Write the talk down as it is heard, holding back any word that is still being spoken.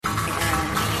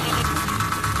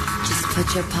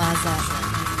Put your paws up,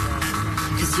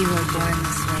 'cause you were born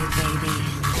this way, baby.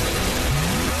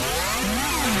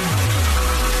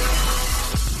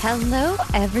 Hello,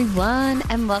 everyone,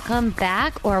 and welcome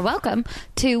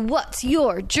to What's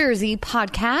Your Jersey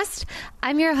podcast.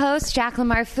 I'm your host, Jacqueline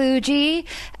Marfuji,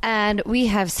 and we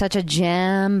have such a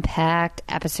jam-packed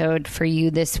episode for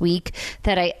you this week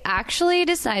that I actually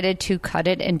decided to cut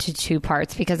it into two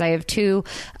parts because I have two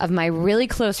of my really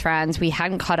close friends we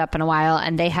hadn't caught up in a while,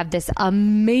 and they have this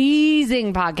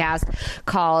amazing podcast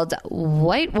called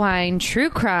White Wine True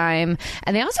Crime,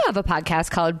 and they also have a podcast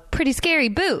called Pretty Scary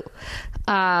Boo,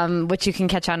 which you can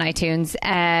catch on iTunes.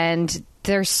 And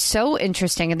they're so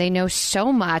interesting, and they know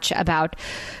so much about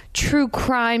true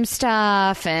crime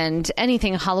stuff and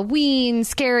anything Halloween,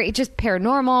 scary, just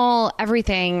paranormal,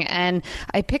 everything. And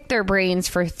I picked their brains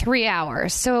for 3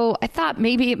 hours. So I thought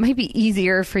maybe it might be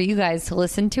easier for you guys to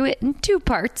listen to it in two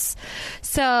parts.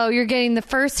 So you're getting the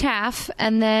first half,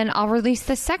 and then I'll release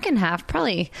the second half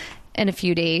probably in a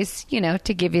few days,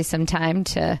 to give you some time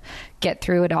to get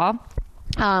through it all.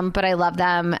 But I love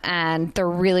them, and they're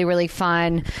really, really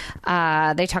fun.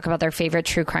 They talk about their favorite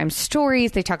true crime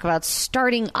stories. They talk about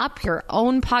starting up your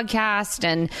own podcast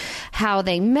and how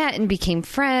they met and became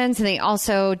friends. And they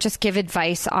also just give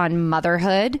advice on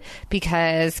motherhood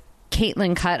because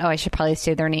Caitlin Cutt, I should probably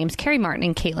say their names. Carrie Martin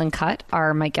and Caitlin Cutt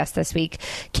are my guests this week.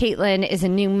 Caitlin is a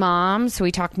new mom, so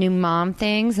we talk new mom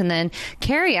things. And then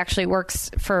Carrie actually works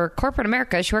for corporate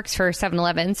America. She works for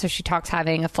 7-Eleven, so she talks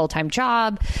having a full-time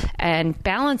job and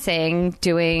balancing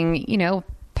doing,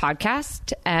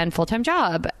 podcast and full-time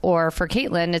job. Or for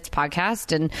Caitlin, it's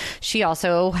podcast, and she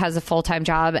also has a full-time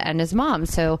job and is mom.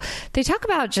 So they talk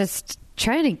about just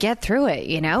trying to get through it,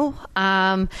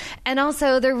 and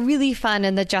also they're really fun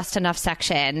in the Just Enough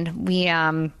section. We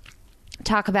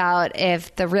talk about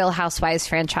if the Real Housewives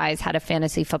franchise had a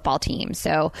fantasy football team.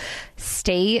 So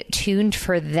stay tuned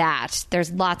for that.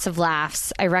 There's lots of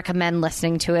laughs. I recommend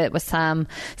listening to it with some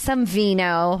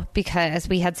vino, because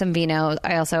we had some vino.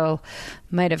 I also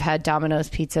might have had Domino's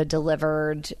pizza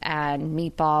delivered and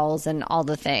meatballs and all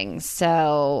the things.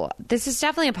 So this is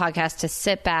definitely a podcast to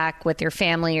sit back with your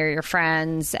family or your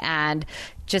friends and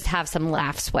just have some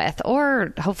laughs with,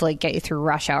 or hopefully get you through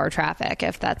rush hour traffic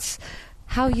if that's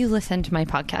how you listen to my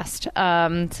podcast.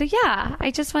 So yeah,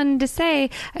 I just wanted to say,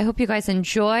 I hope you guys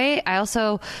enjoy. I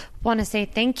also want to say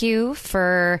thank you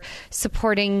for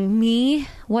supporting me,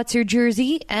 What's Your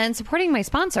Jersey, and supporting my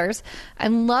sponsors. I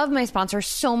love my sponsors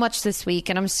so much this week,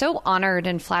 and I'm so honored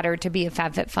and flattered to be a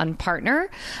FabFitFun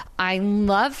partner. I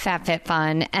love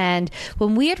FabFitFun, and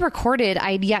when we had recorded,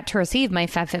 I had yet to receive my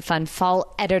FabFitFun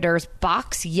Fall Editor's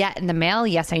box yet in the mail.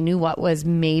 Yes, I knew what was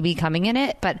maybe coming in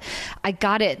it, but I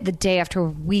got it the day after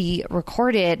we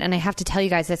recorded, and I have to tell you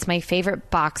guys, it's my favorite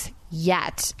box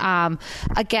yet.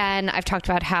 Again, I've talked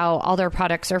about how all their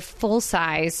products are full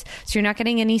size, so you're not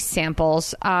getting any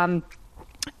samples.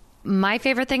 My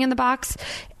favorite thing in the box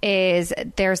is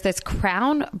there's this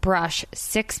Crown Brush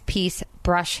 6-piece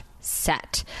brush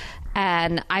set.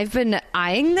 And I've been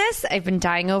eyeing this. I've been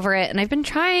dying over it. And I've been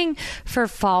trying for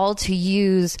fall to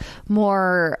use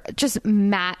more just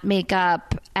matte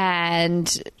makeup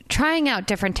and trying out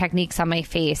different techniques on my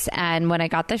face. And when I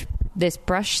got this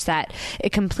brush set,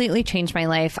 it completely changed my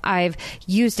life. I've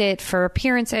used it for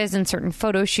appearances and certain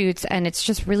photo shoots, and it's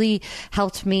just really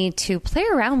helped me to play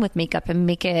around with makeup and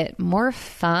make it more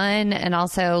fun and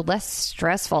also less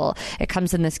stressful. It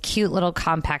comes in this cute little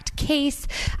compact case.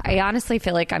 I honestly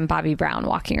feel like I'm Bobbi Brown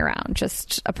walking around,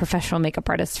 just a professional makeup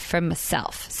artist for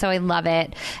myself. So I love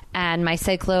it. And my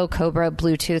Cyclo Cobra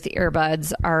Bluetooth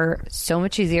earbuds are so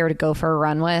much easier to go for a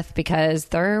run with because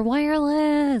they're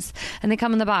wireless and they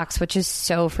come in the box, which is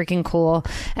so freaking cool.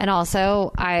 And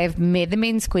also, I've made the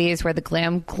main squeeze wear the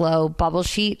Glam Glow Bubble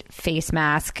Sheet face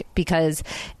mask because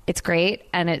it's great,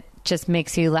 and it just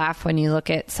makes you laugh when you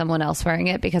look at someone else wearing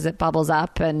it because it bubbles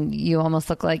up and you almost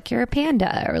look like you're a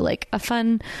panda or like a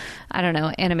fun,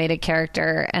 animated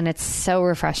character, and it's so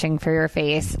refreshing for your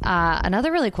face.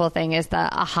 Another really cool thing is the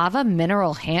Ahava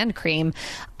Mineral Hand Cream.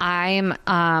 I'm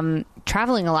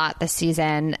traveling a lot this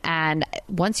season, and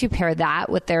once you pair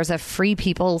that with there's a Free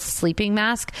People sleeping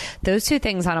mask, those two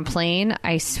things on a plane,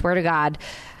 I swear to God,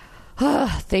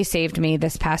 they saved me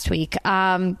this past week.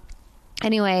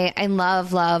 Anyway, I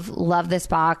love this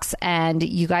box, and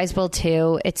you guys will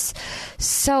too. It's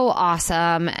so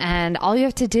awesome, and all you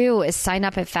have to do is sign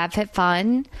up at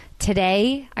FabFitFun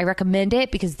today. I recommend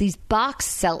it because these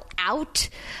boxes sell out.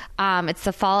 It's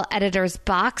the Fall Editor's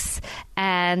box,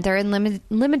 and they're in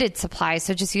limited supply,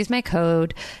 so just use my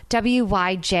code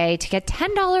WYJ to get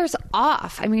 $10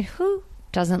 off. I mean, who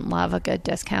doesn't love a good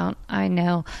discount? I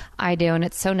know I do, and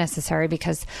it's so necessary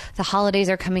because the holidays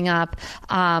are coming up.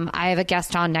 I have a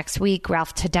guest on next week,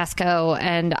 Ralph Tedesco,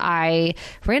 and I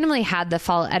randomly had the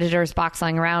fall editor's box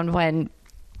lying around when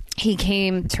he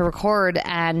came to record,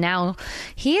 and now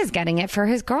he is getting it for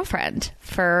his girlfriend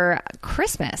for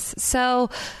Christmas. So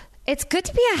it's good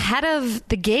to be ahead of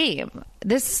the game.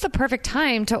 This is the perfect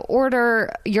time to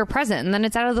order your present, and then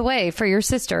it's out of the way for your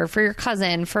sister, for your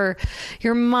cousin, for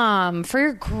your mom, for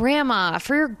your grandma,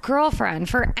 for your girlfriend,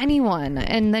 for anyone.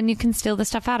 And then you can steal the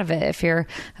stuff out of it if you're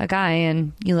a guy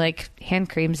and you like hand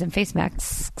creams and face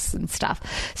masks and stuff.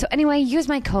 So anyway, use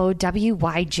my code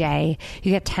WYJ.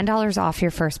 You get $10 off your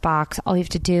first box. All you have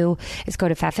to do is go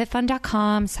to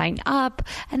FabFitFun.com, sign up,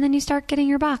 and then you start getting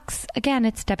your box. Again,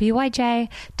 it's WYJ,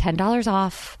 $10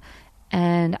 off.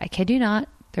 And I kid you not,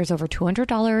 there's over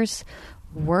 $200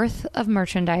 worth of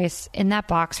merchandise in that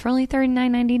box for only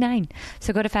 $39.99.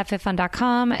 So go to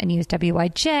FabFitFun.com and use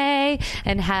WYJ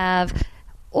and have,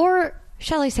 or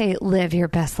shall I say, live your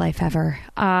best life ever.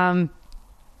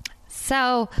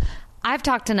 So I've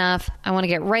talked enough. I want to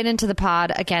get right into the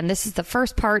pod. Again, this is the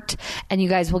first part, and you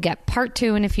guys will get part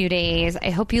 2 in a few days. I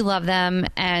hope you love them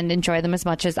and enjoy them as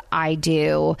much as I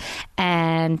do.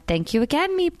 And thank you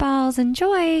again, Meatballs.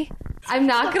 Enjoy. I'm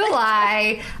not going to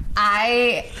lie.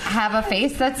 I have a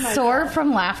face that's sore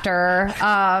from laughter.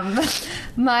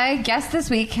 My guests this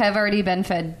week have already been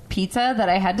fed pizza that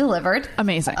I had delivered.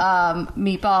 Amazing.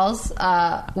 Meatballs,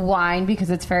 wine, because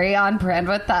it's very on brand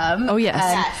with them. Oh, yes.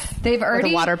 And they've already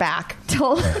the water back.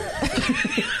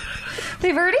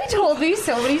 They've already told me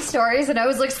so many stories, and I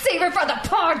was like, save it for the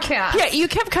podcast. Yeah, you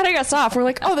kept cutting us off. We're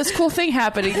like, oh, this cool thing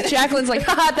happening. Jacqueline's like,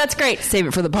 haha, that's great. Save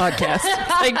it for the podcast.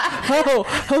 Like,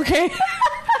 oh, okay.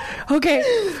 Okay.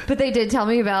 But they did tell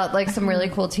me about like some really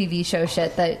cool TV show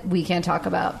shit that we can't talk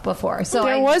about before. So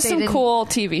there was some cool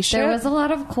TV shit. There was a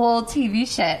lot of cool TV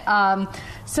shit.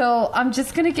 So I'm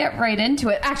just going to get right into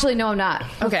it. Actually, no, I'm not.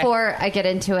 Okay. Before I get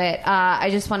into it, I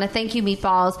just want to thank you,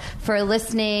 Meatballs, for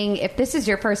listening. If this is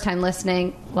your first time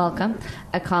listening, welcome.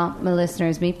 I call my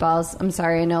listeners Meatballs. I'm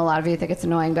sorry. I know a lot of you think it's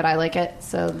annoying, but I like it.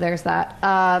 So there's that.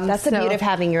 That's the beauty of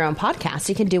having your own podcast.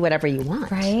 You can do whatever you want.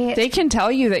 Right? They can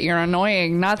tell you that you're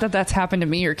annoying. Not that that's happened to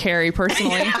me or Carrie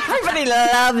personally. Everybody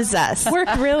loves us. We're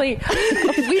really,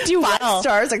 we do 5 well.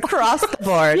 stars across the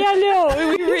board. Yeah, no,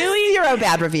 we really 0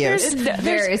 bad reviews. It's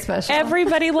very special.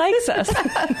 Everybody likes us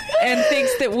and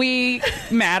thinks that we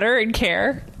matter and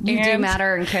care. You do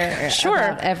matter and care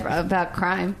Sure. about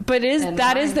crime. But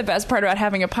that is the best part about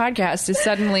having a podcast is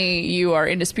suddenly you are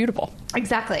indisputable.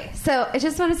 Exactly. So I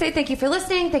just want to say thank you for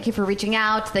listening. Thank you for reaching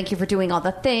out. Thank you for doing all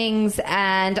the things.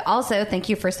 And also thank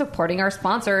you for supporting our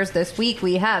sponsors. This week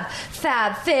we have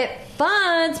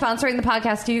FabFitFun sponsoring the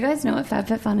podcast. Do you guys know what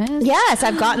FabFitFun is? Yes,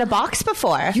 I've gotten a box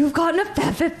before. You've gotten a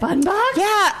FabFitFun box? Yeah,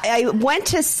 I went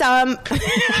to some...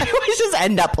 I always just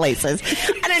end up places.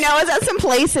 I don't know, I was at some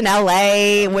place in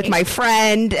L.A. with my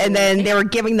friend, and then they were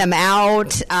giving them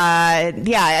out.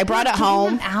 I brought it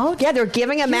home. Them out? Yeah, they were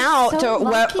giving them out so to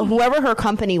lucky. whoever her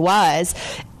company was,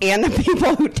 and the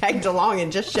people who tagged along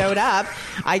and just showed up.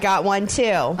 I got one too.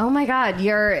 Oh my God!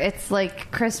 It's like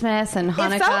Christmas and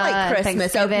Hanukkah, It felt like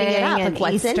Christmas, Thanksgiving, opening it up, and like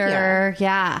what's in Easter. here.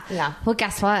 Yeah. Well,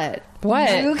 guess what?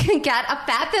 What? You can get a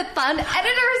FabFitFun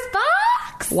editor's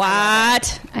box.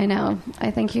 What? I know.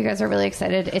 I think you guys are really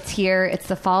excited. It's here. It's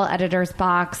the fall editor's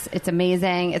box. It's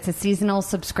amazing. It's a seasonal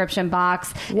subscription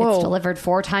box. Whoa. It's delivered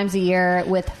 4 times a year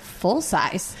with full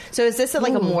size. So is this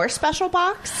like a more special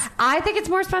box? I think it's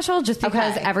more special just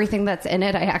because Okay. everything that's in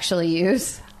it I actually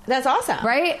use. That's awesome.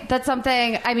 Right? That's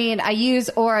something, I mean, I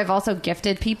use, or I've also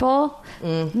gifted people.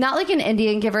 Not like an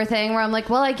Indian giver thing where I'm like,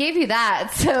 well, I gave you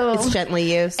that. So It's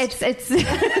gently used. it's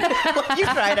You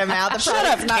tried them out. The Shut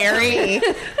up, product's not Carrie. for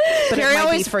me, but it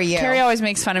might be for you. Carrie always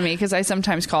makes fun of me because I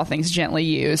sometimes call things gently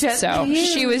used. Gently so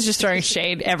used. she was just throwing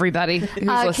shade. Everybody who's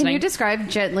can listening. you describe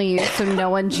gently used so no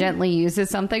one gently uses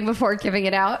something before giving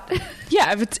it out?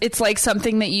 Yeah, if it's like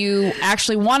something that you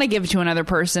actually want to give to another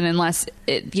person, unless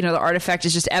the artifact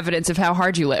is just evidence of how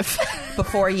hard you live.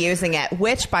 Before using it,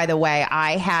 which, by the way,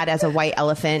 I had as a white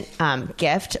elephant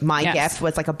gift. My Yes. gift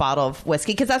was like a bottle of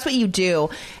whiskey, because that's what you do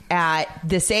at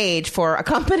this age for a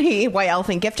company, White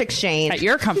Elephant Gift Exchange. At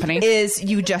your company. is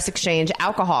you just exchange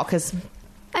alcohol, because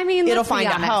I mean, it'll let's be find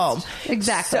a honest. home.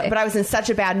 Exactly. But I was in such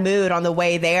a bad mood on the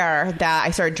way there that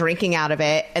I started drinking out of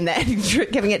it and then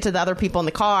giving it to the other people in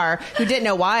the car who didn't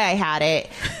know why I had it.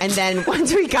 And then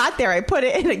once we got there, I put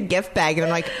it in a gift bag and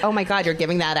I'm like, oh my God, you're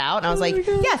giving that out? And I was like,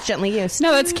 yeah, it's gently used.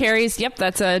 No, that's Carrie's. Yep,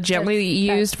 that's a gently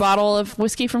used bottle of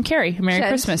whiskey from Carrie. Merry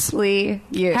Christmas. Gently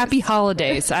used. Happy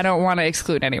holidays. I don't want to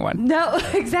exclude anyone. No,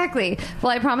 exactly.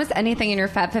 Well, I promise anything in your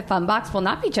FabFitFun box will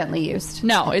not be gently used.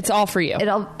 No, it's all for you.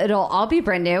 It'll all be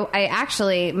brand new. I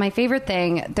actually, my favorite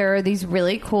thing, there are these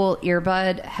really cool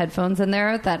earbud headphones in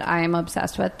there that I am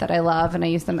obsessed with, that I love, and I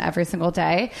use them every single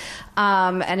day.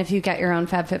 And if you get your own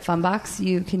FabFitFun box,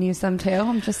 you can use them too.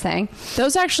 I'm just saying.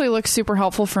 Those actually look super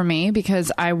helpful for me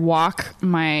because I walk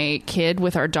my kid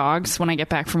with our dogs when I get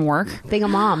back from work. Being a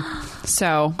mom.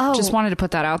 So just wanted to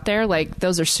put that out there. Like,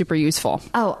 those are super useful.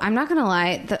 Oh, I'm not going to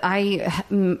lie.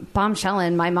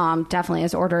 Bombshellin', my mom definitely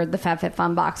has ordered the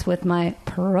FabFitFun box with my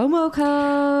promo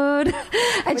code.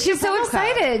 And she's so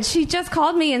excited. She just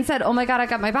called me and said, oh my God, I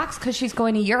got my box, because she's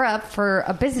going to Europe for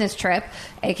a business trip,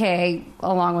 aka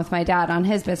along with my dad on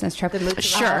his business trip.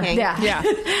 Sure. Yeah.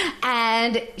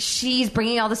 And she's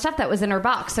bringing all the stuff that was in her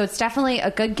box. So it's definitely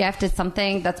a good gift. It's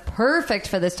something that's perfect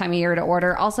for this time of year to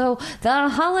order. Also, the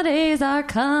holidays are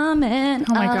coming.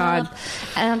 Oh my God.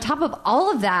 And on top of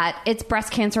all of that, it's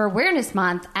Breast Cancer Awareness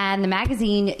Month, and the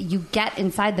magazine you get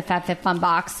inside the FabFitFun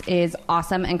box is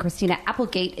awesome. And Christina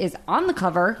Applegate is on the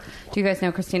cover. Do you guys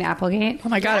know Christina Applegate? Oh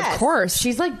my God, Yes. of course.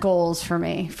 She's like goals for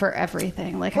me for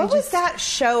everything. Like, What was that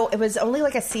show? It was only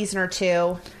like a season or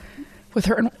two. With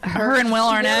her and Will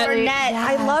Arnett.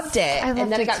 I loved it. I loved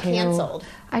and then it got too. canceled.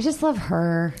 I just love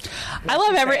her. I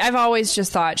love I've always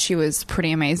just thought she was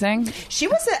pretty amazing. She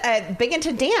was big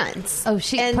into dance. Oh,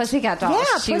 And- Pussycat Dolls.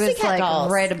 Yeah, she Pussycat was like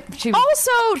Dolls. right. She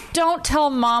Also, don't tell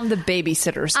mom the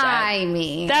babysitter's dead. I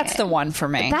mean, That's the one for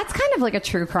me. That's kind of like a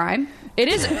true crime. It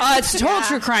is. It's total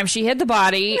true crime. She hid the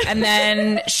body, and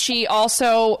then she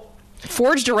also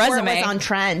forged a Or resume. it was on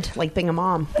trend, like being a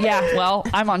mom. Yeah, well,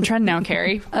 I'm on trend now,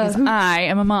 Carrie, because I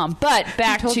am a mom. But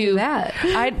back told to you that?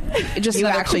 I just You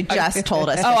another actually cool- just told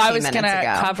us. Oh, I 15 was minutes gonna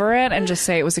ago. cover it and just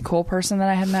say it was a cool person that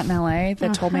I had met in LA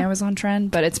that told me I was on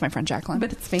trend, but it's my friend Jacqueline.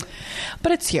 But it's me.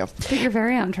 But it's you. But you're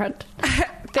very on trend.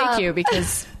 Thank you,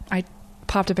 because I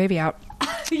popped a baby out.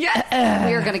 Yes.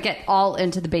 We are going to get all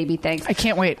into the baby thing. I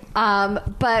can't wait.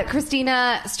 But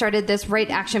Christina started this Right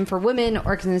Action for Women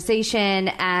organization,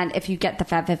 and if you get the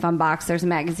FabFitFun box, there's a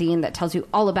magazine that tells you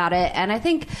all about it. And I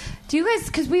think, do you guys,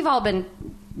 because we've all been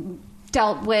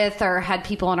dealt with or had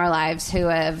people in our lives who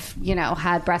have,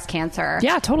 had breast cancer.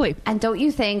 Yeah, totally. And don't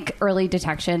you think early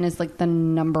detection is like the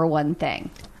number one thing?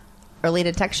 Early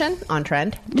detection on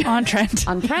trend. On trend.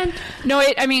 On trend? No,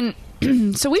 I mean,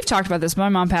 so we've talked about this. My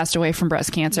mom passed away from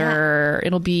breast cancer. Yeah.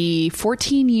 It'll be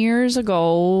 14 years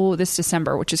ago this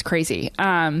December, which is crazy.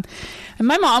 And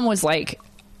my mom was like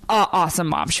an awesome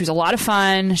mom. She was a lot of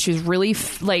fun. She was really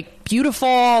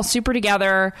beautiful, super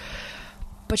together,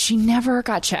 but she never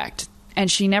got checked and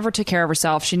she never took care of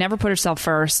herself. She never put herself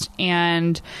first.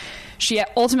 And she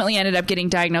ultimately ended up getting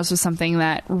diagnosed with something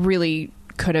that really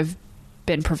could have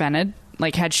been prevented.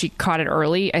 Like, had she caught it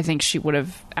early, I think she would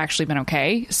have actually been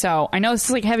okay. So I know this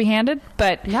is heavy-handed,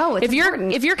 but no, it's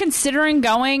important. if you're considering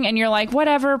going and you're like,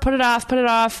 whatever, put it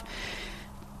off.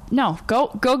 No,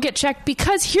 go get checked,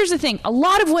 because here's the thing. A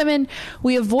lot of women,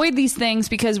 we avoid these things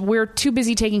because we're too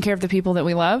busy taking care of the people that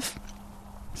we love.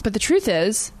 But the truth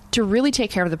is, to really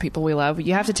take care of the people we love,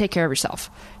 you have to take care of yourself.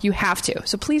 You have to.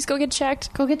 So please go get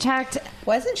checked. Go get checked.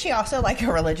 Wasn't she also like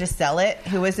a religious zealot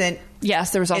who wasn't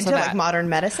Yes, there was also into that. like modern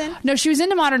medicine? No, she was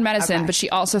into modern medicine, Okay. but she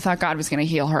also thought God was going to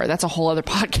heal her. That's a whole other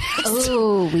podcast.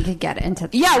 Ooh, we could get into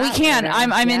that. Yeah, we can. later.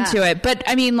 I'm Yeah. into it. But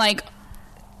I mean, the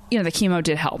chemo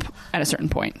did help at a certain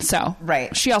point. So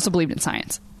Right. she also believed in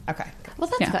science. Okay. Well,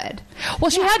 that's Yeah. good.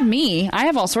 Well, she had me. I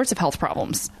have all sorts of health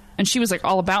problems. And she was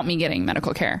all about me getting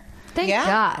medical care. Thank Yeah.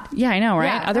 God. Yeah, I know, right?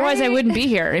 Yeah, Otherwise, I right? wouldn't be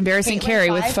here embarrassing Caitlin,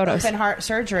 Carrie with 5 photos. open heart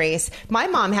surgeries. My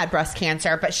mom had breast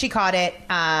cancer, but she caught it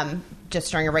just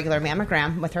during a regular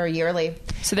mammogram with her yearly.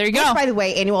 So there you Which, go. by the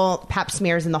way, annual pap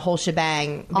smears and the whole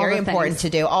shebang. All Very the important things. to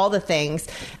do. All the things.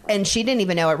 And she didn't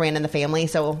even know it ran in the family.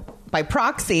 So by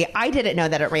proxy, I didn't know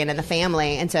that it ran in the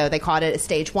family. And so they caught it at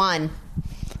stage 1.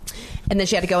 And then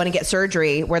she had to go in and get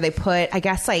surgery where they put, I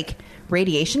guess,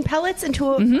 radiation pellets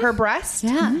into her breast.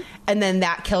 Yeah. And then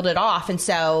that killed it off. And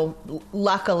so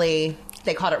luckily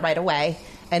they caught it right away.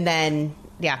 And then,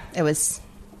 it was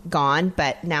gone.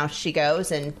 But now she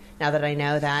goes. And now that I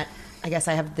know that, I guess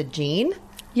I have the gene.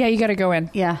 Yeah, you got to go in.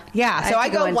 Yeah. Yeah. So have I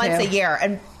to go in once too. a year.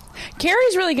 And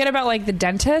Carrie's really good about the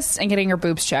dentist and getting her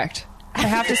boobs checked. I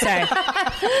have to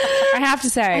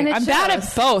say. And it I'm bad at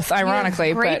shows. both, ironically.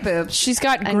 You have great but boobs. she's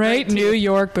got And great great New teeth.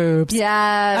 York boobs.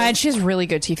 Yeah. And she has really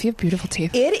good teeth. You have beautiful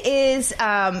teeth. It is,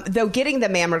 though, getting the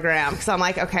mammogram, because I'm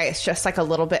like, okay, it's just like a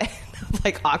little bit of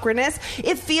like awkwardness.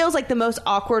 It feels like the most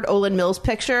awkward Olin Mills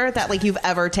picture that like you've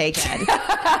ever taken.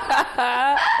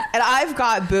 And I've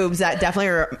got boobs that definitely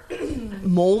are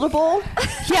moldable.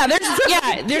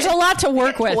 There's a lot to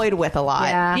work with. Toyed with a lot.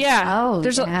 Yeah. Yeah. Oh,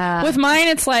 yeah. With mine,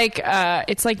 it's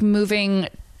like moving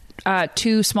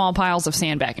 2 small piles of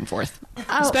sand back and forth.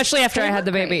 Oh, Especially after they I had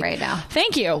the look baby. great right now.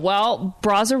 Thank you. Well,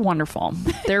 bras are wonderful.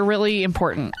 They're really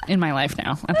important in my life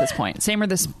now at this point. Same with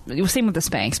the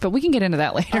Spanx, but we can get into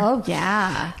that later. Oh,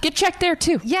 yeah. Get checked there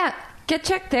too. Yeah. Get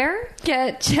checked there.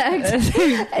 Get checked.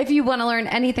 If you want to learn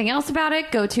anything else about it,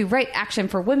 go to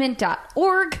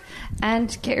rightactionforwomen.org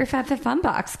and get your FabFitFun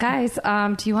box. Guys,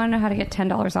 do you want to know how to get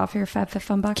 $10 off your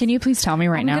FabFitFun box? Can you please tell me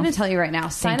right now? I'm going to tell you right now.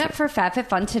 Sign up for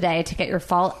FabFitFun today to get your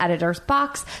Fall Editors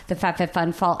box. The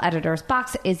FabFitFun Fall Editors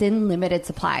box is in limited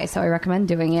supply, so I recommend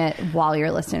doing it while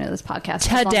you're listening to this podcast.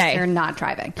 As long as Today. you're not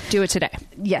driving. Do it today.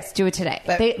 Yes, do it today.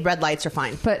 But red lights are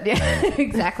fine. But yeah,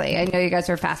 exactly. I know you guys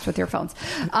are fast with your phones.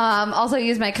 Also,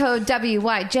 use my code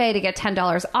WYJ to get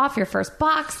 $10 off your first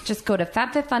box. Just go to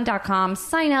fabfitfun.com,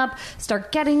 sign up,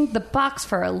 start getting the box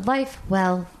for a life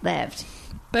well lived.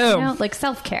 Boom. You know, like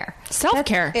self-care.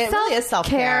 Self-care. It really is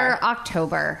self-care.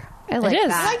 October. I like is.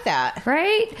 that. I like that.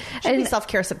 Right? Should be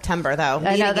self-care September, though. I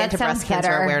Leading know, that into sounds breast cancer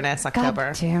better. awareness October.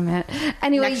 God damn it.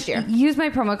 Anyway, Next year. use my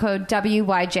promo code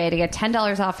WYJ to get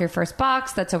 $10 off your first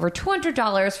box. That's over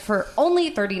 $200 for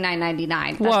only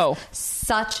 $39.99. Whoa.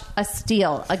 Such a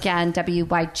steal. Again,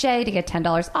 WYJ to get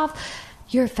 $10 off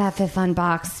your FabFitFun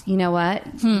box. You know what?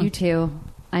 You too.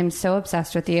 I'm so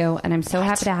obsessed with you, and I'm so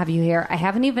happy to have you here. I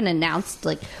haven't even announced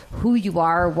like who you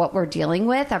are, what we're dealing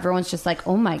with. Everyone's just like,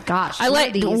 "Oh my gosh!"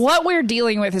 What we're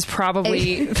dealing with is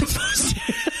probably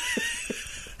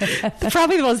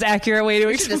probably the most accurate way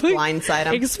to should just blindside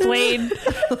 'em. explain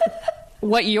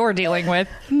what you're dealing with.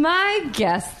 My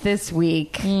guest this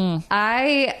week,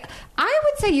 I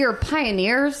would say you're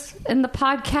pioneers in the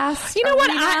podcast. You know what?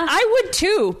 arena. I would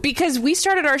too, because we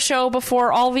started our show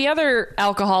before all the other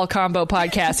alcohol combo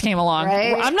podcasts came along.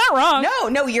 Right? I'm not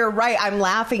wrong. No, you're right. I'm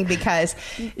laughing because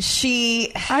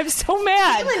I'm so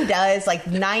mad. Caitlin does like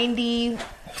 96%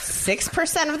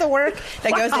 of the work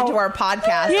that goes into our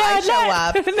podcast. Yeah, I show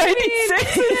up.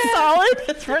 96 is solid.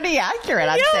 It's pretty accurate,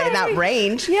 I'd say, in that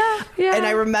range. Yeah. And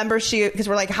I remember because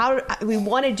we're like, we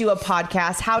want to do a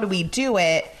podcast. How do we do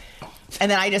it? And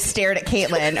then I just stared at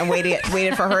Caitlin and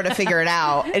waited for her to figure it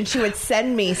out. And she would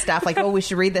send me stuff like, oh, we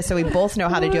should read this so we both know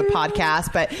how to do a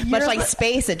podcast. But much like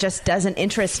space, it just doesn't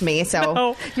interest me.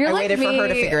 So You're I like waited for her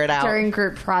to figure it out. during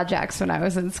group projects when I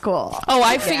was in school. Oh,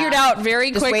 I figured out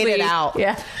very Just quickly. wait it out.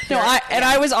 Yeah. No,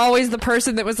 I was always the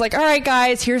person that was like, all right,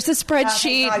 guys, here's the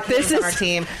spreadsheet. God, This Caitlin's on our is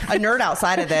team. A nerd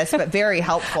outside of this, but very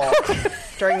helpful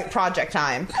during project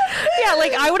time. yeah,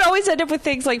 like I would always end up with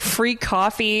things like free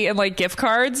coffee and like gift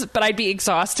cards, but I'd be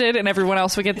exhausted and everyone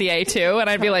else would get the A too, and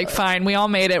I'd be like, fine, we all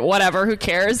made it, whatever, who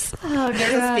cares? Oh,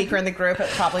 There's a speaker in the group. It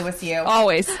probably was you.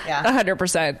 Always, Yeah.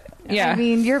 100%. Yeah, I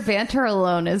mean, your banter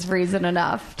alone is reason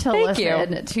enough to Thank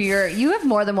listen to your. You have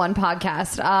more than one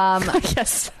podcast.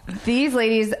 yes. These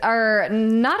ladies are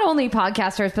not only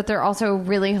podcasters, but they're also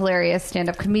really hilarious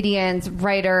stand-up comedians,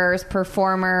 writers,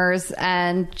 performers,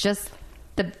 and just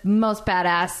the most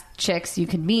badass chicks you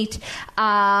can meet. You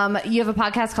have a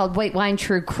podcast called White Wine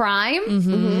True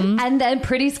Crime, and then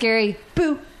Pretty Scary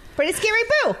Boo. Pretty scary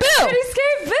boo. Pretty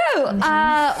Scary Boo.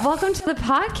 Welcome to the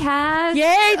podcast.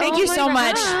 Yay, thank you my so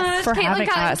much gosh. for Caitlin having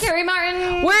Cotton, us. Carrie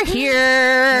Martin. We're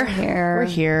here. We're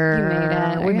here. You made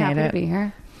it. Are We you made happy it. to be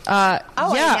here? Oh, I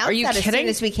yeah. announced Are you that kidding? as soon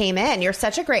as we came in. You're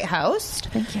such a great host.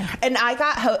 Thank you. And I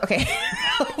got okay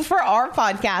for our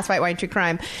podcast, White Wine True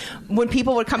Crime. When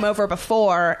people would come over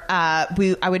before, I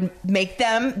would make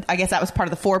them. I guess that was part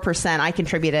of the 4% I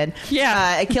contributed.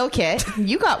 Yeah. A kill kit.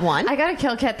 You got one. I got a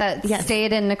kill kit that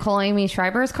stayed in Nicole Amy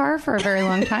Schreiber's car for a very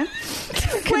long time.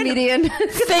 Comedian.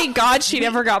 Thank God she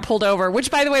never got pulled over. Which,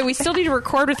 by the way, we still need to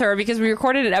record with her because we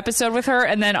recorded an episode with her,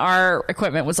 and then our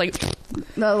equipment was like,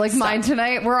 No, like mine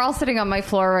tonight. We're all sitting on my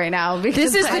floor right now.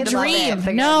 "This is I the love dream."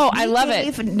 it. No, I love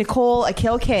gave it. Nicole a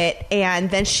kill kit, and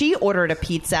then she ordered a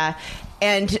pizza.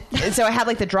 And so I had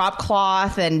like the drop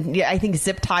cloth and I think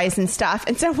zip ties and stuff.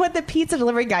 And so when the pizza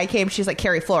delivery guy came, she's like,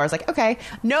 Carrie, floor. I was like, okay,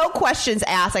 no questions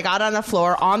asked. I got on the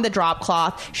floor on the drop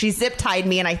cloth. She zip tied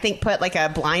me and I think put like a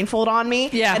blindfold on me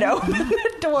and opened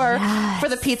the door for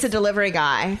the pizza delivery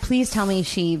guy. Please tell me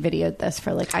she videoed this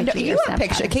for like IG You or have a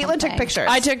picture. Snapchat or Caitlin took something. pictures.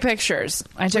 I took pictures.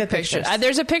 Pictures.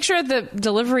 There's a picture of the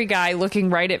delivery guy looking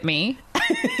right at me.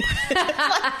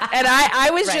 And I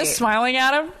was just smiling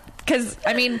at him. Because,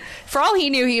 I mean, for all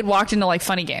he knew, he had walked into, like,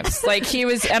 Funny Games. Like, he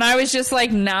was, and I was just, like,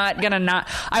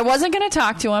 I wasn't going to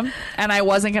talk to him, and I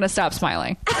wasn't going to stop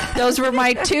smiling. Those were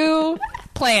my two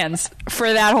plans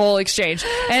for that whole exchange.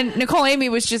 And Nicole Amy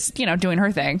was just, doing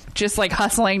her thing. Just, like,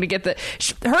 hustling to get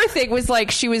her thing was,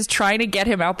 like, she was trying to get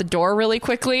him out the door really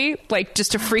quickly, like,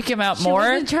 just to freak him out more. She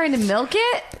wasn't trying to milk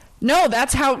it? No,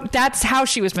 that's how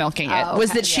she was milking it. Oh, was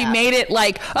okay, that she made it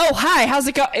like, oh, hi, how's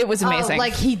it go? It was amazing.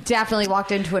 Like he definitely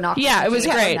walked into an office. Yeah, it was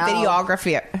great.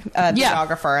 Videographer.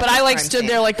 But I like stood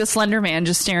there like the Slender Man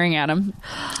just staring at him.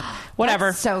 Whatever.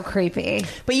 That's so creepy.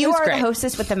 But you are great. the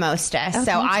hostess with the mostest,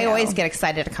 so I always get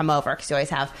excited to come over because you always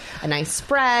have a nice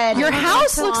spread. Your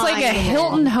house looks like a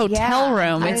Hilton hotel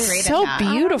room. It's so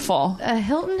beautiful. A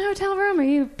Hilton hotel room? Are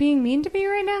you being mean to me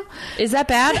right now? Is that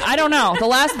bad? I don't know. The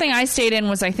last thing I stayed in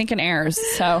was, I think, an Ayers,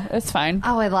 so it's fine.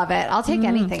 Oh, I love it. I'll take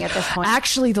anything at this point.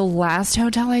 Actually, the last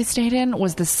hotel I stayed in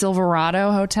was the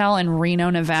Silverado Hotel in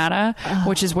Reno, Nevada,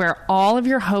 which is where all of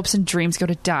your hopes and dreams go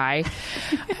to die.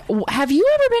 Have you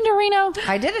ever been to Reno?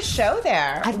 I did a show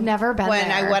there. I've never been when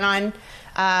there. I went on.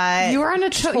 You were on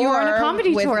a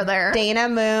comedy with tour there. Dana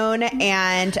Moon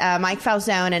and Mike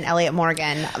Falzone and Elliot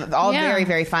Morgan. All very,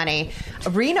 very funny.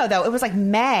 Reno, though, it was like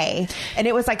May and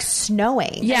it was like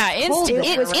snowing. Yeah,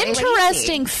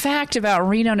 interesting fact about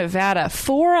Reno, Nevada.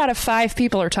 4 out of 5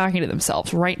 people are talking to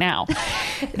themselves right now.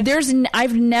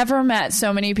 I've never met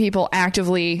so many people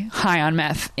actively high on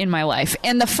meth in my life.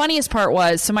 And the funniest part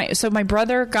was, so my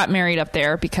brother got married up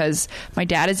there because my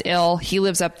dad is ill. He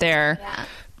lives up there. Yeah.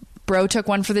 Bro took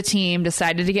one for the team,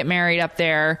 decided to get married up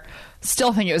there.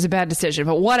 Still think it was a bad decision,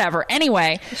 but whatever.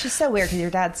 Anyway. It's just so weird because your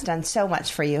dad's done so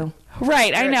much for you.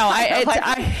 Right, I know.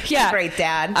 Yeah, great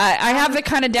dad. I have the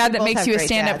kind of dad that both makes have you a great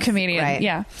stand-up dads. comedian. Right.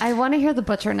 Yeah. I want to hear the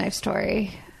butcher knife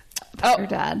story. Your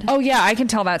dad. Oh yeah, I can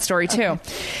tell that story too.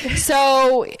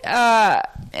 So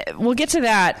we'll get to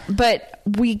that. But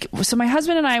so my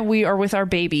husband and we are with our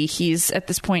baby. He's at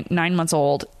this point 9 months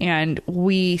old, and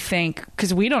we think,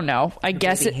 because we don't know. I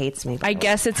guess baby hates me. I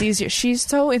guess it's easier. She's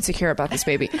so insecure about this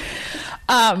baby.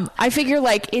 I figure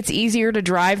like it's easier to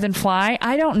drive than fly.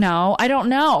 I don't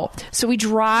know. So we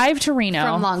drive to Reno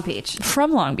From Long Beach.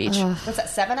 What's that,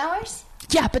 7 hours?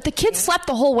 Yeah, but the kid slept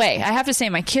the whole way. I have to say,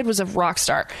 my kid was a rock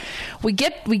star. We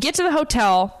get to the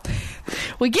hotel.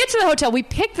 We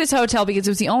picked this hotel because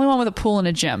it was the only one with a pool and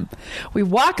a gym. We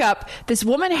walk up. This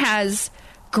woman has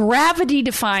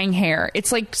gravity-defying hair.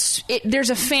 It's like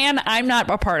there's a fan I'm not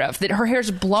a part of. That her hair's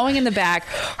blowing in the back.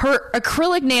 Her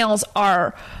acrylic nails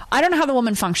are. I don't know how the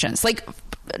woman functions. Like,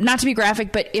 not to be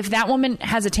graphic, but if that woman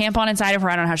has a tampon inside of her,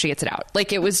 I don't know how she gets it out.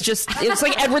 Like, it was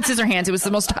like Edward Scissorhands. It was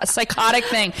the most psychotic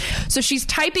thing. So she's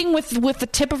typing with the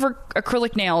tip of her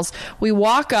acrylic nails. We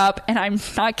walk up, and I'm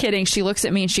not kidding. She looks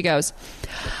at me and she goes,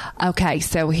 okay,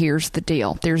 so here's the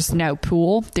deal. There's no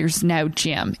pool. There's no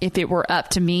gym. If it were up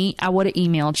to me, I would have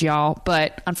emailed y'all.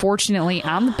 But unfortunately,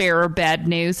 I'm the bearer of bad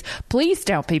news. Please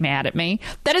don't be mad at me.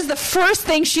 That is the first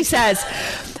thing she says.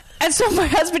 And so my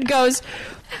husband goes,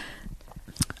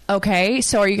 okay,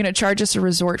 so are you going to charge us a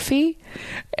resort fee?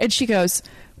 And she goes,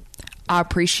 I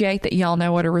appreciate that y'all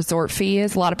know what a resort fee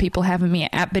is. A lot of people haven't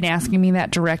been asking me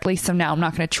that directly, so now I'm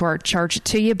not going to charge it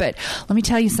to you. But let me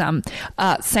tell you something.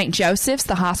 St. Joseph's,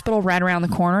 the hospital right around the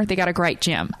corner, they got a great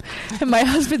gym. And my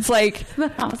husband's like,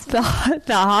 the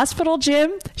hospital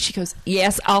gym? She goes,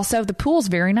 yes, also the pool's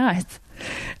very nice.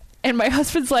 And my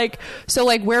husband's like, so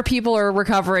like where people are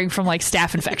recovering from like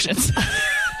staph infections.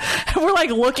 And we're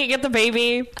like looking at the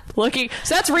baby, so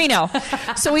that's Reno.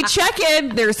 So we check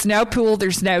in, there's no pool,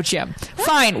 there's no gym.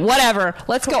 Fine, whatever,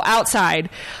 let's go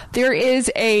outside. There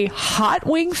is a hot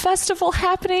wing festival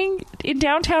happening in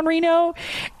downtown Reno,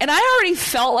 and I already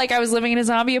felt like I was living in a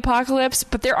zombie apocalypse,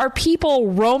 but there are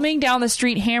people roaming down the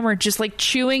street hammered, just like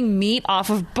chewing meat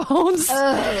off of bones.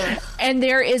 And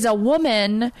there is a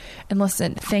woman, and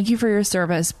listen, thank you for your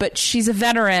service, but she's a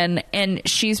veteran, and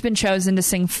she's been chosen to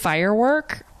sing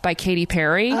Firework by Katy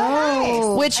Perry.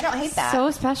 Oh, which I don't hate that.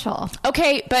 so special.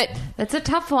 okay, but It's a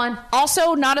tough one.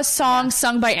 also not a song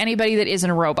sung by anybody that isn't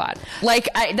a robot. Like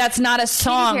that's not a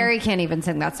song. Katy Perry can't even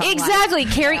sing that song. live. Exactly,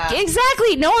 Carrie.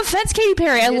 Exactly. No offense, Katy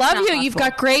Perry. I It's love not you. You've possible.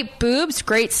 got great boobs,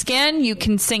 great skin. You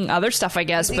can sing other stuff, I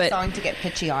guess. Easy But song to get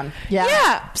pitchy on.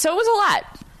 yeah, so it was a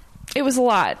lot. It was a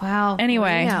lot. Wow.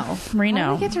 Anyway, Reno.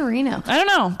 How did we get to Reno? I don't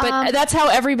know, but that's how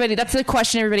that's the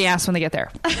question everybody asks when they get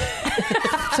there.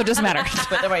 So it doesn't matter.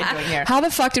 What am I doing here? How the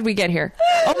fuck did we get here?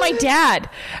 Oh, my dad.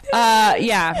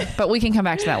 Yeah, but we can come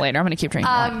back to that later. I'm going to keep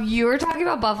drinking more. You were talking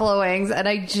about buffalo wings, and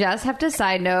I just have to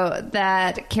side note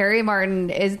that Carrie Martin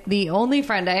is the only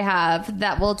friend I have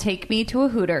that will take me to a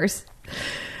Hooters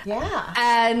Yeah.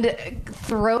 and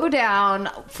throw down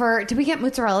for. Did we get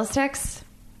mozzarella sticks?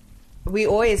 We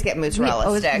always get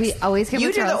mozzarella sticks. We always get you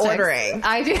mozzarella do the sticks. ordering.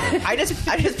 I do. I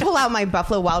just pull out my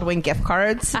Buffalo Wild Wing gift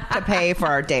cards to pay for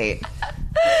our date.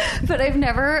 But I've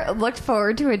never looked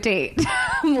forward to a date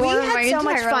more We in my had so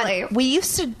much entire fun. life. We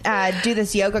used to do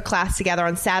this yoga class together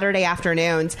on Saturday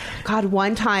afternoons. God,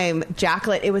 one time,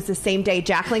 Jacqueline, it was the same day.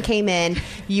 Jacqueline came in.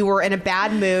 You were in a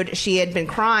bad mood. She had been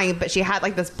crying, but she had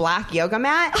like this black yoga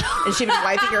mat, and she'd been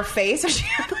wiping her face, so she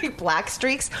had like black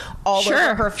streaks all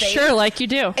over her face. Sure, like you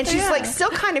do. And she's like still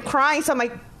kind of crying. So I'm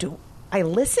like, do I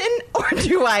listen or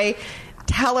do I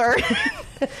tell her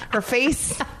her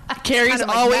face? Carrie's kind of,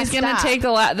 like, always messed going to up. take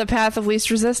the path of least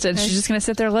resistance. She's just going to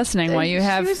sit there listening while you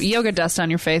have yoga dust on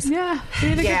your face. Yeah, we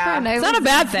had a good Yeah. friend. I It's not was a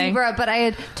bad thing. Zebra, but I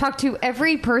had talked to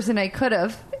every person I could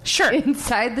have. Sure.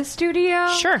 Inside the studio.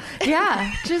 Sure.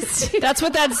 Yeah. Just That's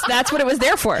what it was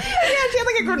there for. Yeah, she had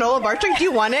like a granola bar. She's like, do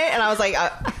you want it? And I was like,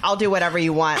 I'll do whatever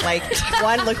you want. Like,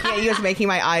 one looking at you is making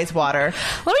my eyes water.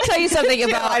 Let me tell you something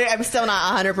about. I'm still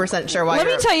not 100% sure why. Let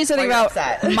me tell you something about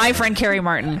upset. my friend Carrie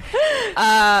Martin.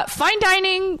 Fine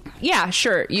dining, yeah,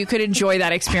 sure, you could enjoy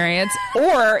that experience,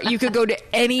 or you could go to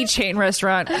any chain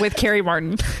restaurant with Carrie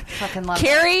Martin. fucking love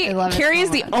Carrie, it. I love it Carrie so is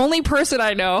the much. only person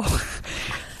I know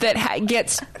that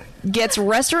gets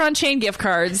restaurant chain gift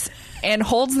cards and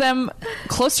holds them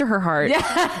close to her heart.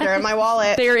 They're in my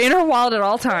wallet. They are in her wallet at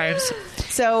all times.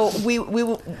 So we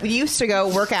used to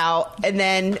go work out, and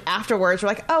then afterwards we're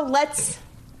like, oh, let's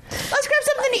grab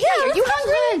something to eat. Are you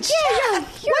hungry?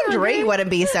 Yeah. One drink wouldn't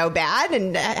be so bad,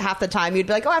 and half the time you'd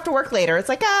be like, oh, I have to work later. It's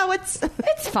like, oh,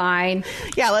 it's fine.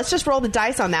 yeah, let's just roll the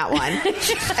dice on that one.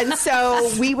 And so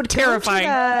we would Terrifying.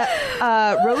 go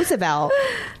to Roosevelt,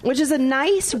 which is a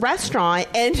nice restaurant,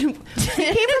 and we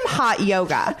came from hot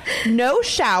yoga. No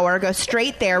shower, go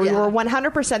straight there. We were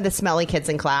 100% the smelly kids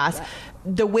in class.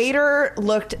 The waiter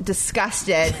looked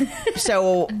disgusted.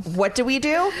 So what do?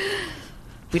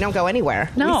 We don't go anywhere.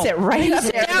 No. We sit right up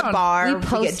sit there at the down. bar. We We get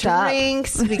post up.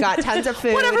 drinks. We got tons of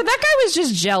food. Whatever, that guy was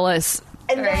just jealous.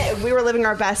 And then we were living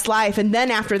our best life. And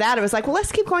then after that, it was like, well,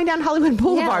 let's keep going down Hollywood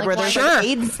Boulevard like, where there's Sure. like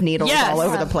AIDS needles Yes. all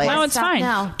over the place. No, it's Stop fine.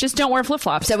 now. Just don't wear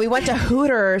flip-flops. So we went to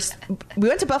Hooters. We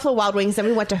went to Buffalo Wild Wings, then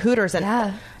we went to Hooters, and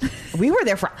Yeah. we were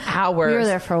there for hours. We were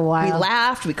there for a while. We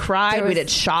laughed, we cried, There we was- did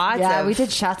shots. Yeah, of- we did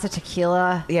shots of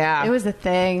tequila. Yeah. It was a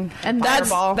thing. And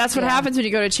Fireball. That's what happens when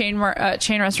you go to a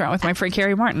chain restaurant with my friend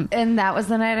Carrie Martin. and that was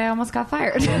the night I almost got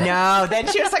fired. No, then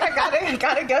she was like, I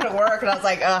gotta go to work, and I was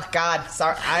like, oh God,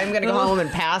 sorry, I'm gonna go home and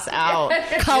pass out.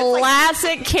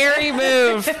 Classic Carrie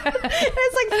move.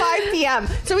 It's like 5 p.m.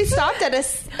 So we stopped at a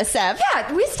Sev.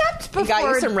 Yeah, we stopped before. We got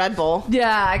you some Red Bull.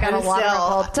 Yeah, I got And a lot still- of Red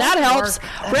Bull. That Doesn't helps.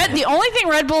 work. The only thing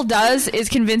Red Bull does is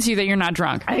convince you that you're not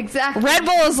drunk. Exactly. Red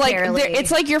Bull is like Barely. it's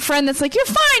like your friend that's like, you're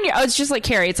fine. Oh, it's just like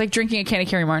Carrie. It's like drinking a can of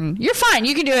Carrie Martin. You're fine.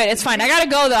 You can do it. It's fine. I gotta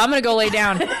go though. I'm gonna go lay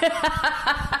down.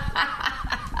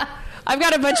 I've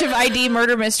got a bunch of ID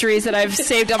murder mysteries that I've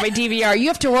saved on my DVR. You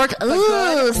have to work. Ooh,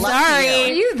 Were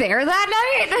sorry. you there that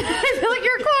night? I feel like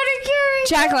you're quoting Carrie.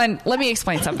 Jacqueline, let me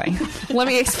explain something. let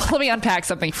me unpack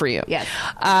something for you. Yes.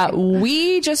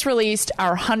 We just released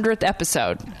our 100th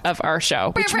episode of our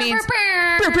show, which means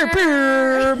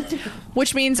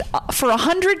which means for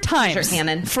 100 times, Sure,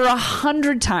 canon. for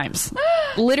 100 times,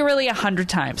 literally 100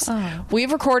 times,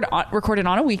 we've recorded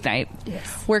on a weeknight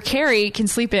where Carrie can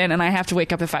sleep in and I have to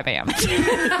wake up at 5 a.m.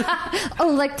 Oh,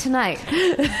 like tonight.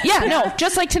 Yeah, no,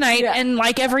 just like tonight and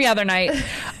like every other night.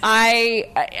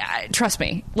 I trust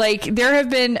me. Like there have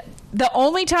been the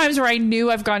only times where I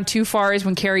knew I've gone too far is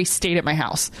when Carrie stayed at my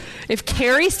house. If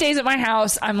Carrie stays at my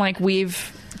house, I'm like,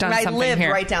 we've done And I something lived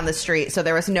here. right down the street, so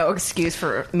there was no excuse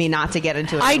for me not to get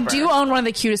into it. I do own one of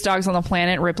the cutest dogs on the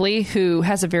planet, Ripley, who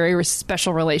has a very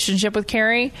special relationship with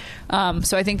Carrie.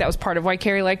 So I think that was part of why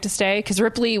Carrie liked to stay, because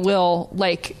Ripley will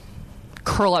like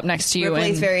curl up next to you.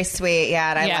 Ripley's and very sweet,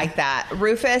 and I like that.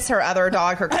 Rufus, her other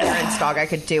dog, her clearance dog, I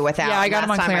could do without. Yeah, I got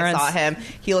him on clearance. Last time I saw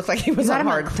him, he looked like he was on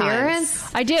hard times.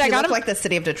 I did. He I got looked him like the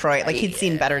city of Detroit. Like he'd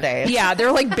seen better days. Yeah,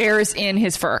 they're like bears in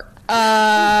his fur.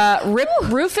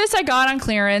 Rufus I got on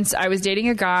clearance. I was dating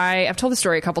a guy. I've told the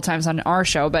story a couple times on our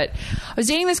show, but I was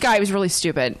dating this guy. He was really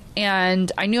stupid,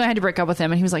 and I knew I had to break up with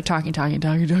him. And he was like talking,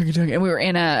 and we were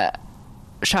in a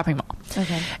shopping mall.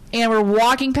 Okay, and we're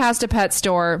walking past a pet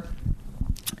store.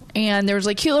 And there was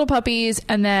like cute little puppies,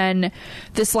 and then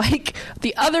this like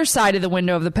the other side of the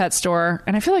window of the pet store,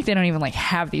 and I feel like they don't even like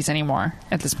have these anymore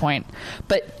at this point.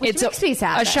 But which it's makes me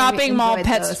sad a shopping mall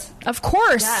pets. Of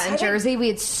course, yeah. In Jersey, we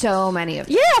had so many of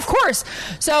them. Yeah, of course.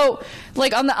 So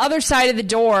like on the other side of the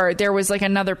door, there was like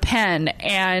another pen,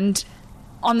 and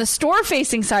on the store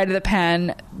facing side of the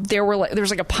pen, there was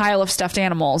like a pile of stuffed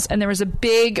animals, and there was a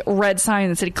big red sign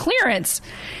that said clearance.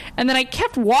 And then I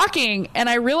kept walking, and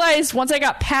I realized once I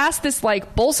got past this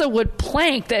like balsa wood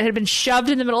plank that had been shoved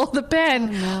in the middle of the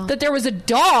pen, that there was a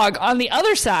dog on the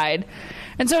other side.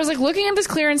 And so I was like looking at this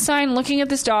clearance sign, looking at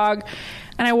this dog,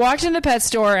 and I walked into the pet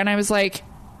store, and I was like,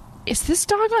 is this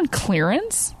dog on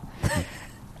clearance?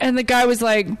 And the guy was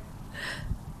like,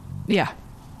 yeah.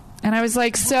 And I was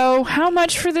like, so how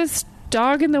much for this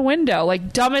dog in the window?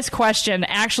 Like, dumbest question,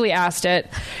 actually asked it.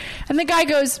 And the guy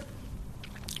goes,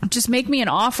 just make me an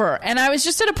offer. And I was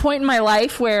just at a point in my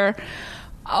life where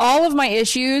all of my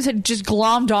issues had just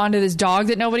glommed onto this dog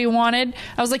that nobody wanted.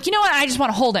 I was like, you know what? I just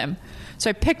want to hold him.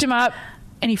 So I picked him up,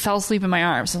 and he fell asleep in my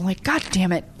arms. I'm like, God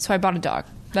damn it. So I bought a dog.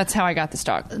 That's how I got this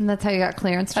dog. And that's how you got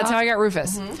clearance dog? That's how I got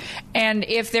Rufus. Mm-hmm. And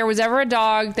if there was ever a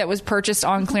dog that was purchased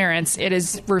on clearance, it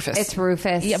is Rufus. It's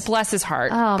Rufus. Yeah, bless his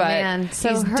heart. Oh, but man. So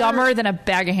he's dumber than a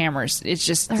bag of hammers. It's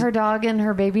just... Her dog and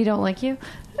her baby don't like you?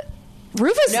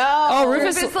 Rufus? No. Oh,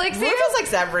 Rufus likes you? Rufus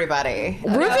likes everybody.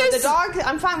 Rufus? The dog,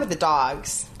 I'm fine with the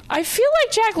dogs. I feel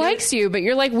like Jack likes you, but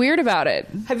you're like weird about it.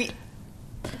 Have you...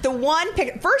 The one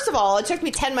pick... First of all, it took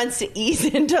me 10 months to ease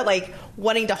into, like,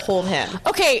 wanting to hold him.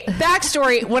 Okay,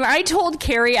 backstory. When I told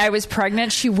Carrie I was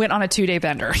pregnant, she went on a 2-day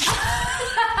bender.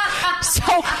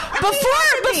 So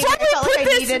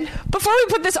before we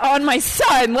put this on my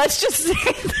son, let's just say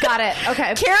got it.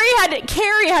 Okay,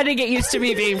 Carrie had to get used to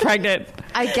me being pregnant.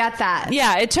 I get that.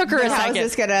 Yeah, it took her a second. How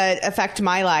is this going to affect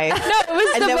my life? No, it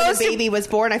was and the then most. When the baby was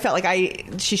born, I felt like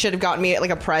she should have gotten me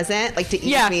like a present, like to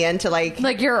ease me into like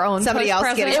your own somebody else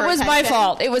present. getting. It was my attention.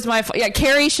 fault. It was my fault. Yeah,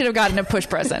 Carrie should have gotten a push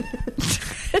present.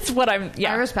 It's what I'm.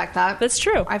 Yeah, I respect that. That's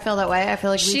true. I feel that way. I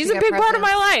feel like she's a big part of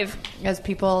my life as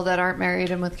people that aren't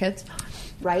married and with kids.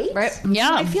 Right?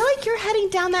 Yeah. I feel like you're heading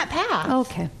down that path.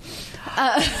 Okay.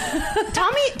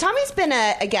 Tommy's been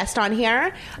a guest on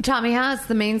here. Tommy has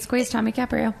the main squeeze, Tommy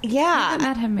Caprio. Yeah. I haven't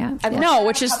met him yet. I've No, met him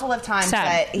which is a couple of times.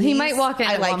 sad. But He might walk in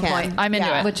I at like one him. point. I'm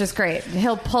into it. Which is great.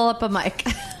 He'll pull up a mic.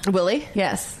 Will he?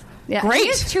 Yes. Yeah. Great. He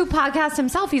has 2 podcasts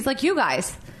himself. He's like you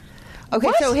guys. Okay,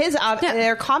 What? so his Yeah.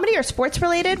 they're comedy or sports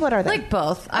related? What are they? Like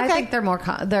both. I Okay. think they're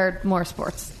more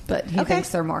sports, but he thinks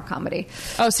they're more comedy.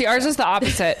 Oh, see, ours is the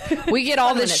opposite. We get all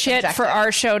Some of this it's shit for subjective.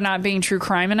 our show not being true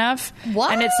crime enough.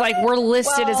 What? And it's like we're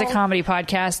listed as a Well- comedy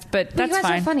podcast, but But that's you guys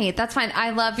fine. are funny. That's fine.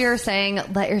 I love your saying,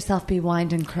 "Let yourself be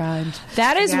wined and crimed."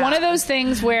 That is Yeah. one of those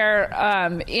things where,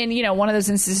 in one of those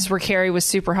instances where Carrie was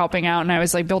super helping out, and I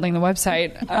was like building the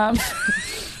website.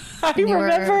 I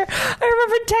remember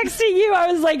texting you. I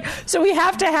was like, "So we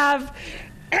have to have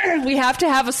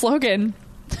a slogan."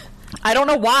 I don't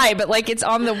know why, but like it's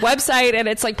on the website and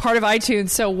it's like part of iTunes.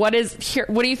 So what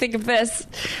do you think of this?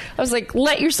 I was like,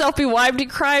 "Let yourself be wined and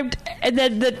crimed," and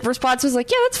then the response was like,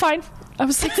 "Yeah, that's fine." I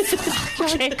was like,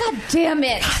 okay. God damn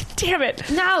it! Damn it.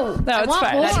 No, I it's want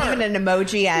fine. more. Not even an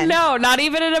emoji end. No, not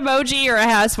even an emoji or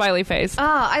a smiley face. Oh,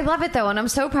 I love it though, and I'm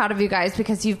so proud of you guys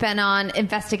because you've been on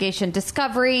Investigation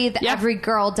Discovery. The Yeah.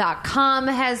 Everygirl.com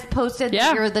has posted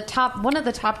that you're one of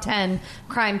the top 10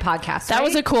 crime podcasts. That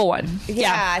was a cool one.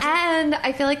 Yeah. And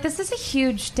I feel like this is a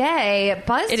huge day.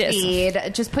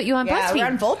 BuzzFeed just put you on Yeah, BuzzFeed. we're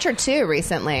on Vulture too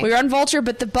recently. We were on Vulture,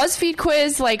 but the BuzzFeed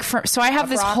quiz, so I have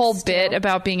this Rock whole still. bit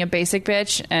about being a basic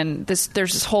bitch, and there's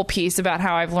this whole piece about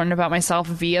how I've learned about myself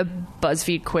via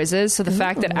BuzzFeed quizzes. So the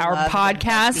fact that our love a good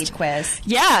podcast BuzzFeed quiz.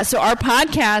 Yeah, so our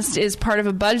podcast is part of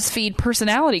a BuzzFeed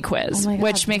personality quiz, Oh my God,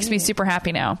 which makes me really? super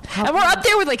happy now. And we're up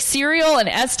there with like Serial and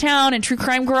S-Town and True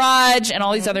Crime Garage and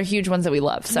all these other huge ones that we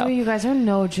love. So Oh, you guys are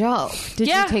no joke. Did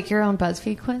Yeah. you take your own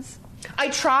BuzzFeed quiz? I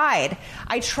tried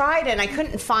and I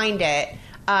couldn't find it.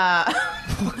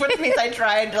 Which means I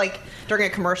tried like during a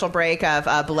commercial break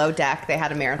of Below Deck. They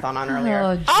had a marathon on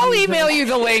earlier. I'll email you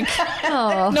the link.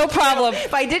 No problem.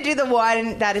 But I did do the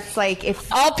one that it's like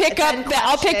if I'll pick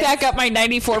back up my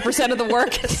 94% of the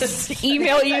work and just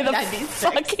email you the 96.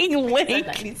 fucking link.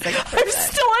 96%. I'm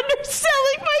still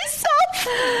underselling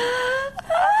myself.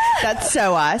 That's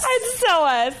so us. It's so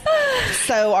us.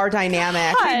 So our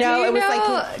dynamic. It was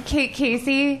like Kate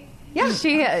Casey. Yeah.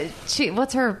 She.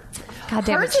 What's her? God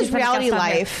damn hers it. is Reality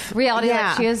Life. Reality Yeah.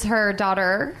 Life. She has her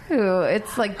daughter who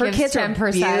it's like Her gives kids 10%.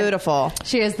 are beautiful.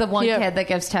 She is the one Yep. kid that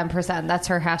gives 10%. That's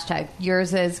her hashtag.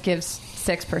 Yours is gives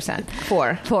 6%.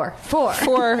 Four.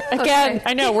 For again, Okay.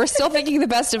 I know we're still thinking the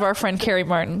best of our friend Carrie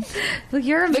Martin, Well,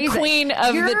 you're the amazing. queen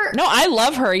of You're- the. No, I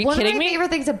love her. Are you One kidding of my me? favorite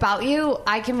things about you,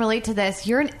 I can relate to this.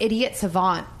 You're an idiot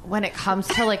savant when it comes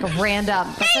to like random.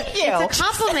 Thank you. It's a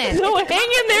compliment. No, hang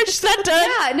in there. Just not done.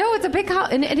 Yeah, no, it's a big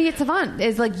an idiot savant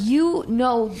is like you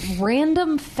know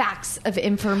random facts of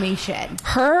information.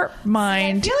 Her I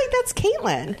mind feel like that's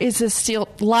Caitlin. is a steal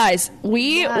lies.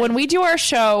 When we do our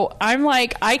show, I'm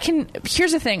like,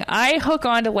 here's the thing. I hook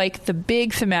on to like the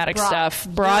big thematic stuff,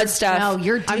 broad stuff. No,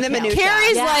 you're I'm the detailed. minutiae.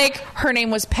 Carrie's Yeah. like, her name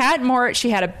was Pat Mort. She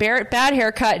had a bad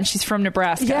haircut and she's from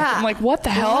Nebraska. Yeah. I'm like, what the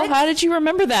hell? What? How did you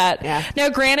remember that? Yeah. Now,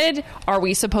 granted, are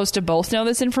we supposed to both know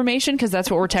this information? Because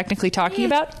that's what we're technically talking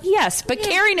about? Yes. But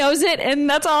Carrie knows it and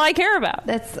that's all I care about.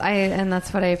 That's what I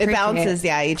It appreciate. balances,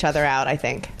 each other out, I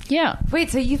think. Yeah. Wait,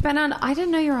 so you've been on? I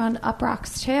didn't know you were on Up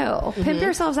Rocks too. Mm-hmm. Pimp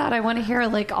yourselves out. I want to hear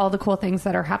like all the cool things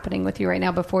that are happening with you right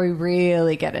now before we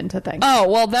really get into things. Oh,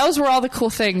 well, those were all the cool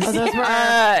things. those were-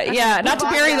 yeah, not to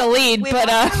bury the lead, We've but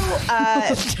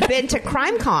also, been to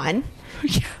CrimeCon,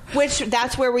 which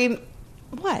that's where we.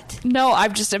 What? no,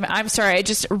 I'm sorry. I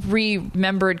just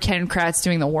remembered Ken Kratz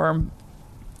doing the worm.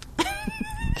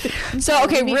 So,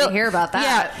 okay, We need to hear about that.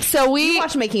 Yeah, so You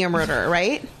watched Making a Murderer,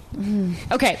 right?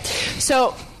 okay,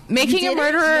 so Making a didn't?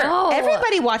 Murderer. No.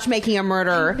 Everybody watched Making a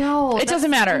Murderer. No, It doesn't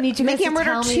matter. I need you guys Making a to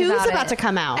Murderer tell me 2 is about about it. to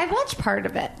come out. I watched part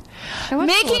of it. I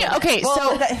watched a Making little bit. okay,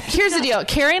 Well, so here's the deal.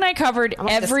 Carrie and I covered I'm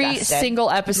every disgusted. single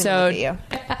Look episode. at you.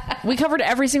 We covered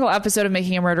every single episode of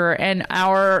Making a Murderer, and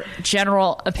our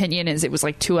general opinion is it was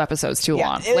like 2 episodes too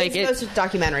long. Like those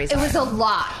documentaries. It was a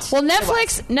lot. well,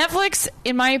 Netflix,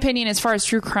 in my opinion, as far as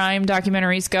true crime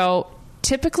documentaries go,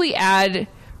 typically add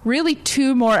really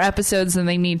 2 more episodes than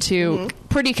they need to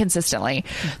pretty consistently.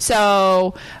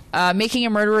 So Making a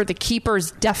Murderer, The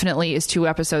Keepers definitely is 2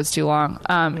 episodes too long.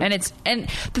 And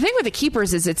the thing with The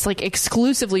Keepers is it's like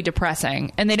exclusively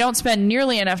depressing, and they don't spend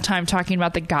nearly enough time talking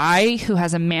about the guy who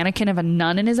has a mannequin of a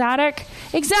nun in his attic.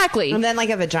 Exactly. and then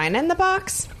like a vagina in the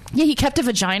box. Yeah, he kept a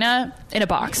vagina in a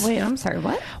box. Wait, I'm sorry.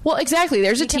 What? Well, exactly.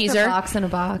 There's a Kept teaser. A box in a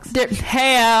box.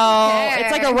 Hell, it's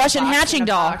like a Russian Box in hatching a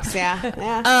doll. box, Yeah.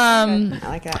 Um, I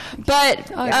like that. But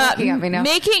Oh, you're looking at me now.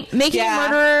 making Yeah. a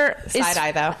murderer is Side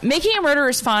eye, though. Making a Murderer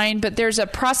is fine, but there's a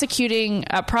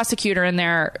prosecutor in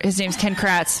there. His name's Ken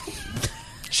Kratz.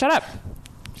 Shut up.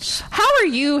 How are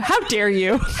you? How dare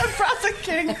you?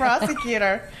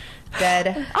 Prosecutor.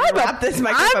 Dead. I'm Wrap a- this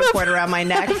microphone I'm a- cord around my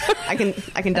neck. I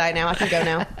can die now. I can go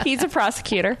now. He's a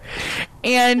prosecutor,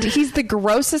 and he's the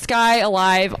grossest guy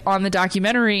alive on the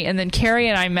documentary. And then Carrie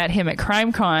and I met him at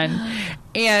CrimeCon,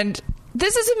 and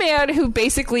this is a man who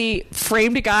basically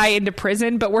framed a guy into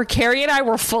prison, but where Carrie and I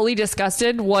were fully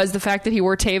disgusted was the fact that he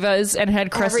wore Tevas and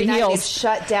had crusty Every night heels. he'd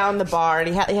shut down the bar,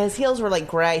 and his heels were like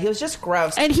gray. He was just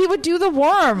gross. And he would do the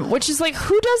worm, which is like,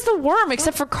 who does the worm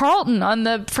except for Carlton on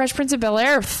the Fresh Prince of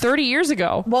Bel-Air 30 years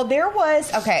ago? Well, there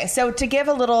was so to give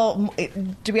a little.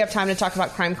 Do we have time to talk about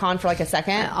CrimeCon for like a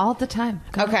second? All the time.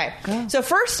 Go. Okay. Go. So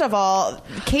first of all,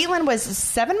 Caitlin was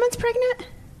 7 months pregnant.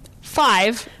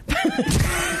 5.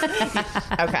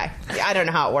 Okay. I don't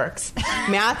know how it works.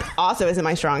 Math also isn't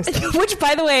my strong suit. Which,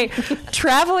 by the way,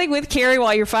 traveling with Carrie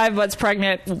while you're 5 months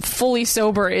pregnant, fully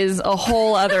sober, is a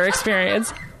whole other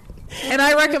experience. And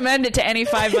I recommend it to any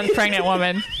 5 month pregnant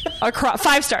woman.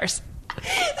 5 stars.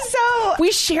 So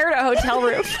We shared a hotel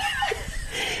room.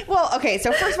 Well, okay.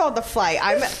 So first of all, the flight.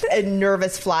 I'm a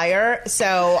nervous flyer,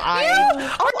 so I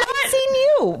hadn't seen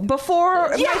you before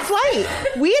my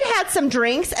flight. We had some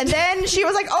drinks, and then she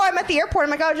was like, "Oh, I'm at the airport."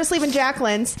 I'm like, "Oh, I'm just leaving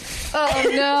Jacqueline's." Oh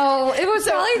no! It was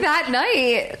probably that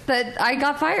night that I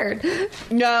got fired.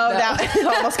 No, that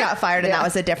almost got fired, and that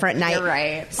was a different night. You're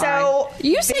right. So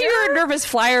You say you're a nervous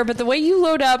flyer, but the way you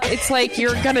load up, it's like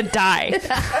you're gonna die.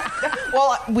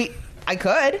 well, I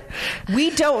could. We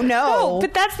don't know. No,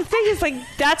 but that's the thing, is like,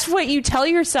 that's what you tell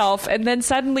yourself, and then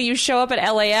suddenly you show up at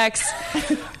LAX.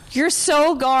 You're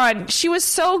so gone. She was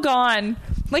so gone.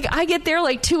 Like, I get there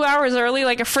like 2 hours early,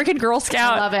 like a freaking Girl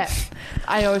Scout. I love it.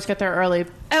 I always get there early.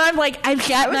 And I'm like, I've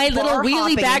got my little bar wheelie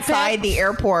hopping backpack. inside the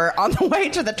airport on the way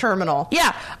to the terminal.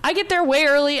 Yeah, I get there way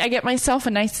early. I get myself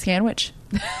a nice sandwich.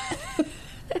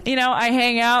 You know, I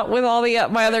hang out with all the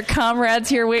my other comrades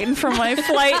here waiting for my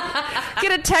flight.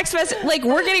 Get a text message. Like,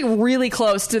 we're getting really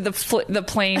close to the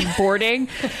plane boarding.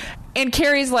 And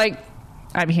Carrie's like,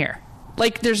 I'm here.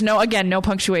 Like, there's no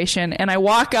punctuation. And I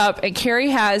walk up, and Carrie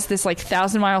has this, like,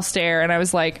 1,000-mile stare. And I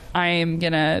was like, I am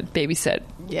going to babysit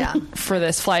for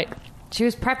this flight. She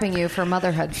was prepping you for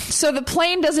motherhood. So the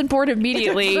plane doesn't board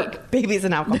immediately. Baby's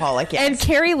an alcoholic, yes. And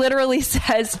Carrie literally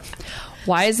says,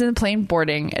 why isn't the plane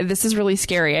boarding? This is really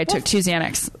scary. I took 2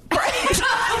 Xanax. God.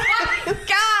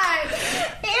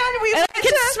 And I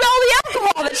could smell the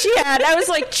alcohol that she had. I was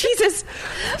like, Jesus.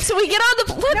 So we get on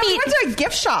the... We went to a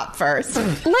gift shop first.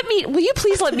 Will you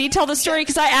please let me tell the story?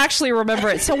 Because I actually remember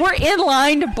it. So we're in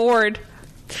line to board.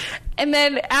 And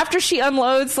then after she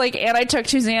unloads, like, and I took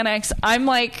 2 Xanax, I'm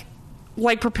like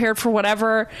prepared for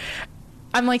whatever.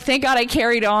 I'm like, thank God I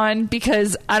carried on,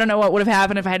 because I don't know what would have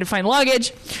happened if I had to find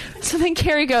luggage. So then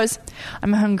Carrie goes,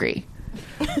 I'm hungry.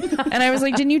 And I was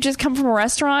like, didn't you just come from a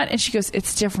restaurant? And she goes,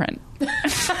 it's different.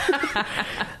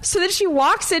 So then she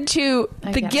walks into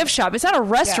the gift shop. It's not a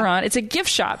restaurant. It's a gift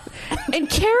shop. And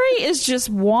Carrie is just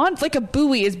like a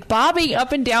buoy, is bobbing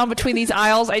up and down between these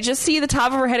aisles. I just see the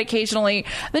top of her head occasionally.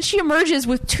 Then she emerges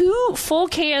with 2 full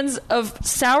cans of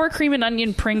sour cream and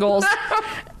onion Pringles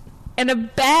and a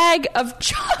bag of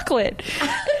chocolate.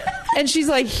 And she's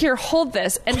like, here, hold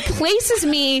this, and places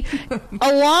me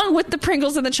along with the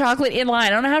Pringles and the chocolate in line. I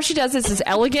don't know how she does this. It's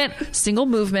elegant, single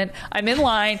movement. I'm in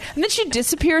line, and then she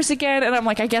disappears again, and I'm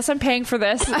like, I guess I'm paying for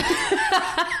this.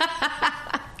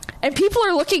 And people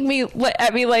are looking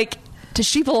at me like, does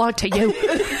she belong to you?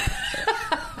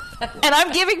 And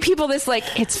I'm giving people this,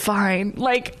 like, it's fine.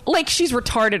 Like she's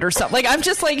retarded or something. Like, I'm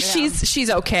just like, she's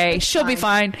okay. She'll be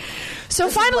fine. So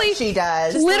this finally, she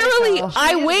does. Literally,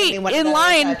 I wait in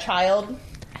line. A child.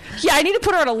 Yeah, I need to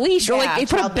put her on a leash, or like they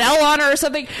put a bell on her or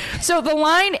something. So the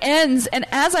line ends, and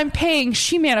as I'm paying,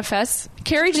 she manifests.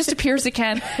 Carrie just appears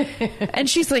again, and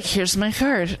she's like, here's my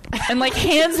card, and like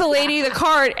hands the lady the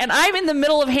card, and I'm in the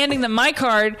middle of handing them my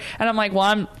card, and I'm like, well,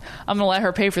 I'm gonna let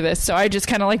her pay for this. So I just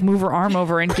kind of like move her arm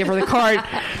over and give her the card.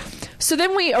 So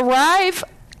then we arrive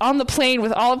on the plane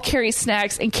with all of Carrie's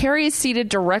snacks, and Carrie is seated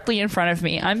directly in front of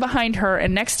me. I'm behind her,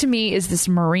 and next to me is this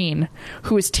Marine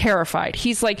who is terrified.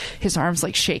 He's like, his arm's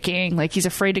like shaking, like he's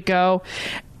afraid to go.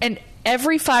 And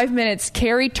every 5 minutes,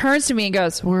 Carrie turns to me and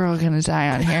goes, we're all gonna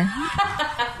die on here.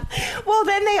 Well,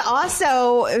 then they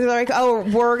also they're like, oh,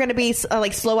 we're going to be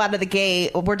like slow out of the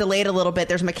gate. We're delayed a little bit.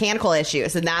 There's mechanical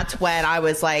issues. And that's when I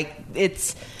was like,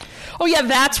 it's... Oh, yeah,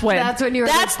 that's when you were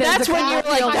that's when you were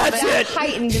like, that's it.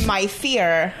 Heightened my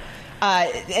fear.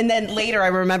 And then later I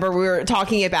remember we were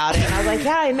talking about it, and I was like,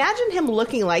 yeah, I imagine him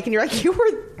looking like, and you're like, you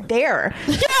were there.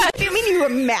 Yeah. I mean, you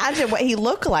imagine what he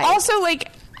looked like. Also,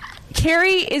 like,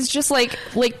 Carrie is just like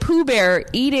Pooh Bear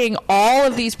eating all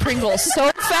of these Pringles so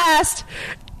fast,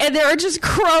 and there are just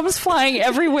crumbs flying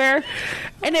everywhere.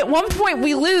 And at one point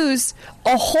we lose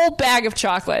a whole bag of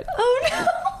chocolate. Oh, no.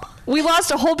 We lost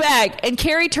a whole bag, and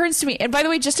Carrie turns to me. And by the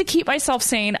way, just to keep myself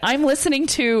sane, I'm listening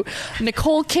to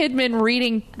Nicole Kidman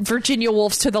reading Virginia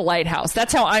Woolf's To the Lighthouse.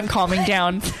 That's how I'm calming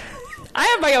down. I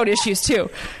have my own issues,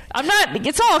 too. I'm not...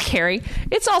 It's all Carrie.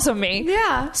 It's also me.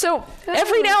 Yeah. So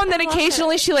every now and then,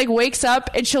 occasionally, she, like, wakes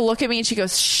up, and she'll look at me, and she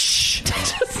goes, shh.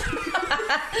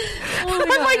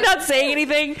 I'm, like, not saying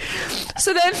anything.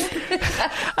 So then,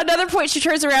 another point, she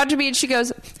turns around to me, and she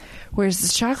goes, where's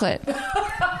this chocolate?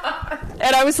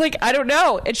 And I was like, I don't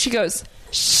know. And she goes,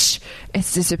 shh,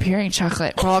 it's disappearing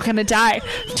chocolate. We're all going to die.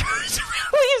 Turns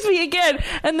around, leaves me again.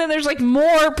 And then there's like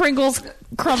more Pringles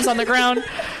crumbs on the ground.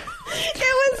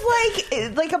 It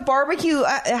was like a barbecue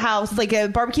house, like a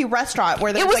barbecue restaurant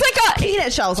where there was like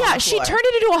peanut shells on the floor. She turned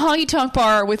it into a honky-tonk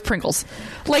bar with Pringles.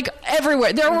 Like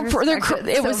everywhere.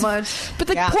 It was much. But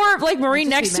the poor like Marine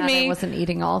next to me I wasn't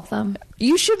eating all of them.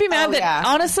 You should be mad that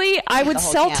honestly I would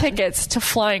sell can. tickets to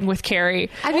Flying with Carrie.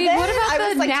 I mean, what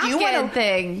about the like, napkin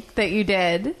thing that you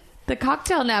did? The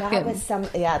cocktail napkin.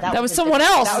 That was someone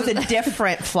else. That was a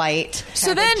different flight.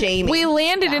 So then we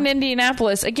landed in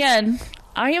Indianapolis again.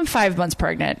 I am 5 months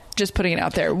pregnant. Just putting it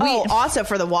out there. Also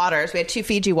for the waters, we had 2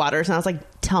 Fiji waters, and I was like,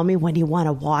 "Tell me when you want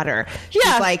a water." She's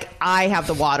like, "I have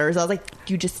the waters." I was like,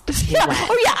 "You just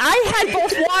Oh yeah, I had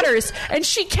both waters, and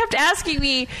she kept asking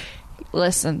me,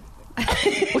 "Listen,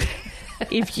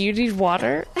 if you need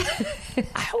water,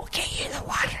 I will get you the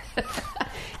water.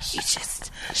 You just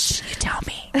you tell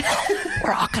me."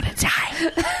 we're all gonna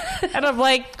die. And I'm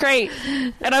like, great.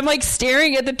 And I'm like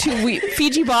staring at the 2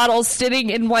 Fiji bottles sitting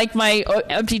in like my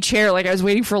empty chair, like I was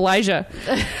waiting for Elijah.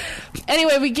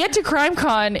 Anyway, we get to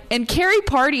CrimeCon and Carrie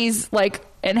parties like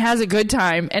and has a good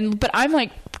time, but I'm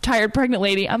like tired pregnant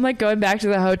lady. I'm like going back to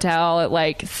the hotel at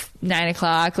like 9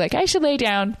 o'clock, like I should lay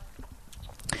down.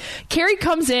 Carrie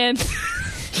comes in.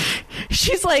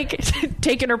 She's like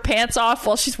taking her pants off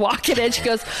while she's walking in. She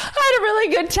goes, I had a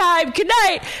really good time. Good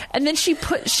night. And then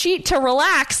to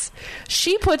relax,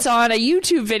 she puts on a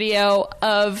YouTube video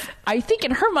of, I think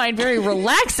in her mind, very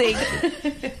relaxing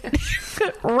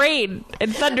rain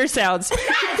and thunder sounds. I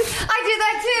do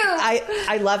that too.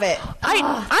 I love it. I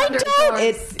don't.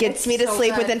 It gets me to so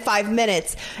sleep good. within 5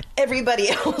 minutes. Everybody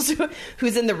else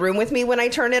who's in the room with me when I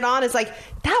turn it on is like,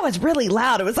 that was really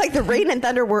loud. It was like the rain and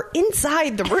thunder were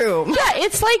inside the room. Yeah,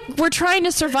 it's like we're trying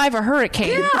to survive a hurricane.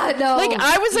 Yeah, no, like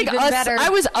I was like even better. I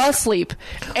was asleep,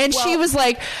 and she was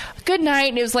like, "Good night,"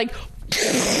 and it was like.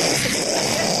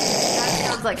 That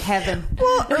sounds like heaven.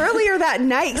 Well, earlier that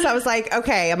night, because I was like,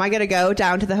 okay, am I going to go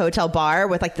down to the hotel bar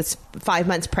with like this 5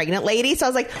 months pregnant lady? So I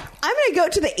was like, I'm going to go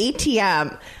to the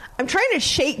ATM. I'm trying to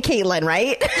shake Caitlin,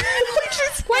 right? Which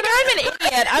is Like I'm an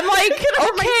idiot. I'm like, my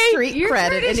okay, street You're cred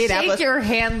trying in to Indianapolis. shake your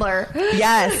handler.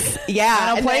 Yes, yeah. I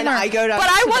don't And blame then her. I go down, but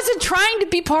I wasn't trying to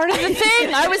be part of the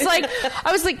thing. I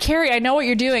was like, Carrie, I know what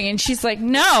you're doing, and she's like,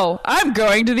 no, I'm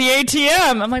going to the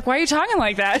ATM. I'm like, why are you talking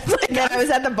like that? Like, and then I was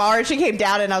at the bar and she came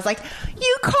down and I was like,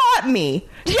 you caught me.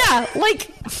 yeah, like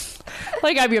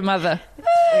I'm your mother.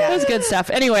 It was good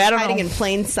stuff. Anyway, I don't Hiding know. in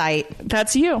plain sight.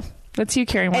 That's you. That's you,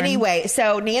 Carrie Warren. Anyway,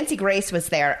 so Nancy Grace was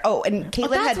there. Oh, and Caitlin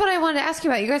Well, that's had. what I wanted to ask you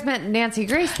about. You guys met Nancy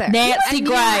Grace there. Nancy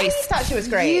I Grace. thought she was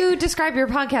great. You describe your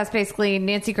podcast basically,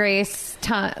 Nancy Grace,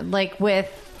 like with.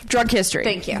 Drug history.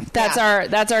 Thank you. That's Yeah. our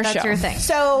That's show. your thing.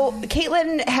 So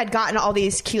Caitlin had gotten all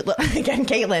these cute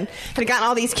Caitlin had gotten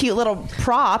all these cute little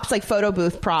props, like photo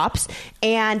booth props,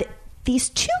 and these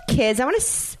 2 kids, I want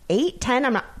to 8, 10,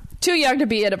 I'm not Too young to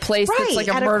be at a place that's like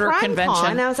a at murder crime convention.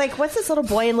 con. And I was like, what's this little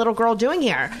boy and little girl doing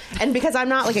here? And because I'm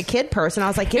not like a kid person, I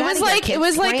was like, It was like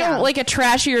a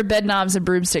trashier bed knobs and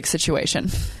broomstick situation.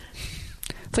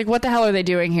 It's like, what the hell are they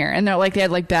doing here? And they're like, they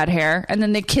had like bad hair, and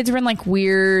then the kids were in like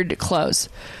weird clothes,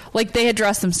 like they had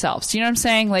dressed themselves. Do you know what I'm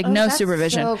saying? Like no that's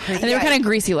supervision, so and crazy. they were kind of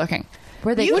greasy looking.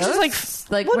 Were they Which is ghosts?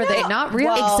 like Well, Well, were they no. not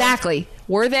real? Well, exactly.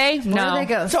 Were they? No. Were they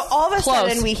ghosts? So all of a Close.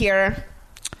 sudden we hear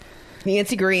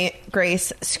Nancy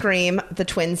Grace scream the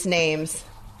twins' names.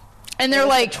 And It they're was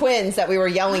like, the twins that we were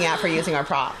yelling at for using our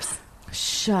props.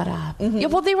 Shut up. yeah,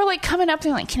 well, they were like coming up.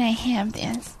 They're like, can I have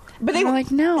this? But they were were like,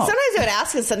 no. Sometimes they would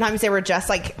ask, and sometimes they were just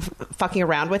like fucking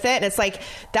around with it. And it's like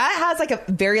that has like a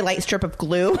very light strip of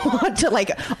glue onto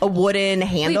like a wooden Wait,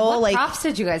 handle. what like props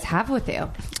did you guys have with you?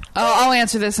 Oh, I'll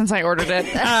answer this since I ordered it.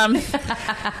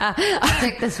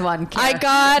 Pick this one. I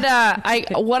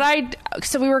got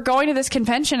so we were going to this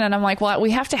convention, and I'm like, well,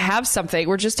 we have to have something.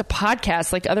 We're just a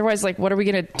podcast, like otherwise, like what are we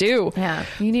gonna do? Yeah,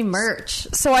 you need merch.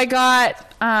 So I got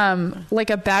like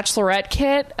a bachelorette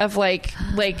kit of like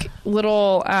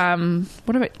little what am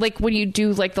I, like when you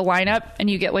do like the lineup and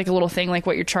you get like a little thing like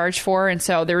what you're charged for, and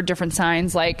so there were different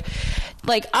signs like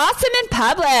awesome in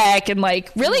public and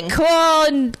like really cool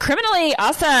and criminally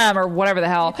awesome or whatever the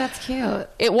hell. That's cute.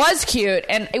 It was cute,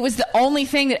 and it was the only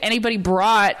thing that anybody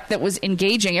brought that was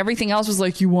engaging. Everything else was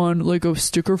like, you want like a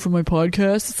sticker for my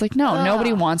podcast? It's like, no,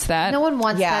 nobody wants that. No one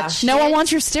wants Yeah. that shit. No one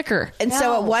wants your sticker. And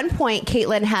so at one point,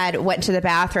 Caitlin had went to the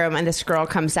bathroom, and this girl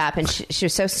comes up, and she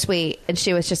was so sweet, and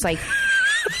she was just like,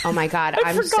 "Oh my god,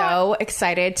 I'm so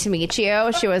excited to meet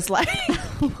you." She was like,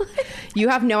 "You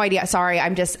have no idea. Sorry,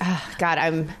 I'm just God,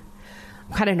 I'm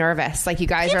kind of nervous. Like you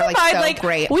guys Keep are in like mind, so like,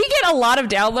 great." We get a lot of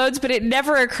downloads, but it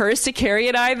never occurs to Carrie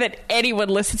and I that anyone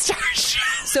listens to our show.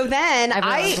 So then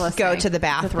Everyone's I listening. go to the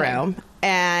bathroom,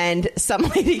 and some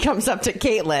lady comes up to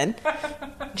Caitlin.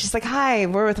 She's like, "Hi,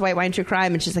 we're with White Wine True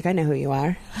Crime," and she's like, "I know who you are."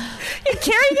 And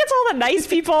Carrie gets all the nice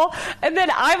people, and then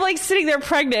I'm like sitting there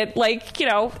pregnant, like, you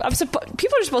know,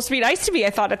 people are supposed to be nice to me,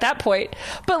 I thought at that point,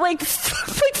 but like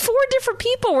 4 different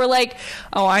people were like,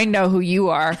 "Oh, I know who you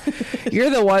are. You're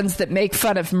the ones that make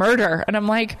fun of murder," and I'm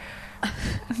like,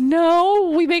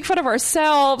 no, we make fun of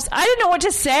ourselves. I didn't know what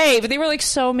to say, but they were like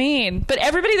so mean. But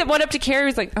everybody that went up to Carrie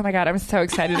was like, "Oh my god, I'm so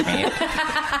excited to meet you."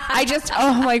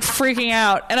 I'm like freaking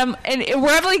out, and we're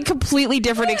having like completely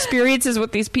different experiences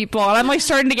with these people, and I'm like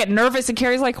starting to get nervous. And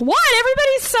Carrie's like, "What?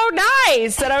 Everybody's so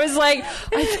nice," and I was like,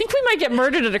 "I think we might get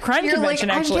murdered at a crime You're convention."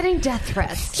 like, actually, I'm getting death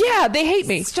threats. yeah, they hate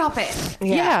me. Stop it.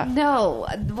 Yeah. No.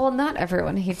 Well, not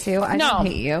everyone hates you. I No. don't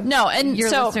hate you. No, and your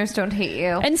so- listeners don't hate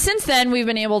you. And since then, we've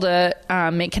been able to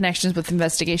make connections with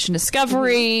Investigation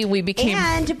Discovery. We became...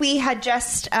 And we had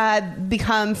just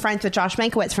become friends with Josh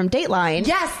Mankiewicz from Dateline.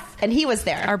 Yes. And he was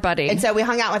there. Our buddy. And so we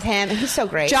hung out with him, and he's so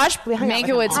great. Josh We hung out with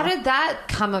him Mankiewicz- all. How did that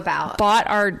come about?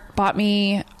 bought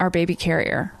me our baby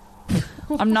carrier.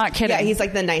 I'm not kidding. Yeah, he's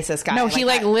like the nicest guy. No, he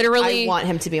like literally I want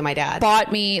him to be my dad.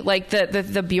 bought me like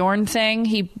the Bjorn thing.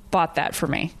 He bought that for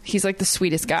me. He's like the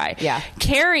sweetest guy. Yeah.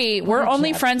 Carrie, we're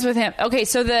only friends with him. Okay,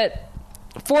 so the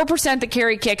 4% that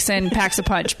Carrie kicks in packs a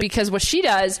punch, because what she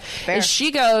does is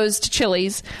she goes to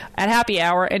Chili's at happy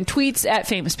hour and tweets at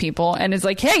famous people and is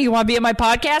like, "Hey, you want to be in my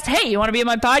podcast? Hey, you want to be in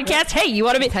my podcast? Hey, you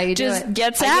want to be?" That's how you do just it.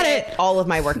 gets I at get it. all of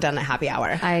my work done at happy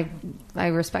hour. I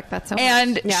respect that so much.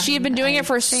 And Yeah. she had been doing it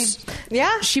for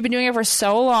Yeah. she'd been doing it for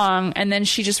so long, and then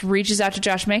she just reaches out to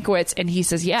Josh Mankiewicz and he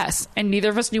says yes, and neither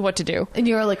of us knew what to do. And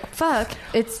you were like, fuck,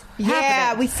 it's Yeah,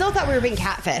 happening. we still thought we were being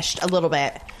catfished a little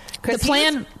bit. The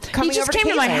plan- he just came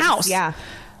to my house. Yeah.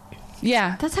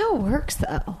 Yeah, That's how it works,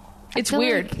 though. I It's feel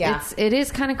weird. like Yeah. it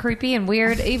is kind of creepy and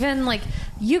weird. Even like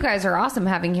you guys are awesome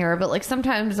having here, but like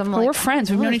sometimes I'm like, we're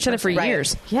friends. We've known each other for Right.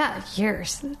 years. Yeah,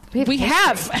 years. We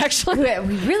have actually.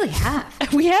 We really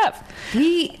have. We have.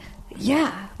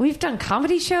 We've done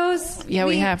comedy shows. Yeah,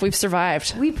 we have. We've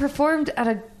survived. We performed at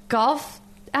a golf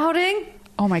outing.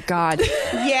 Oh my god!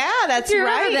 Yeah, that's Do you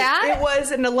remember right. that? It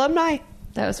was an alumni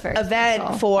That was very event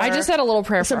special. for I just had a little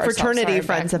prayer some for ourselves. fraternity Sorry,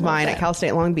 friends back of a little mine bit. at Cal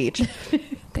State Long Beach.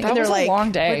 That was like- a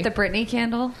long day. with the Britney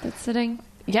candle that's sitting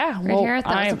yeah, right well, here.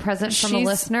 That was a present from a she's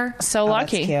listener. So Oh,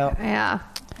 that's lucky. cute. Yeah.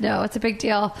 No, it's a big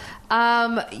deal.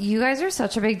 You guys are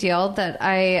such a big deal that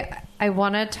I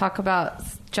want to talk about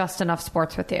just enough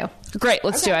sports with you. Great,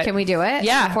 let's do it. Can we do it?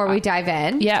 Yeah. Before we dive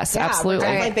in? Yes, Yeah, absolutely.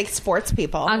 We're definitely big sports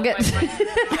people. I'm good.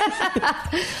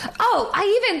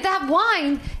 that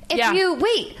wine. If Yeah. you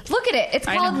wait, look at it. It's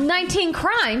I called know. 19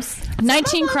 Crimes.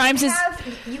 19 Crimes is.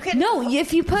 You can No,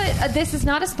 if you put this is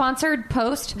not a sponsored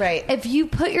post. Right. If you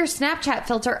put your Snapchat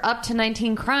filter up to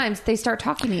 19 Crimes, they start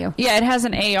talking to you. Yeah, it has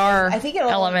an AR I think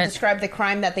it'll element. describe the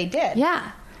crime that they did. Yeah,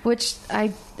 which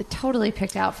I totally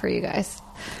picked out for you guys.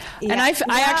 And I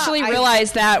actually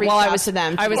realized that reached while I out was to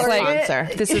them I to was be a like,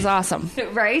 sponsor. "This is awesome."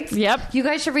 Right? Yep. You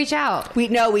guys should reach out. We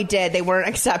did. They weren't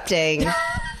accepting.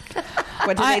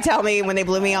 What did they tell me when they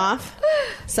blew me off?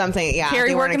 Something. Yeah, Carrie,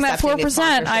 they weren't working that accepting the 4%.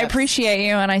 I sponsorships. appreciate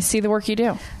you, and I see the work you do,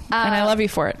 and I love you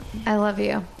for it. I love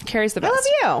you. Carrie's the I best.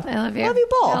 love you. I love you. Love you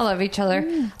both. I love each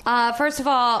other. First of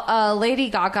all, Lady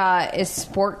Gaga is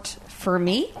sport for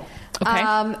me. Okay.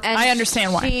 And I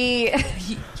understand why.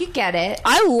 You get it.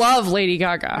 I love Lady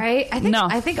Gaga. Right?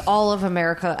 I think all of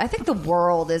America, I think the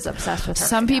world is obsessed with her.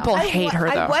 Some right now. people hate her,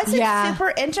 though. I wasn't Yeah. super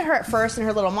into her at first and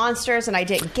her little monsters, and I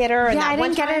didn't get her. And Yeah, that I one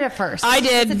didn't get time- it at first. I Was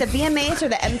it did. the VMAs or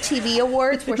the MTV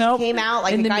Awards where Nope. she came out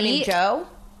like In a the guy named meat? Joe?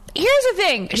 Here's the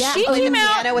thing. Yeah. She Oh, came the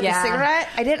out. piano with Yeah. the cigarette.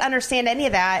 I didn't understand any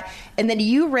of that, and then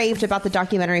you raved about the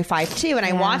documentary 5-2, and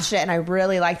I watched it, and I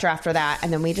really liked her after that.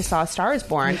 And then we just saw A Star Is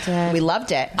Born. did. We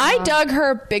loved it. I dug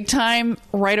her big time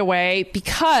right away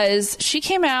because she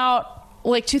came out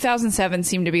like 2007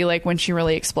 seemed to be like when she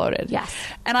really exploded. Yes.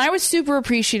 And I was super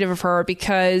appreciative of her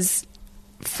because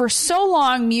for so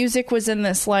long music was in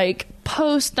this like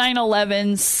post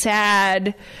 9/11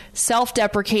 sad,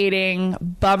 self-deprecating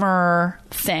bummer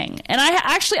thing. And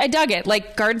I dug it.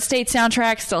 Like Garden State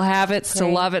soundtrack, still have it, still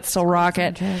Great. love it, still rock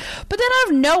it. But then out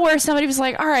of nowhere somebody was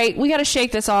like, "All right, we got to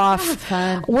shake this off. That was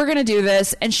fun. We're going to do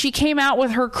this." And she came out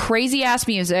with her crazy ass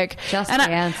music. Just and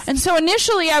Dance. and so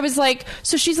initially I was like,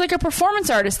 so she's like a performance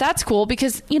artist. That's cool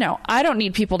because, you know, I don't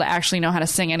need people to actually know how to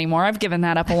sing anymore. I've given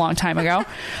that up a long time ago.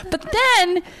 But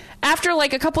then after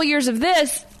like a couple years of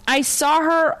this, I saw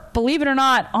her, believe it or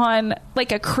not, on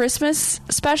like a Christmas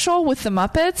special with the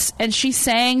Muppets, and she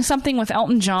sang something with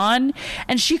Elton John,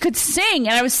 and she could sing.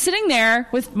 And I was sitting there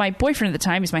with my boyfriend at the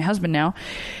time, he's my husband now,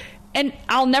 and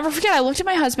I'll never forget, I looked at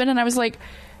my husband and I was like,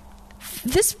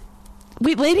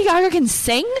 Lady Gaga can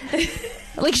sing?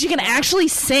 Like she can actually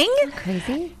sing?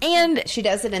 Crazy. And She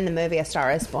does it in the movie A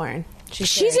Star Is Born.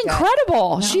 she's very good.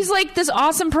 incredible. She's like this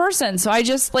awesome person. So I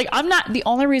just like, I'm not, the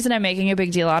only reason I'm making a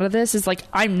big deal out of this is like,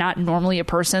 I'm not normally a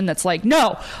person that's like,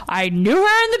 no, I knew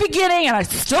her in the beginning and I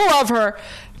still love her,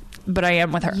 but I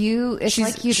am with her. It's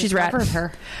like you she's rad. discovered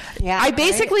her. Yeah, I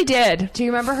basically did. Do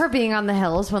you remember her being on the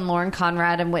hills when Lauren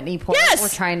Conrad and Whitney Port Yes! were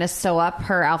trying to sew up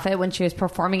her outfit when she was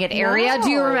performing at Area? Do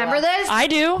you No. remember this? I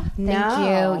do. Thank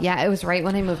No. you. Yeah, it was right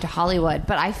when I moved to Hollywood,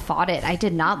 but I fought it. I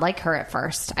did not like her at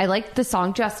first. I liked the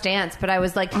song Just Dance, but I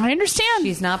was like, I understand.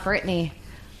 she's not Britney.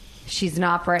 She's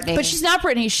not Britney. But she's not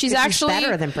Britney. She's actually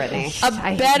better than Britney.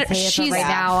 I hate to say it, but right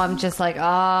now I'm just like,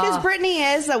 Because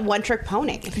Britney is a one-trick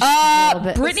pony.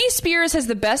 Britney Spears has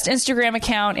the best Instagram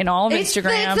account in all of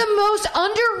Instagram. It's the most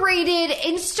underrated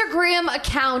Instagram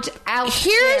account out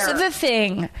Here's there. the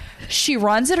thing. She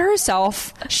runs it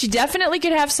herself. She definitely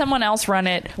could have someone else run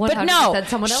it. But no, 100%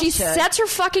 someone else she should. sets her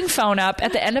fucking phone up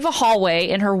at the end of a hallway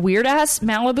in her weird-ass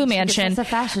Malibu mansion. us a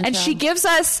fashion and show. she gives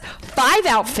us 5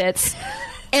 outfits.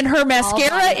 And her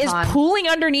mascara is bodycon. pooling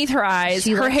underneath her eyes.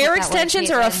 She Her looks hair like that extensions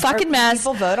white are a Caitlyn. fucking mess.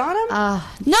 People vote on him?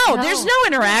 No, there's no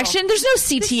interaction. There's no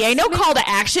CTA, no call to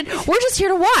action. We're just here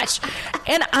to watch.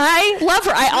 And I love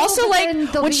her. I also but then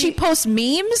like there'll when be- she posts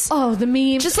memes. Oh, the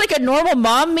meme. Just like a normal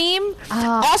mom meme.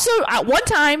 Also, at one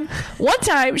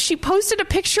time, she posted a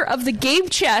picture of the game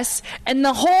chess, and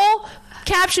the whole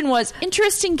caption was,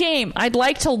 "Interesting game. I'd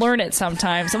like to learn it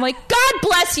sometimes." I'm like, God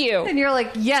bless you. and you're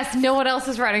like, yes, no one else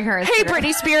is running her. Hey, Instagram.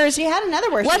 Britney Spears. She had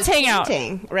another word. Let's hang out.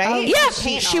 Right? Yeah,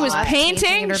 Paint she was on.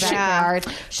 painting. in her She- backyard.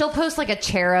 She'll post like a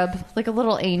cherub, like a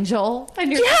little angel,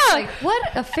 and you're Yeah. just like, what,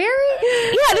 a fairy?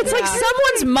 Yeah, and it's like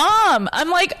someone's mom. I'm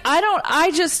like, No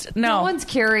no. one's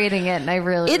curating it, and I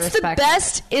really It's the respect it.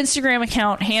 best Instagram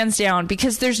account, hands down,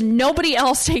 because there's nobody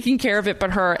else taking care of it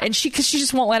but her, and she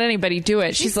just won't let anybody do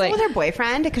it. She's Still like, with her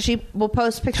boyfriend because she will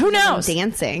post pictures Who of them knows?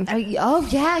 dancing. Oh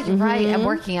yeah, you're right. And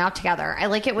working out together. I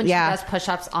like it when Yeah. she does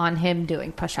push-ups on him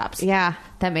doing push-ups. Yeah.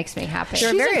 That makes me happy. They're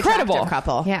a She's very incredible. attractive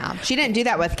couple. Yeah. She didn't do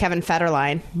that with Kevin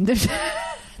Federline.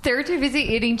 They're too busy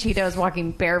eating Cheetos,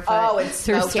 walking barefoot and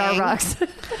through smoking. Starbucks.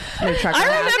 I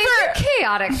remember. They're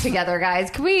chaotic together,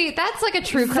 guys. Can we? That's like a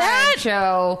true crime That-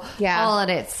 show, Yeah. all in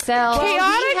itself.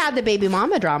 Chaotic? He had the baby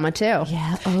mama drama too.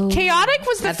 Yeah. Oh. Chaotic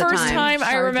was the At the first time. time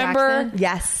I Shar remember. Jackson?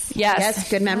 Yes. Yes. Yes.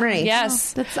 Good memory.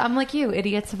 Yes. I'm like you,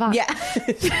 idiot savant. Yeah.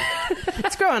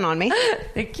 It's growing on me.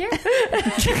 Thank you.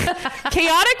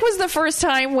 Chaotic was the first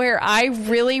time where I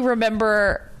really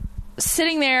remember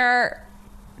sitting there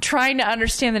trying to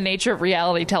understand the nature of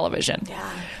reality television. Yeah.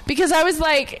 Because I was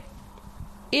like,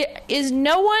 is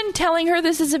no one telling her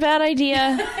this is a bad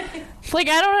idea? Like,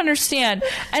 I don't understand.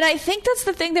 And I think that's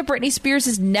the thing that Britney Spears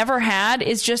has never had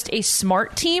is just a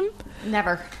smart team.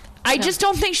 Never. I just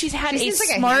don't think she's had She a seems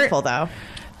like smart. a handful though.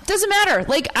 Doesn't matter.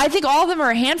 Like, I think all of them are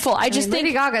a handful. I I just mean,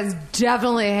 think Lady Gaga's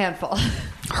definitely a handful.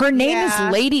 her name Yeah.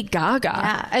 is Lady Gaga.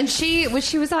 Yeah, and she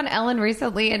was on Ellen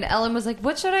recently, and Ellen was like,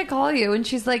 "What should I call you?" And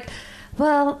she's like,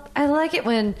 "Well, I like it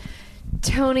when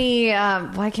Tony.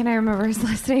 Why can't I remember his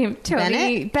last name?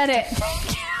 Tony Bennett.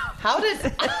 How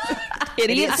did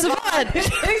Idiot Savant.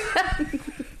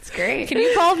 It's great. Can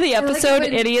you call the episode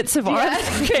when- Idiot Savant?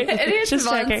 Yeah. Okay, Idiot just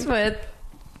Savants checking. with.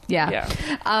 Yeah.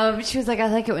 She was like, I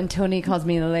like it when Tony calls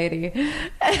me the lady.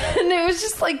 And it was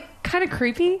just like kind of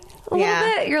creepy a Yeah.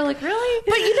 little bit. You're like, really?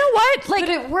 But you know what? Like, But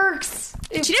it works.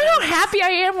 do you know how happy I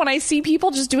am when I see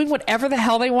people just doing whatever the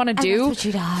hell they want to do? that's what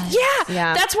she does. Yeah,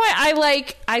 Yeah. that's why I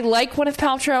like Gwyneth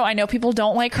Paltrow. I know people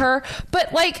don't like her,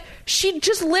 but like she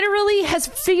just literally has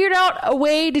figured out a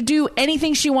way to do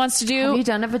anything she wants to Have do. you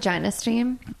done a vagina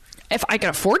steam? If I could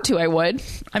afford to, I would.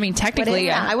 I mean, technically,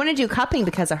 yeah, I want to do cupping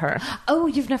because of her. Oh,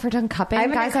 you've never done cupping?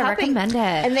 haven't Guys, done I cupping. recommend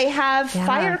it. And they have Yeah.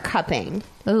 fire cupping.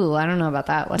 Ooh, I don't know about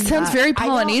that. What's sounds that? very I don't-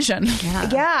 Polynesian.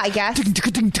 Yeah, I guess.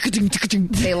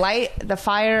 They light the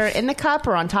fire in the cup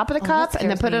or on top of the cup that and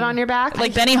then scares put it me. on your back.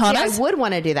 Like See, Benihana's? I would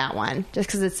want to do that one just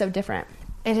because it's so different.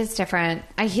 It is different.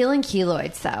 I heal in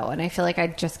keloids though, and I feel like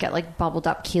I'd just get like bubbled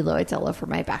up keloids all over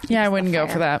my back. Yeah, I because of wouldn't the go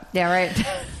fire. for that. Yeah, right.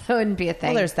 That wouldn't be a thing.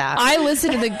 Well, there's that. I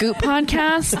listen to the Goop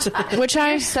podcast, which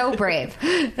I So brave.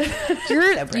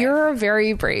 you're a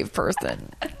very brave person.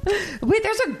 Wait,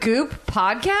 there's a Goop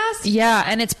podcast? Yeah,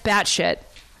 and it's batshit.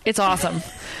 It's awesome.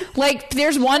 Like,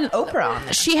 there's one Oprah on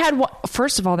there. She had one.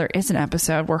 First of all, there is an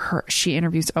episode where she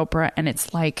interviews Oprah, and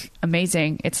it's like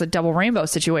amazing. It's a double rainbow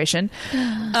situation.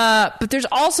 But there's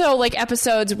also like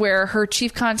episodes where her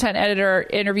chief content editor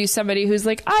interviews somebody who's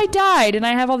like, "I died, and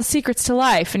I have all the secrets to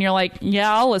life," and you're like,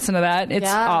 "Yeah, I'll listen to that. It's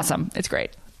Yeah. awesome. It's great."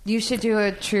 You should do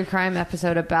a true crime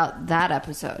episode about that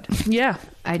episode. Yeah,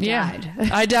 I Yeah.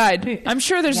 died. I died. I'm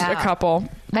sure there's Yeah. a couple.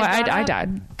 Well, I brought up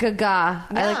died. Gaga.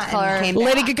 I like to call and her. came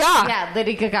Lady back. Gaga. Yeah,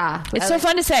 Lady Gaga. It's I so like-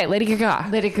 fun to say, Lady Gaga.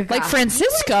 Lady Gaga. Like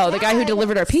Francisco, the guy who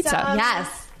delivered our pizza. Some Yes.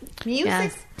 Music,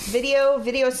 Yes.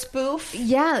 video spoof.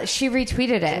 Yeah, she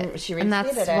retweeted it. She and that's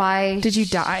retweeted it. why. Did you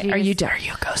die? Are you she's- are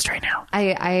you a ghost right now?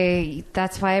 I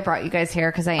that's why I brought you guys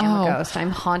here because I am Oh. a ghost. I'm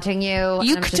haunting you. and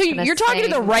You I'm just gonna you're talking to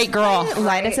the sing. right girl.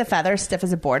 Light as a feather, stiff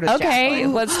as a board. With Okay,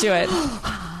 Jacqueline. let's do it.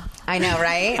 I know,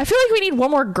 right? I feel like we need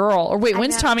one more girl. Or wait,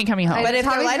 when's Tommy coming home? But if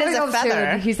they're Tommy's light as gonna a go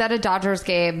feather. soon. He's at a Dodgers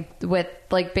game with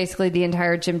like basically the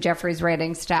entire Jim Jeffries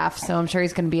writing staff, so I'm sure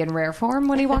he's going to be in rare form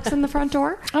when he walks in the front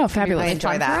door. Oh, fabulous. It's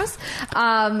gonna be Enjoy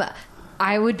fun for us.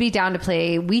 I would be down to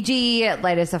play Ouija,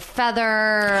 Light as a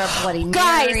Feather, Bloody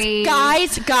Mary.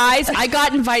 Guys, I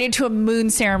got invited to a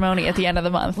moon ceremony at the end of the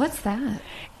month. What's that?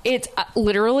 It's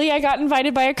literally, I got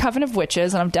invited by a coven of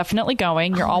witches, and I'm definitely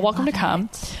going. You're all welcome to come.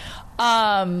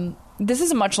 This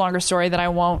is a much longer story that I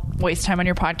won't waste time on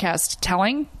your podcast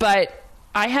telling, but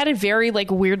I had a very like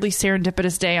weirdly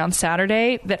serendipitous day on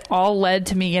Saturday that all led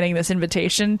to me getting this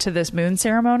invitation to this moon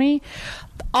ceremony.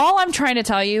 All I'm trying to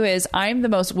tell you is I'm the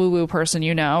most woo-woo person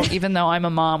you know, even though I'm a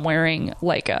mom wearing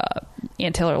like a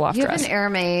Ann Taylor Loft You dress. have an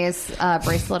Hermes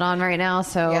bracelet on right now,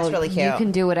 so Yeah, it's really cute. you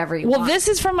can do whatever you Well, want. this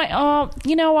is from my,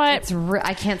 you know what?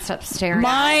 I can't stop staring.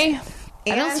 My...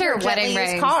 I don't And stare her at wedding gently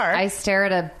used rings. card. I stare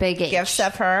at a big H. Gifts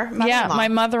of her Yeah, mother-in-law. my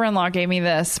mother-in-law gave me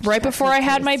this right before I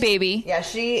had my baby. Yeah,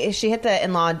 she hit the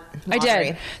in-law I lottery.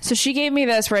 did. So she gave me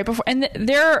this right before, and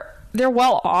they're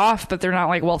well off, but they're not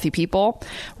like wealthy people.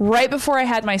 Right before I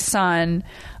had my son,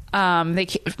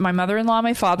 my mother-in-law, and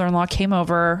my father-in-law came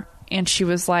over, and she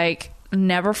was like,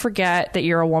 "Never forget that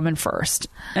you're a woman first."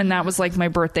 And that was like my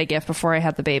birthday gift before I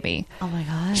had the baby. Oh my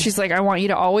God. She's like, "I want you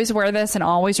to always wear this and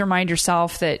always remind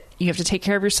yourself that you have to take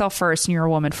care of yourself first, and you're a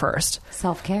woman first."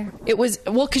 Self-care. It was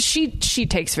because she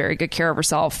takes very good care of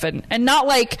herself, and not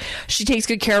like she takes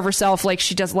good care of herself like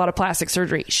she does a lot of plastic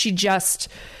surgery. She just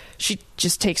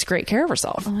takes great care of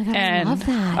herself. Oh my God, I and, love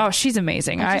that. Oh, she's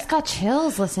amazing. I just got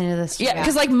chills listening to this. yeah,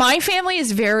 because like my family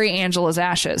is very Angela's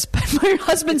Ashes, but my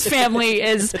husband's family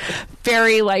is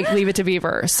very like Leave It to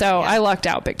Beaver. So I lucked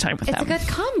out big time with it's them. a good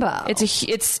combo.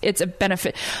 It's a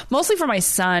benefit, mostly for my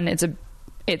son.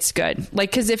 It's good. Like,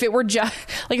 because if it were just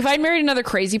like if I'd married another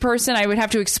crazy person, I would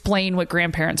have to explain what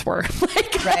grandparents were.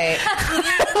 Like, Right.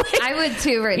 I would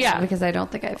too right Yeah. now because I don't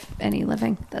think I have any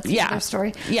living. That's Yeah. another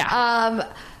story. Yeah.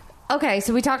 Okay,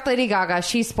 so we talked Lady Gaga.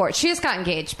 She's sports. She just got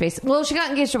engaged. Basically, well, she got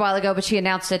engaged a while ago, but she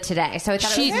announced it today. So I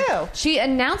thought she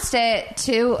announced it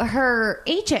to her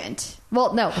agent.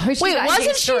 Well, no, she Wait, got wasn't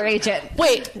engaged she? to her agent?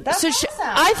 Wait, That's so awesome.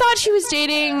 I thought she was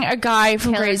dating a guy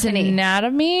from Taylor Grey's Kinney.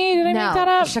 Anatomy. Did I make that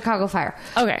up? Chicago Fire.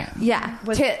 Okay, Yeah,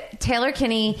 Taylor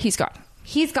Kinney. he's gone.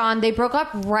 He's gone. They broke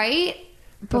up right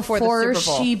Before before the Super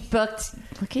Bowl. she booked.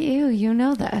 Look at you. You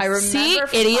know this. I remember See? from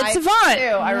Idiot 5'2". savant.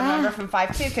 I remember from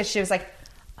 5'2" because she was like,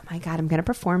 "Oh my God, I'm going to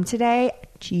perform today.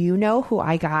 Do you know who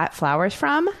I got flowers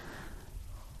from?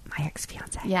 My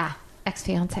ex-fiance." Yeah,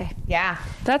 ex-fiance. Yeah.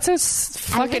 That's a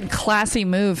fucking classy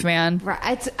move, man.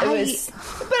 Right. It was,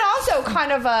 but also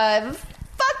kind of a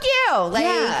fuck you. Like,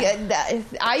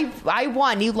 I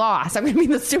won, you lost. I'm going to be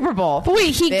in the Super Bowl. But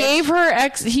wait, he gave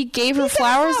her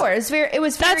flowers. It was very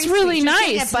That's really sweet. She was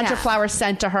getting nice. A bunch Yeah. of flowers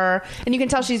sent to her, and you can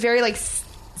tell she's very like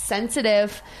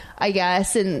sensitive, I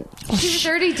guess. And She was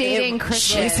already dating Chris.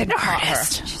 She's an caught her.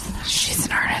 artist. She's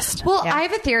an artist. Well, Yeah. I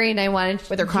have a theory, and I wanted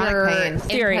With her chronic your pain.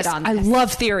 input Theories. on I this.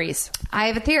 love theories. I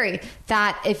have a theory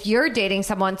that if you're dating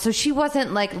someone, so she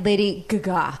wasn't like Lady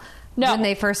Gaga. No. When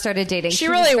they first started dating, She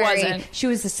really was wasn't. She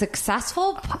was a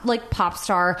successful like pop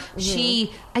star.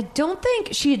 I don't think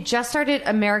she had just started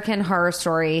American Horror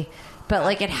Story, but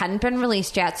like it hadn't been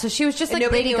released yet. So she was just like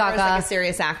nobody Lady knew her Gaga. as like a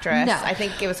serious actress. No. I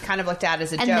think it was kind of looked at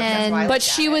as a And joke. then- That's why I But looked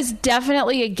she at was it.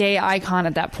 definitely a gay icon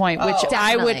at that point, which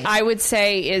Definitely. I would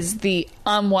say is the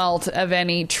umwelt of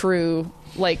any true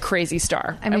like crazy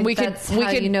star. I mean, and that's how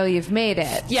you know you've made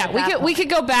it. Yeah, at we that could point.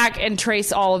 go back and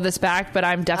trace all of this back, but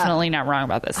I'm definitely not wrong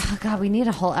about this. Oh God, we need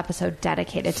a whole episode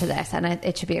dedicated to this, and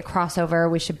it should be a crossover.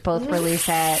 We should both release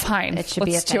it. Fine. It should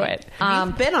be a Let's do thing. it.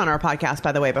 You've been on our podcast,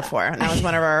 by the way, before. And that was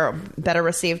one of our better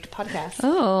received podcasts.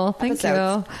 Oh, thank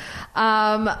Episodes.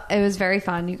 you. It was very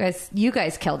fun. You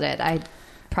guys killed it.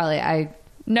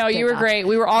 No, did you were not. great.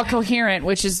 We were all coherent,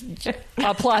 which is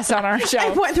a plus on our I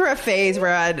show. went through a phase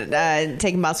where I'd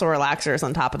take muscle relaxers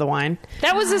on top of the wine.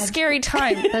 That was a scary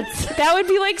time. That would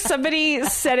be like somebody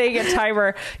setting a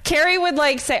timer. Carrie would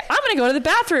like say, "I'm going to go to the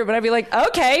bathroom," and I'd be like,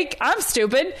 "Okay, I'm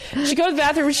stupid." She goes to the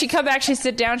bathroom. When she come back, she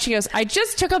sit down. She goes, "I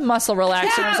just took a muscle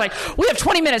relaxer." And I was like, "We have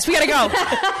 20 minutes. We got to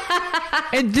go."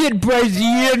 And then by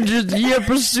the end of the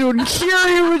episode,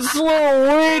 Carrie would slow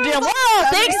way down. Wow,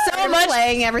 thanks so much.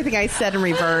 Playing everything I said in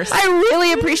reverse. I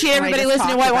really appreciate everybody just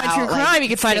listening to talked White Wine True about, like, Crime. You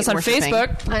can find us on state worshiping.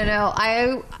 Facebook. I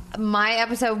know. My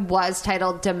episode was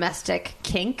titled "Domestic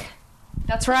Kink."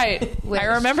 That's right. Which- I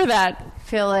remember that.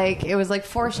 Feel like it was like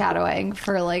foreshadowing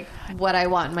for like what I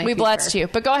want in my We future. blessed you.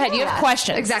 But go ahead. You have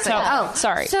questions. Exactly. So,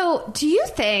 sorry. So, do you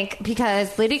think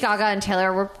because Lady Gaga and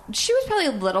Taylor she was probably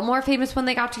a little more famous when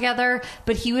they got together,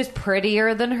 but he was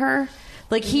prettier than her?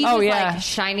 Like he was yeah. like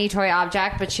shiny toy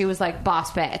object, but she was like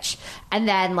boss bitch. And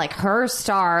then like her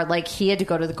star, like he had to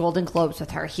go to the Golden Globes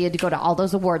with her. He had to go to all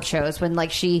those award shows when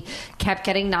like she kept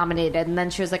getting nominated. And then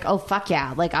she was like, oh fuck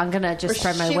yeah, like I'm gonna just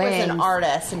spread my She wings. was an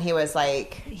artist, and he was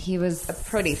like He was a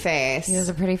pretty face. He was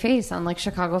a pretty face on like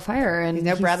Chicago Fire, and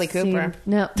No he Bradley Cooper.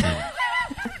 No.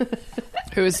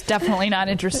 Who is definitely not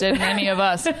interested in any of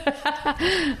us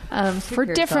for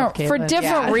different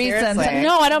Yeah, reasons. seriously.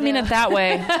 No, I don't mean it that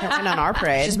way. Can't win on our I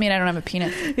parade. just mean I don't have a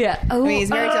penis. Yeah. I mean, he's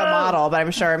married to a model, but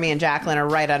I'm sure me and Jacqueline are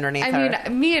right underneath her. I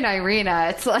mean, me and Irina,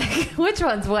 it's like, which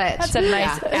one's which? That's a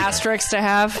nice asterisk to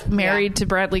have. Married to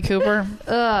Bradley Cooper.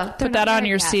 Put that on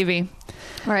your CV.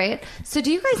 Right. So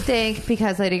do you guys think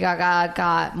because Lady Gaga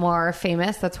got more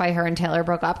famous, that's why her and Taylor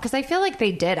broke up? Because I feel like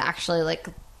they did actually like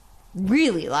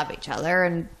really love each other,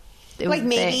 and it like was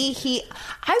maybe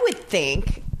I would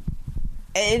think,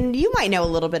 and you might know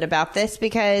a little bit about this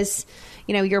because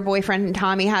you know your boyfriend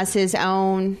Tommy has his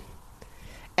own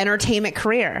entertainment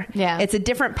career. Yeah. It's a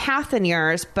different path than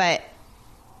yours, but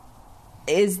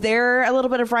is there a little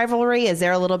bit of rivalry? Is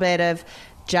there a little bit of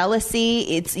jealousy?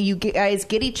 It's you guys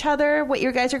get each other what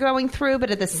you guys are going through,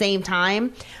 but at the same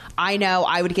time, I know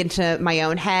I would get into my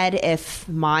own head if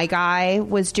my guy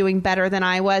was doing better than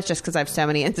I was, just because I have so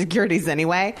many insecurities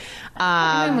anyway.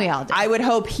 I mean, we all do. I would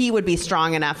hope he would be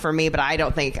strong enough for me, but I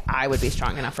don't think I would be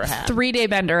strong enough for him. 3-day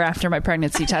bender after my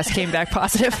pregnancy test came back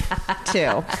positive.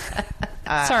 2.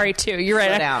 Sorry, 2. You're right.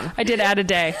 slow down. I did add a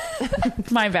day.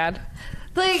 My bad.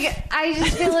 Like, I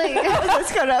just feel like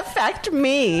That's going to affect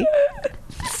me.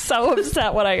 So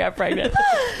upset when I got pregnant.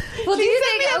 well, do She you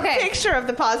sent think me a picture of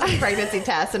the positive pregnancy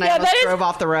test, and I Yeah, almost that is- drove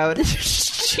off the road.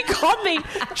 She called me.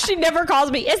 She never calls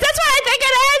me. Is this what I think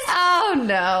it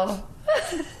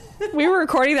oh no. is? We were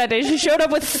recording that day. She showed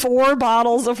up with 4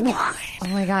 bottles of wine. Oh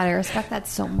my god, I respect that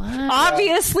so much.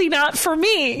 Obviously not for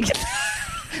me.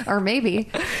 Or maybe.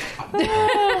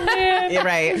 Oh, man. You're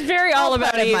right. Very all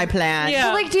about part of it. my plan. Yeah.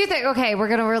 So, like, do you think? Okay, we're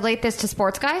gonna relate this to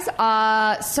sports, guys.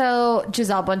 So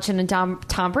Giselle Bundchen and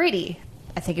Tom Brady.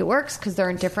 I think it works because they're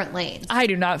in different lanes. I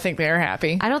do not think they're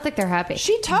happy. I don't think they're happy.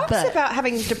 She talks But- about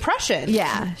having depression.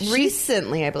 Yeah.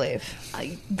 Recently, I believe.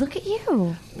 Look at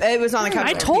you. It was on the cover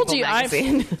I of told People you,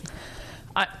 magazine.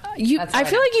 I That's how I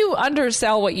feel know. like you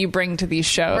undersell what you bring to these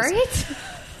shows. Right?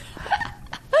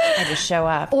 I just show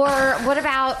up. Or what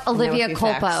about Olivia a few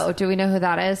Culpo? facts. Do we know who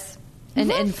that is? An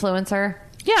influencer?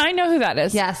 Yeah, I know who that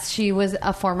is. Yes, she was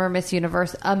a former Miss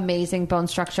Universe. Amazing bone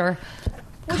structure.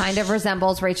 Kind of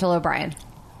resembles Rachel O'Brien.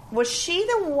 Was she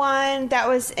the one that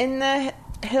was in the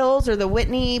Hills or the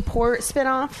Whitney Port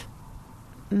spinoff?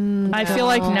 I feel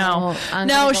like no. I'm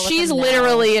No, gonna go with she's a no.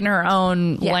 literally in her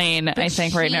own Yes. lane, But I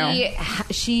think, right now.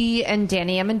 She and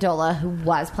Danny Amendola, who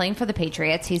was playing for the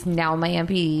Patriots, he's now a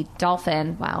Miami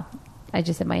Dolphin. Wow. I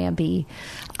just said Miami.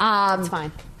 It's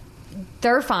fine.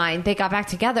 They're fine. They got back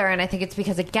together, and I think it's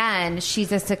because, again,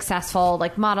 she's a successful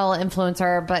like model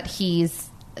influencer, but he's...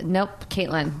 Nope,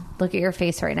 Caitlin, look at your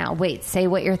face right now. Wait, say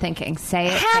what you're thinking. Say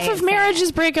it. Half say it, of say marriages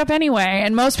it. break up anyway,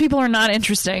 and most people are not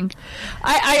interesting.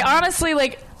 I honestly,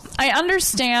 like, I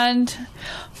understand.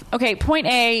 Okay, point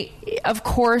A, of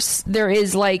course, there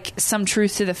is, like, some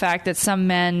truth to the fact that some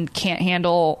men can't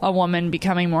handle a woman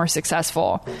becoming more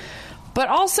successful. But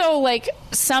also, like,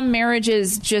 some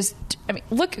marriages just... I mean,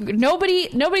 look, nobody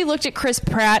looked at Chris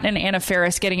Pratt and Anna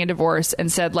Faris getting a divorce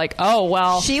and said, like, oh,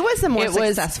 well... She was the more it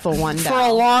was successful one, for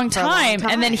though. a long For a long time,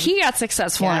 and then time. he got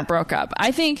successful and Yeah. it broke up.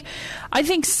 I think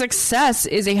success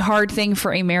is a hard thing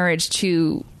for a marriage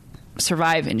to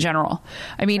survive in general.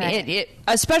 I mean, Right. it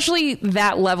especially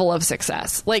that level of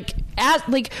success. Like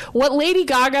what Lady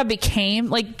Gaga became,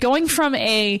 like going from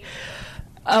a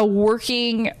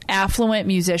working affluent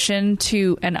musician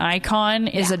to an icon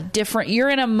is a different. You're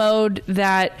in a mode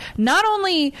that not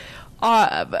only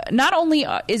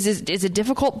is it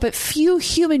difficult, but few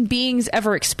human beings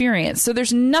ever experience. So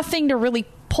there's nothing to really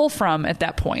pull from at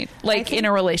that point, like in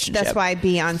a relationship. That's why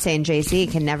Beyonce and Jay-Z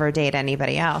can never date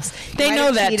anybody else. They might know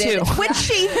have that, cheated. too. Which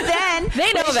she then...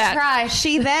 They know that.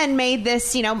 She then made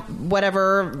this, you know,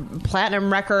 whatever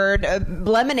platinum record,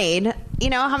 Lemonade. You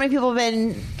know, how many people have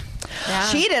been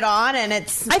cheated on, and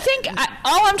it's... I think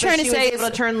all I'm trying to she say was is able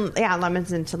to turn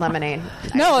lemons into lemonade.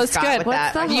 No, I it's just got good. with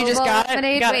What's that. the You just hobo got it?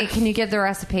 lemonade? Got Wait, it. can you give the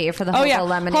recipe for the Oh hobo yeah,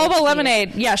 lemonade? Hobo please?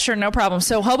 lemonade. Yeah, sure, no problem.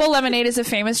 So Hobo lemonade is a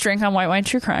famous drink on White Wine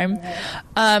True Crime.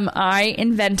 I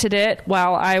invented it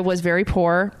while I was very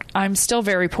poor. I'm still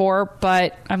very poor,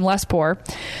 but I'm less poor.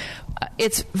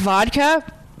 It's vodka.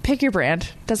 Pick your brand.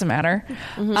 Doesn't matter.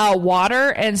 Water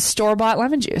and store-bought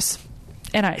lemon juice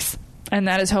and ice. And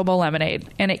that is Hobo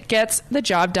lemonade. And it gets the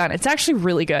job done. It's actually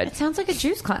really good. It sounds like a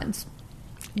juice cleanse.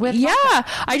 with Yeah,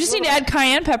 vodka. I just need to add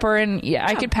cayenne pepper, and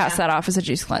I could pass that off as a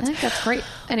juice I cleanse. think that's great.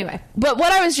 Anyway, But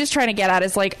what I was just trying to get at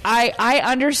is like I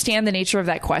understand the nature of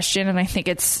that question, and I think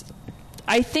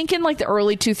in like the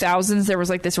early 2000s there was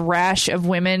like this rash of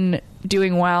women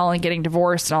doing well and getting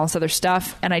divorced and all this other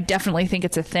stuff, and I definitely think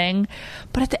it's a thing.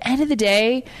 But at the end of the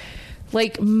day,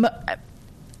 like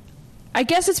I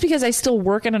guess it's because I still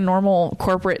work in a normal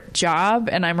corporate job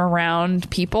and I'm around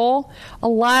people. A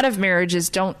lot of marriages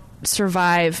don't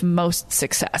survive most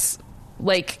success.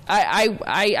 Like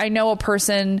I know a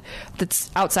person that's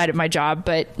outside of my job,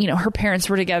 but you know, her parents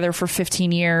were together for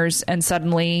 15 years and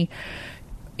suddenly,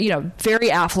 you know,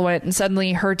 very affluent, and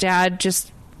suddenly her dad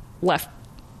just left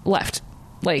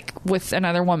like with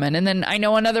another woman. And then I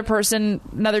know another person,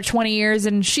 another 20 years,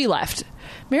 and she left.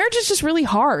 Marriage is just really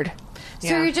hard.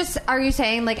 so are you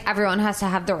saying like everyone has to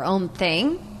have their own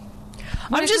thing?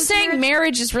 I'm just saying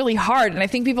marriage is really hard, and I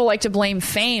think people like to blame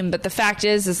fame, but the fact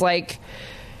is like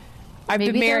I've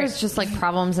Maybe been there married. was just like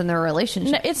problems in their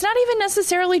relationship. It's not even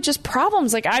necessarily just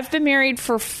problems. Like I've been married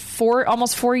for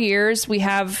almost 4 years. We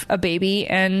have a baby,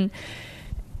 and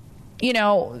you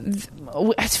know,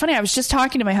 it's funny. I was just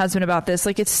talking to my husband about this.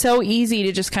 Like it's so easy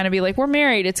to just kind of be like, "We're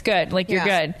married. It's good. Like you're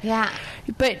good." Yeah.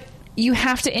 But you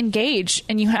have to engage,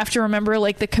 and you have to remember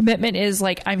like the commitment is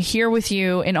like, I'm here with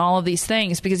you in all of these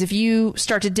things, because if you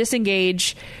start to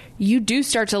disengage, you do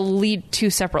start to lead two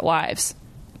separate lives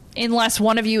unless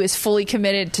one of you is fully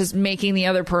committed to making the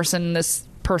other person this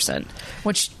person,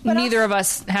 which neither of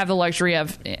us have the luxury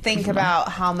of. Think about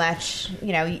how much,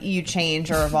 you know, you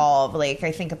change or evolve. Like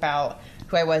I think about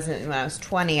who I was when I was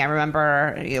 20. I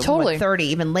remember Totally. 30,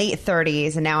 even late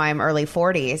 30s, and now I'm early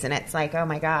 40s, and it's like, oh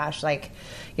my gosh, like,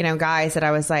 you know, guys that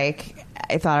I was like,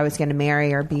 I thought I was going to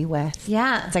marry or be with.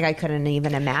 Yeah. It's like I couldn't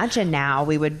even imagine now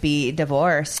we would be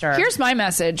divorced. Or Here's my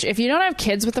message. If you don't have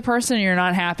kids with the person and you're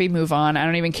not happy, move on. I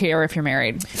don't even care if you're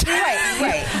married.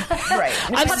 right.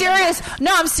 I'm serious.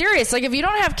 No, I'm serious. Like if you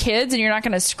don't have kids and you're not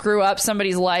going to screw up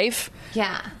somebody's life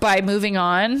Yeah. by moving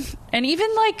on, and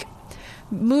even like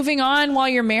moving on while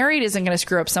you're married isn't going to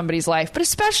screw up somebody's life, but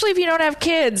especially if you don't have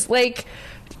kids, like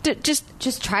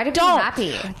Just try to be Don't.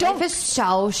 happy. Don't. Life is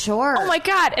so short. oh my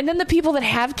God. And then the people that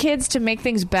have kids to make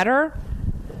things better,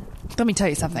 let me tell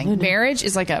you something. Marriage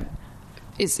is like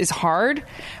is hard,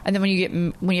 and then when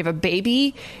you have a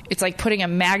baby, it's like putting a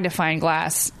magnifying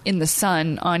glass in the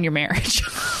sun on your marriage.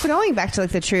 But going back to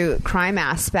like the true crime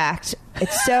aspect,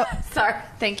 it's so Sorry.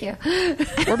 Thank you.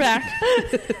 We're back.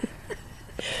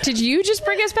 Did you just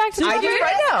bring us back to I the just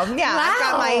right now. Yeah, I've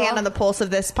got my Wow. hand on the pulse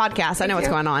of this podcast. I know what's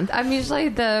going on. I'm usually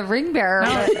the ring bearer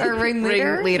or ring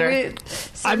leader. Ringleader.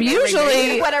 I'm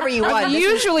usually whatever you want. I'm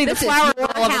usually the This is flower your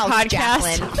girl of the house, podcast.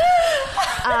 Jacqueline.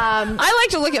 I like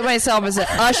to look at myself as an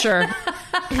usher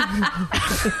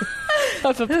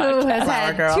of the Who podcast. has Flower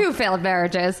had girl. 2 failed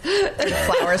marriages.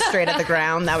 Flowers straight at the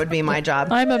ground. That would be my job.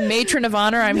 I'm a matron of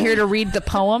honor. I'm here to read the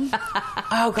poem.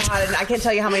 Oh God, and I can't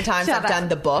tell you how many times Shut I've up. done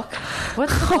the book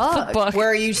What's the book? Book.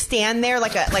 where you stand there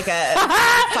like a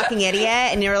fucking idiot,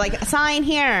 and you're like, sign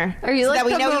here. Are you so like that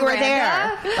we the know you were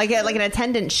Miranda? there, like an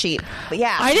attendance sheet. But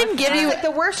yeah, I didn't give it's you- like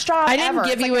the worst job I didn't ever.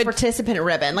 give It's you like a- participant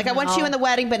ribbon. Like I want you in the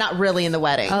wedding, but not really in the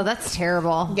wedding. Oh, that's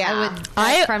terrible. Yeah. I would.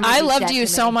 that friend would I be loved dead you to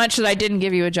so me. much that I didn't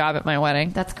give you a job at my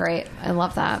wedding. That's great. I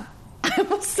love that. I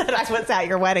almost said I was at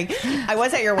your wedding. I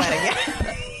was at your wedding.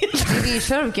 Yeah. Maybe you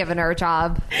should have given her a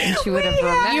job, and she would have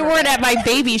remembered. You weren't it. at my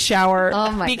baby shower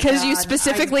Oh my because you God.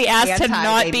 specifically asked to not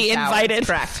Anti-baby be shower. invited.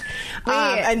 Correct. Wait.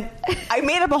 And I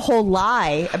made up a whole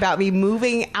lie about me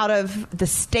moving out of the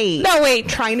state. No, wait.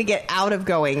 Trying to get out of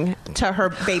going to her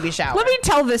baby shower. Let me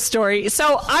tell this story.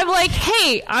 So I'm like,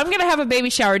 hey, I'm going to have a baby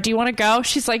shower. Do you want to go?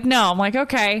 She's like, no. I'm like,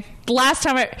 okay. The last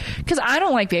time because I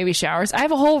don't like baby showers. I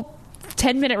have a whole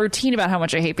 10-minute routine about how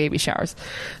much I hate baby showers.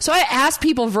 So I asked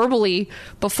people verbally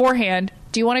beforehand,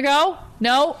 do you want to go?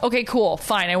 No? Okay, cool.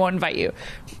 Fine. I won't invite you.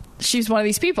 She's one of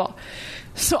these people.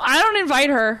 So I don't invite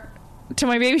her to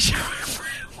my baby shower.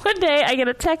 One day I get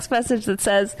a text message that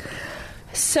says,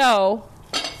 so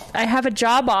I have a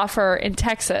job offer in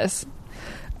Texas.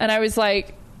 And I was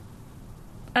like,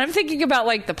 I'm thinking about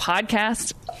like the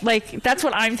podcast. Like that's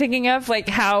what I'm thinking of, like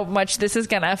how much this is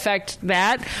going to affect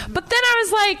that. But then I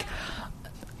was like,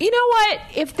 you know what?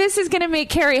 If this is going to make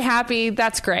Carrie happy,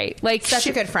 that's great. Like Such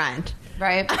a good friend.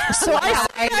 right. So I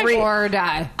said, or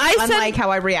die. Unlike how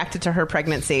I reacted to her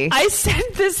pregnancy. I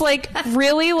sent this like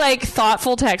really like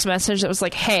thoughtful text message that was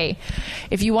like, hey,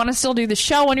 if you want to still do the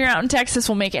show when you're out in Texas,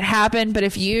 we'll make it happen. But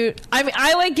if you, I mean,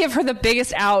 I like give her the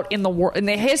biggest out in the world, in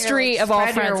the history like, of all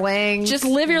spread your friends. wings. Just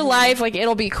live your life. Like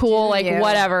it'll be cool. Do Like you.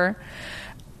 whatever.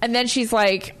 And then she's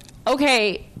like,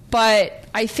 okay, but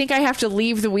I think I have to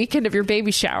leave the weekend of your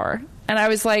baby shower. And I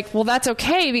was like, well, that's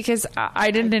okay because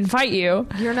I didn't invite you.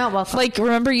 You're not welcome. Like,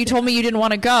 remember you told me you didn't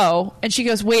want to go. And she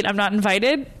goes, wait, I'm not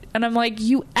invited? And I'm like,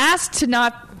 you asked to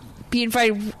not be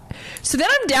invited. So then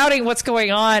I'm doubting what's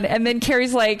going on. And then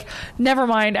Carrie's like, never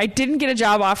mind. I didn't get a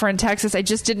job offer in Texas. I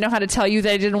just didn't know how to tell you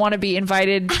that I didn't want to be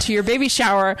invited to your baby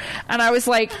shower. And I was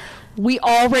like, we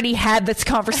already had this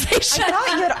conversation. I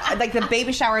thought you had, like, the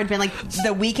baby shower had been like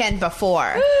the weekend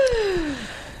before.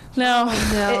 No.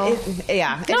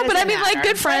 Yeah. No, but I mean, like,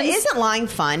 good friends. But isn't lying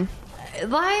fun?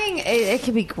 Lying, it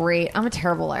can be great. I'm a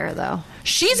terrible liar, though.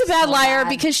 She's a bad liar bad.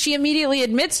 because she immediately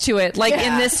admits to it, like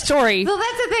in this story. Well,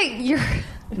 that's the thing.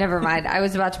 Never mind. I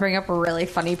was about to bring up a really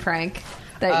funny prank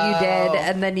that you did,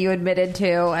 and then you admitted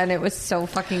to, and it was so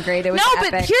fucking great. It was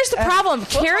epic. But here's the problem. We'll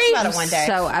talk Carrie, about it one day.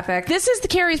 So epic. this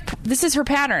is her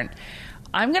pattern.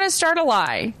 I'm going to start a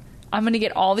lie. I'm going to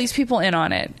get all these people in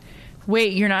on it.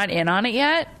 Wait, you're not in on it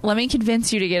yet? Let me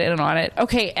convince you to get in on it.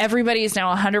 Okay, everybody is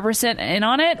now 100% in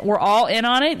on it. We're all in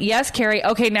on it. Yes, Carrie.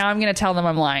 Okay, now I'm going to tell them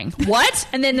I'm lying. What?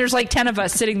 And then there's like 10 of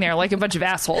us sitting there like a bunch of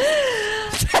assholes.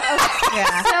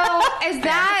 Yeah. So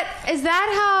is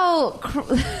that how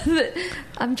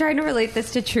I'm trying to relate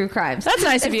this to true crimes? That's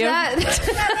nice of you.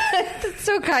 That's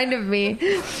so kind of me,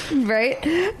 right?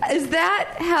 Is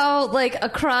that how like a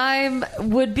crime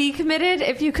would be committed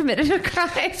if you committed a crime?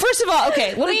 First of all,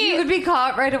 okay, You would be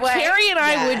caught right away. Carrie and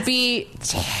I Yes. would be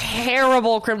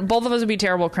terrible. Both of us would be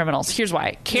terrible criminals. Here's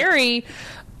why. Carrie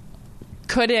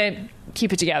couldn't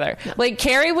keep it together. Like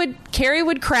Carrie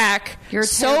would crack You're a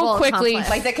so terrible quickly. accomplice.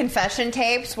 Like the confession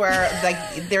tapes where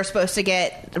like they're supposed to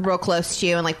get real close to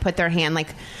you and like put their hand like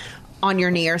on your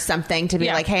knee or something to be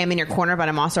Yeah. like, hey, I'm in your corner, but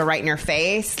I'm also right in your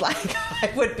face. Like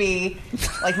I would be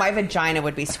like my vagina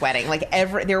would be sweating. Like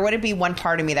there wouldn't be one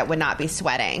part of me that would not be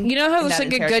sweating. You know how in it's that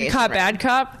like a good interrogation cop, room. bad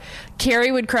cop?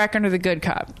 Carrie would crack under the good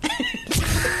cop.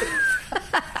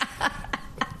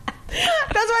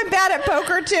 That's why I'm bad at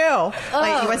poker too.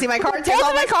 Like you want to see my cards? Here's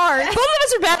all my cards. Both of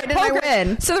us are bad Why at did I poker.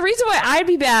 win? So the reason why I'd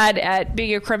be bad at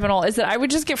being a criminal is that I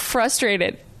would just get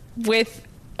frustrated with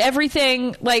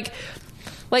everything. Like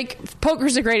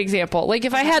poker's a great example. Like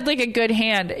if I had like a good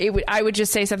hand, I would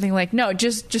just say something like, "No,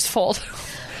 just fold."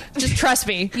 Just trust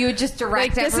me. You would just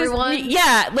direct this everyone.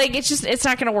 Like it's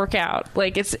not going to work out.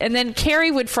 And then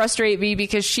Carrie would frustrate me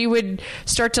because she would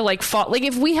start to like fall. Like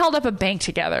if we held up a bank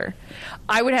together,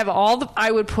 I would have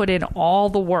I would put in all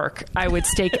the work. I would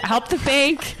stake out the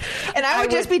bank, And I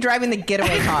would just be driving the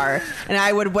getaway car, and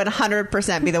I would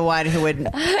 100% be the one who would. and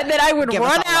then I would Give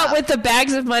us run all out up. with the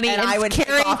bags of money, And I would take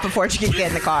Carrie off before she could get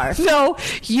in the car. No,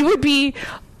 you would be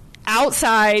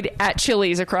outside at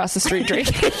Chili's across the street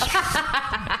drinking.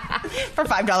 For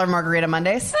 $5 margarita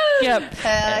Mondays. Yep.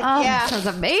 Yeah. Sounds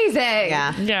amazing.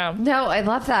 Yeah. Yeah. No, I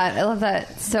love that. I love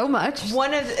that so much.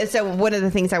 One of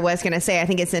the things I was going to say, I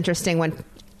think it's interesting when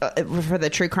for the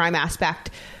true crime aspect,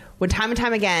 when time and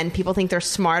time again people think they're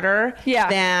smarter Yeah.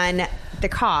 than the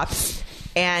cops,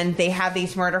 and they have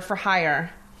these murder for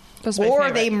hire. That's my Or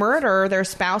favorite. they murder their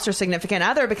spouse or significant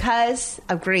other because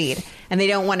of greed, and they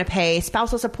don't want to pay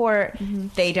spousal support.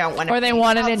 They don't want to, Or they pay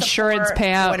want an child insurance support.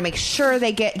 payout. They want to make sure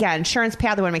they get insurance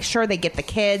payout. They want to make sure they get the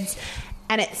kids,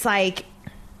 and it's like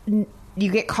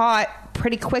you get caught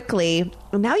pretty quickly.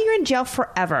 Now you're in jail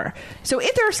forever. So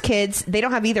if there's kids, they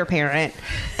don't have either parent,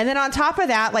 and then on top of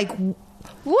that, like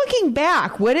looking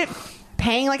back, would it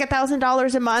paying like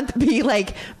 $1,000 a month be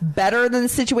like better than the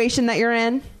situation that you're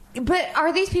in? But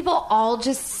are these people all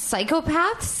just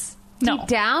psychopaths? No. Deep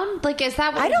down? Like, is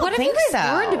that I don't what have think you guys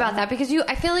so. learned about that? Because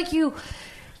I feel like you've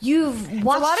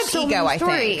watched a lot of so ego, many I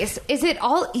think. stories. Is it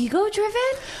all ego driven?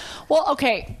 Well,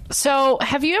 okay. So,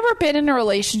 have you ever been in a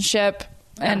relationship?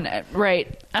 And right.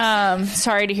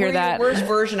 Sorry to hear Where that. your worst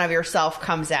version of yourself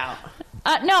comes out.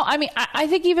 No, I mean, I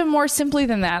think even more simply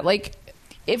than that. Like,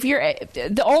 if you're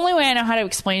the only way I know how to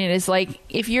explain it is like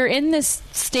if you're in this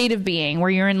state of being where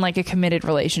you're in like a committed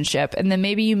relationship, and then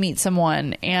maybe you meet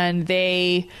someone and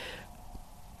they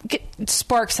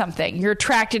spark something. You're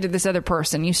attracted to this other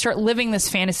person. You start living this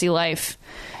fantasy life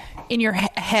in your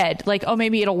head, like, oh,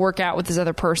 maybe it'll work out with this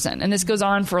other person, and this goes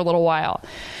on for a little while.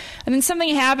 And then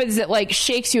something happens that like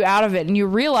shakes you out of it, and you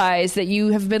realize that you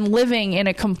have been living in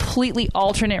a completely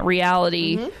alternate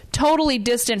reality, totally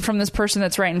distant from this person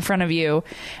that's right in front of you.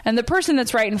 And the person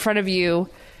that's right in front of you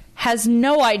has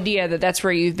no idea that that's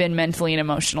where you've been mentally and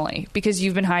emotionally, because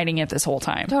you've been hiding it this whole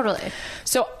time. Totally.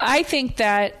 So I think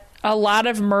that a lot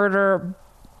of murder,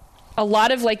 a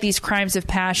lot of like these crimes of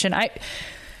passion,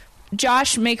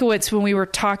 Josh Makowitz, when we were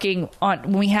talking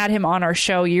when we had him on our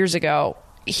show years ago,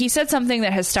 he said something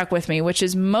that has stuck with me, which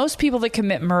is most people that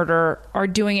commit murder are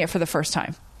doing it for the first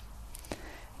time.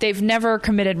 They've never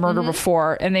committed murder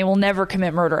before, and they will never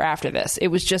commit murder after this. It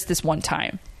was just this one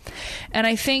time. And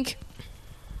I think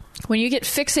when you get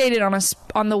fixated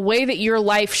on the way that your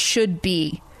life should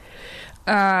be,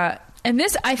 and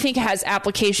this, I think, has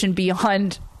application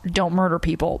beyond don't murder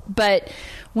people, but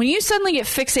when you suddenly get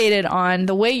fixated on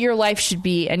the way your life should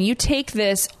be and you take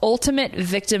this ultimate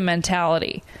victim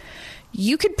mentality,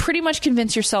 you could pretty much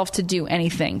convince yourself to do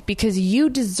anything because you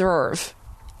deserve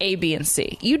A, B, and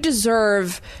C. You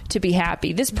deserve to be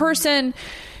happy. This person,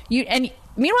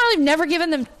 meanwhile, you've never given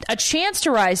them a chance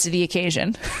to rise to the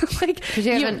occasion. Because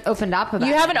you haven't opened up about it.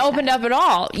 You haven't opened up at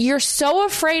all. You're so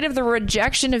afraid of the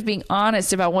rejection of being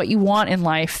honest about what you want in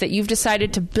life that you've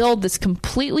decided to build this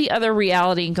completely other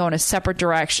reality and go in a separate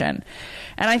direction.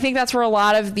 And I think that's where a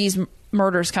lot of these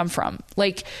murders come from.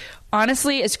 Like,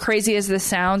 honestly, as crazy as this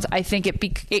sounds, I think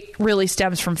it really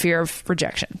stems from fear of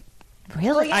rejection.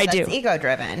 Really? Yeah, I do. It's ego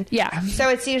driven. Yeah. So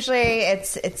it's usually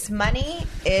it's money.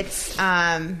 It's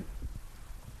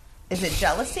is it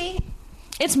jealousy?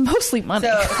 It's mostly money.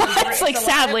 So it's like,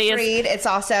 sadly, it's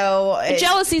also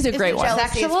jealousy is a great one.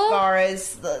 Jealousy as far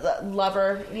as the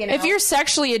lover. You know, if you're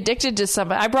sexually addicted to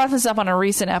somebody, I brought this up on a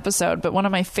recent episode, but one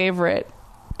of my favorite.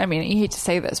 I mean, you hate to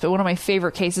say this, but one of my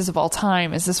favorite cases of all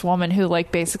time is this woman who,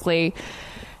 like, basically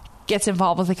gets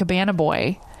involved with a cabana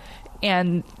boy,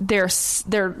 and their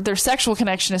sexual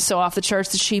connection is so off the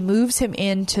charts that she moves him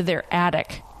into their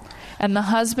attic. And the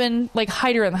husband, like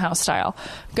hider in the house style,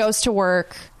 goes to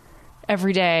work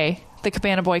every day. The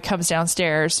cabana boy comes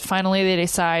downstairs. Finally, they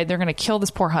decide they're going to kill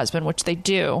this poor husband, which they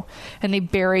do. And they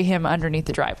bury him underneath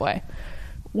the driveway,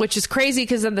 which is crazy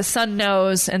because then the son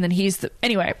knows, and then he's the...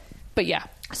 Anyway, but yeah.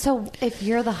 So if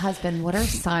you're the husband, what are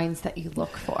signs that you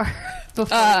look for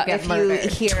before you get murdered?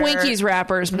 Twinkies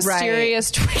wrappers,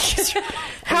 mysterious Twinkies.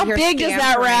 How You're big does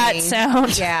that rat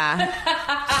sound?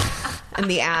 Yeah. In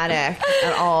the attic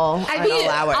at all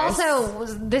hours. Also,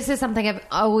 this is something I've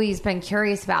always been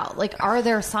curious about. Like, are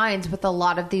there signs with a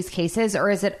lot of these cases, or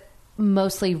is it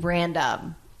mostly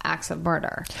random acts of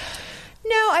murder?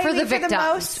 No, I For think the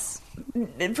victims.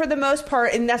 for the most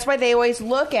part, and that's why they always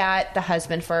look at the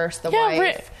husband first, the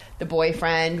wife, the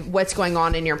boyfriend, what's going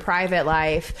on in your private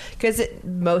life, because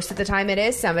most of the time it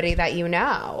is somebody that you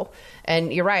know.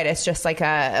 And you're right, it's just like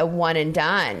a one and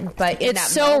done. But it's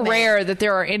so rare that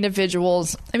there are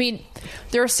individuals. I mean,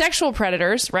 there are sexual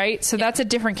predators, right? So that's a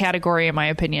different category, in my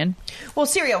opinion. Well,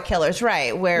 serial killers,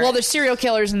 right? Well, there's serial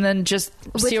killers and then just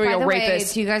serial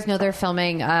rapists. Do you guys know they're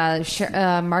filming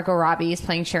Margot Robbie is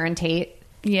playing Sharon Tate?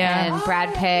 Yeah. And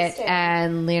Brad Pitt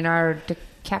and Leonardo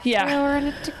DiCaprio are in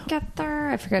it together.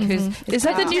 I forget who's... Is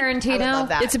that the new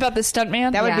Tarantino? It's about the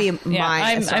stuntman? That would be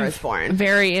mine as I was I'm born.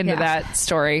 very into that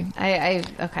story.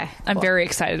 Okay. I'm very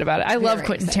excited about it. I love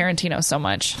Quentin Tarantino so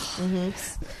much.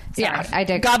 Mm-hmm. Yeah. I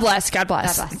did. God bless. God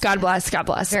bless. God bless. God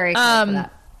bless. Very excited for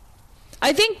that.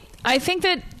 I think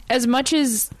that as much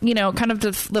as, kind of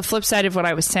the flip side of what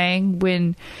I was saying,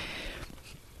 when...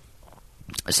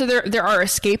 So there are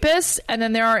escapists, and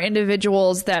then there are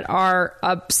individuals that are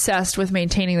obsessed with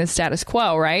maintaining the status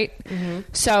quo, right? Mm-hmm.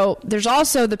 So there's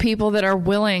also the people that are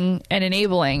willing and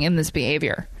enabling in this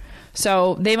behavior.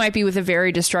 So they might be with a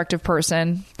very destructive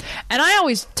person. And I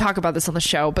always talk about this on the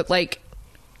show, but like,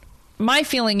 my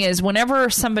feeling is whenever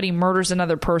somebody murders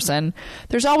another person,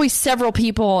 there's always several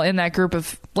people in that group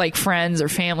of like friends or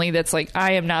family that's like,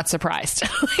 I am not surprised.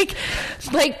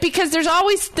 like because there's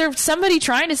somebody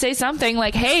trying to say something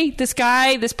like, hey, this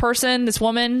guy, this person, this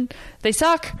woman, they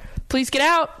suck. Please get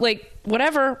out. Like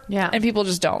whatever. Yeah. And people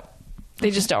just don't. They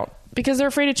just don't, because they're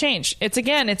afraid of change.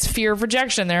 It's fear of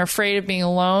rejection. They're afraid of being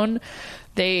alone.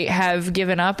 They have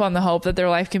given up on the hope that their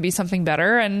life can be something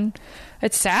better. And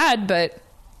it's sad, but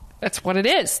that's what it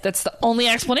is. That's the only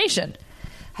explanation.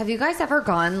 Have you guys ever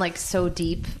gone like so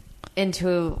deep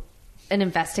into an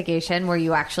investigation where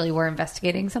you actually were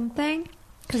investigating something?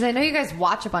 Because I know you guys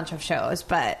watch a bunch of shows,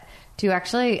 but do you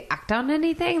actually act on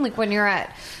anything? Like when you're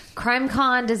at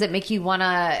CrimeCon, does it make you want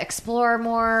to explore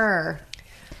more? Or...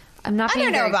 I'm not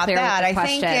being very clear with the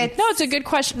question. It's a good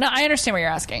question. No, I understand what you're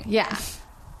asking. Yeah.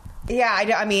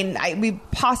 Yeah, I mean, we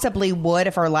possibly would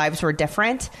if our lives were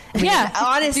different. I mean,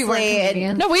 honestly,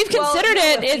 we've considered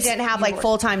it. If we didn't have like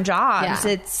full-time jobs.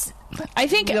 Yeah. I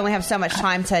think we only have so much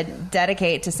time to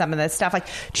dedicate to some of this stuff. Like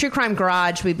True Crime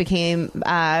Garage, we became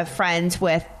friends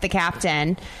with the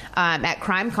captain at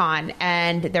CrimeCon,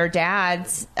 and their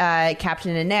dads,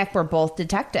 Captain and Nick, were both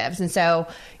detectives, and so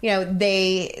and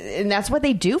that's what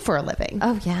they do for a living.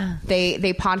 Oh yeah, they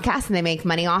podcast and they make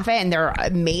money off it, and they're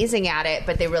amazing at it.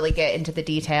 But they really get into the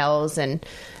details and.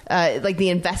 Like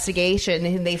the investigation,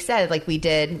 and they've said, like we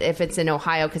did, if it's in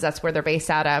Ohio, because that's where they're based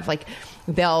out of, like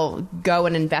they'll go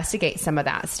and investigate some of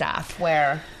that stuff.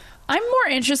 Where I'm more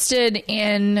interested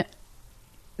in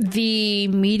the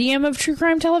medium of true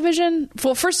crime television.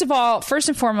 Well, first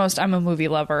and foremost, I'm a movie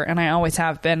lover, and I always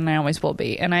have been, and I always will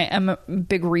be. And I am a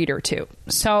big reader too.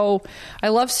 So I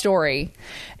love story,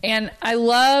 and I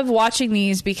love watching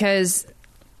these because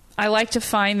I like to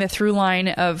find the through line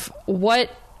of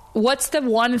what's the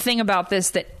one thing about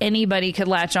this that anybody could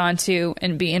latch onto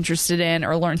and be interested in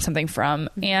or learn something from.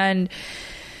 And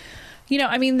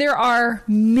I mean, there are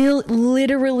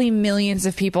literally millions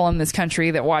of people in this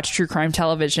country that watch true crime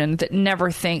television that never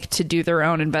think to do their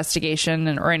own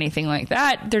investigation or anything like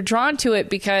that. They're drawn to it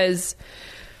because,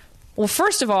 well,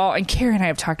 first of all, and Carrie and I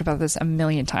have talked about this a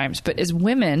million times, but as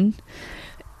women,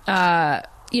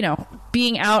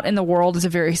 being out in the world is a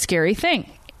very scary thing.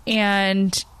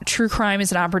 And true crime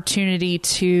is an opportunity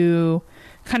to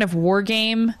kind of war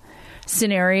game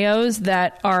scenarios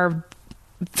that are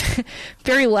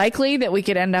very likely that we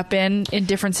could end up in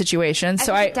different situations.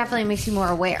 So it definitely makes you more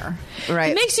aware.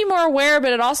 Right. It makes you more aware,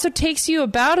 but it also takes you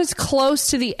about as close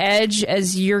to the edge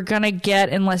as you're going to get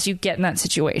unless you get in that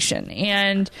situation.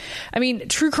 And I mean,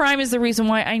 true crime is the reason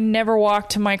why I never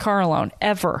walked to my car alone,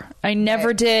 ever. I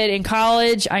never did in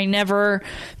college.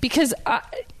 Because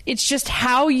it's just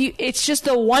it's just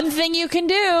the one thing you can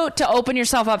do to open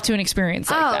yourself up to an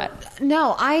experience like that.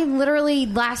 No, I literally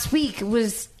last week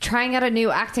was trying out a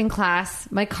new acting class.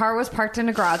 My car was parked in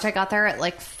a garage. I got there at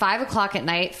like 5 o'clock at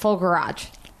night, full garage.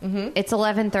 Mm-hmm. It's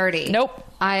 11:30. Nope.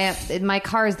 My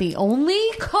car is the only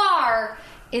car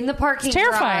in the parking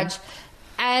garage.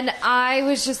 And I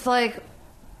was just like,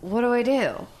 what do I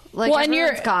do? Like,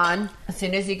 everyone's gone. As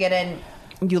soon as you get in,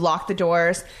 you lock the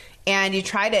doors. And you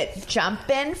try to jump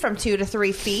in from 2 to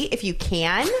 3 feet if you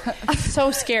can. So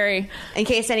scary. In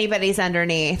case anybody's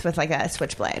underneath with like a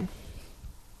switchblade.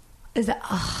 Is that?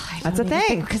 That's a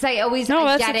thing. Because I always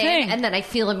get in and then I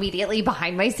feel immediately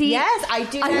behind my seat. Yes, I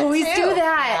do. I always too. do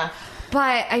that. Yeah.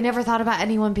 But I never thought about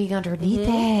anyone being underneath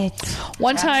it.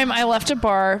 One time I left a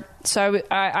bar. So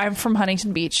I'm from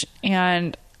Huntington Beach,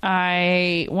 and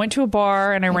I went to a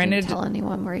bar and I ran into. Tell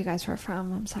anyone where you guys were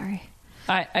from. I'm sorry.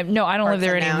 No, I don't live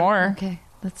there anymore. Okay,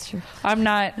 that's true. I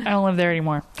don't live there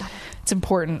anymore. It's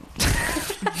important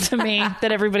to me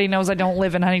that everybody knows I don't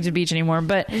live in Huntington Beach anymore.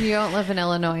 But you don't live in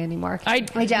Illinois anymore. I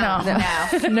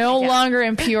don't. No longer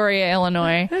in Peoria,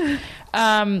 Illinois.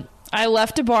 I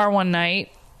left a bar one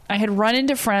night. I had run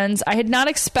into friends. I had not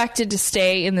expected to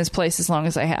stay in this place as long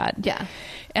as I had. Yeah.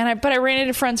 But I ran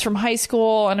into friends from high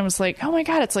school, and I was like, oh my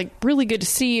God, it's like really good to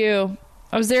see you.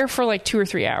 I was there for like 2 or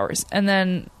 3 hours, and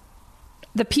then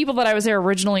the people that I was there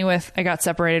originally with, I got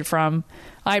separated from.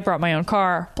 I brought my own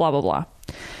car, blah, blah, blah.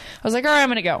 I was like, all right, I'm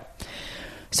going to go.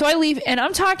 So I leave, and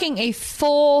I'm talking a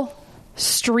full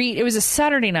street. It was a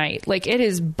Saturday night. Like, it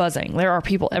is buzzing. There are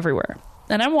people everywhere.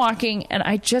 And I'm walking, and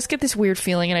I just get this weird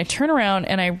feeling, and I turn around,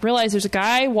 and I realize there's a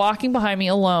guy walking behind me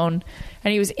alone,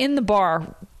 and he was in the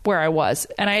bar where I was.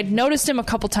 And I had noticed him a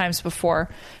couple times before,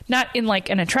 not in, like,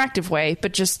 an attractive way,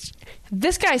 but just,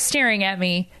 this guy staring at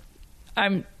me.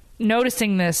 I'm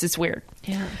noticing this. It's weird.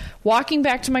 Yeah. Walking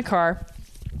back to my car,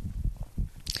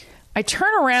 I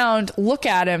turn around, look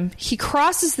at him. He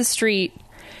crosses the street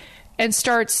and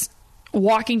starts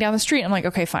walking down the street. I'm like,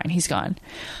 okay, fine, he's gone.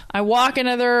 I walk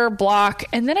another block,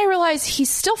 and then I realize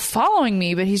he's still following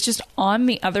me, but he's just on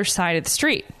the other side of the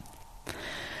street.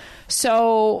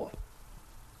 So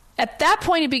at that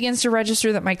point, it begins to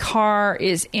register that my car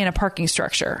is in a parking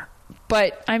structure.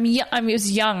 But I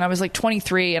was young. I was like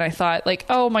 23, and I thought, like,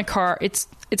 oh, my car, it's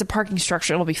a parking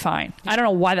structure. It'll be fine. I don't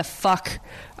know why the fuck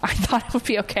I thought it would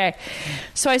be okay.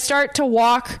 So I start to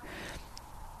walk,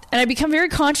 and I become very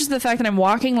conscious of the fact that I'm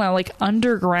walking like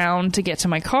underground to get to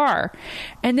my car.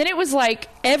 And then it was like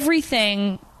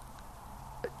everything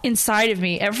inside of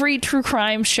me, every true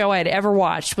crime show I'd ever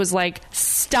watched was like,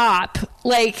 stop.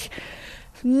 Like,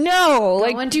 no,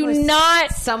 like, do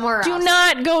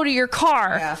not go to your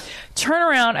car. Yeah. Turn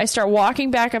around. I start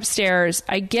walking back upstairs.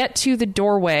 I get to the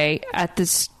doorway at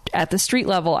the street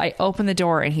level. I open the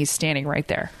door, and he's standing right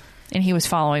there, and he was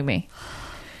following me.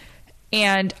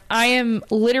 And I am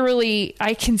literally,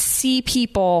 I can see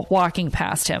people walking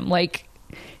past him, like,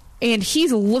 and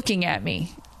he's looking at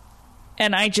me.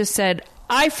 And I just said,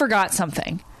 I forgot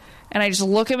something. And I just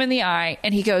look him in the eye,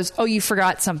 and he goes, oh, you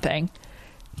forgot something.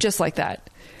 Just like that.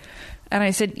 And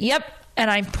I said, yep.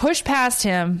 And I pushed past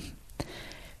him,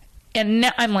 and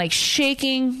now I'm like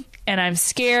shaking, and I'm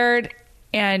scared,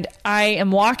 and I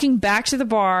am walking back to the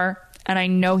bar, and I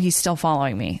know he's still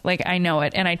following me. Like, I know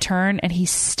it. And I turn, and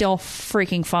he's still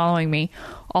freaking following me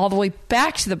all the way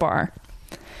back to the bar.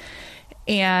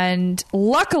 And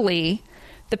luckily,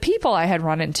 the people I had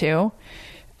run into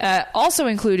also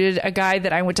included a guy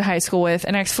that I went to high school with,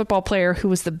 an ex-football player who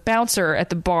was the bouncer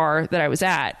at the bar that I was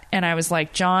at. And I was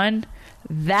like, John,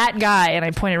 that guy, and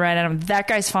I pointed right at him, that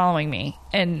guy's following me.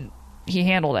 And he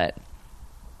handled it.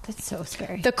 That's so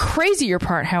scary. The crazier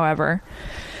part, however,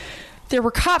 there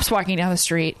were cops walking down the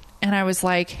street, and I was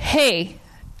like, hey,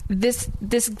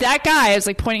 that guy, I was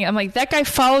like pointing, I'm like, that guy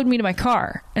followed me to my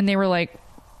car. And they were like,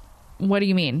 what do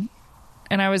you mean?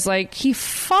 And I was like, he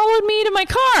followed me to my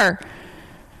car.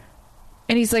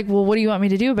 And he's like, well, what do you want me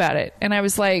to do about it? And I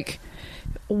was like,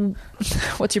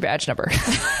 what's your badge number?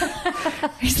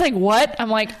 He's like, what? I'm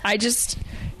like,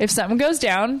 if something goes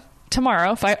down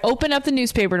tomorrow, if I open up the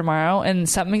newspaper tomorrow and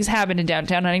something's happened in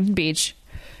downtown Huntington Beach,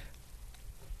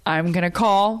 I'm going to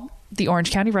call the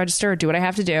Orange County Register, do what I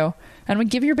have to do. And I'm going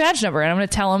to give you your badge number. And I'm going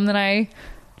to tell him that I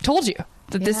told you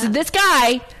that this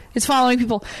guy is following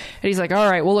people. And he's like, all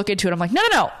right, we'll look into it. I'm like,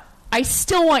 no. I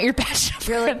still want your badge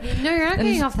number. You're like, no, you're not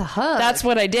getting off the hook. That's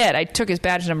what I did. I took his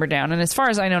badge number down. And as far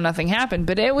as I know, nothing happened.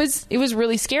 But it was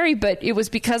really scary. But it was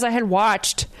because I had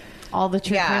watched all the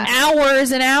true crime.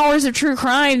 Hours and hours of true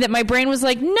crime that my brain was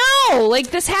like, no,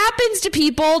 like this happens to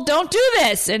people. Don't do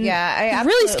this. And it's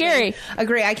really scary.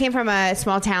 Agree. I came from a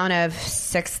small town of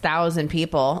 6,000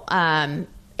 people in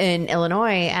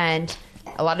Illinois, and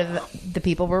a lot of the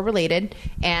people were related,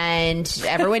 and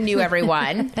everyone knew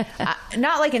everyone.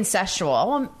 Not like incestual.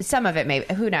 Well, some of it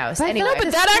maybe. Who knows? But anyway,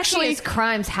 but that actually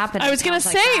crimes happen. I was going to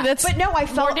say that's. But no, I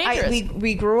felt dangerous.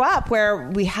 we grew up where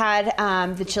we had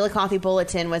the Chillicothe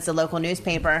Bulletin was the local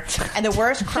newspaper, and the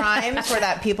worst crimes were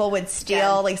that people would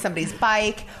steal like somebody's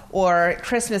bike or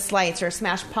Christmas lights or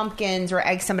smash pumpkins or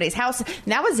egg somebody's house. And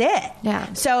that was it.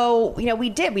 Yeah. So we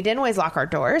didn't always lock our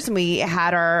doors, and we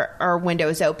had our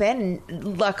windows open.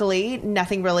 And luckily,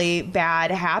 nothing really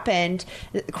bad happened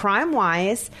crime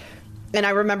wise. And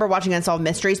I remember watching Unsolved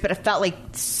Mysteries, but it felt like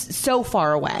so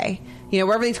far away.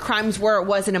 Wherever these crimes were, it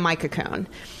wasn't in my cocoon.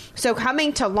 So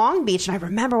coming to Long Beach, and I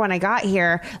remember when I got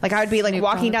here, like I would be like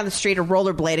walking down the street or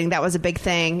rollerblading. That was a big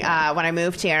thing when I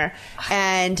moved here.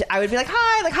 And I would be like,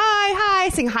 hi,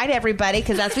 sing hi to everybody,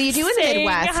 because that's what you do in the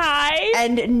Midwest. Hi.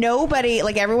 And nobody,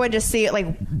 like everyone just see it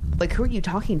like, who are you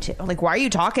talking to? Like, why are you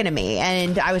talking to me?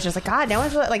 And I was just like, God, no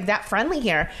one's like that friendly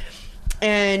here.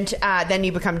 And then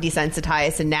you become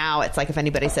desensitized, and now it's like if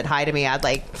anybody said hi to me, I'd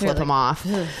like flip them off.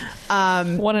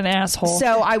 What an asshole.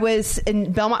 So I was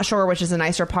in Belmont Shore, which is a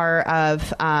nicer part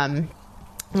of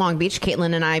Long Beach.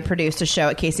 Caitlin and I produced a show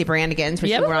at Casey Brannigan's, which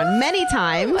we were on many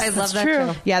times. I love that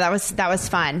true. show. Yeah, that was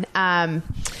fun.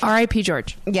 R.I.P.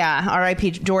 George. Yeah,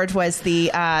 R.I.P. George was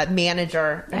the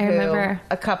manager. I remember.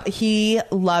 He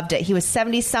loved it. He was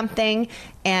 70-something,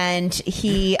 and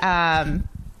he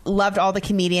loved all the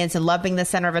comedians and loved being the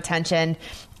center of attention.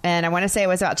 And I want to say it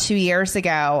was about 2 years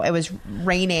ago. It was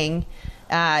raining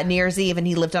New Year's Eve, and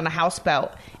he lived on a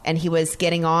houseboat, and he was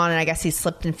getting on, and I guess he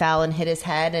slipped and fell and hit his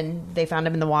head, and they found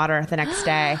him in the water the next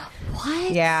day.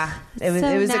 What? Yeah. It was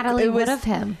Natalie it was would of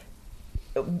him.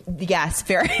 Yes,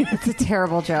 very. It's a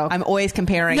terrible joke. I'm always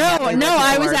comparing. No, Natalie Wood to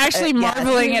I was George. actually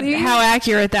marveling at how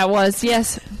accurate that was.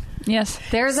 Yes.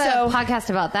 There's a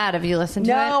podcast about that. Have you listened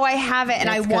to it? No, I haven't, and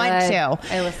It's I want good.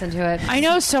 to. I listened to it. I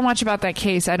know so much about that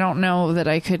case. I don't know that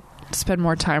I could spend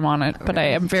more time on it, but I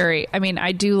am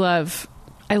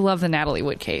I love the Natalie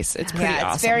Wood case. It's pretty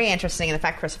awesome. It's very interesting, and the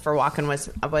fact Christopher Walken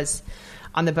was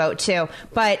on the boat too.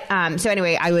 But so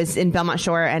anyway, I was in Belmont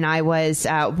Shore, and I was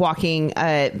walking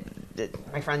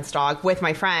my friend's dog with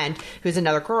my friend, who's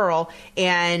another girl,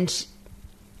 and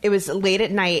it was late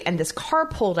at night, and this car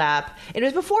pulled up. It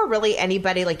was before really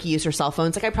anybody like used their cell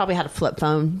phones. Like I probably had a flip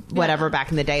phone, whatever,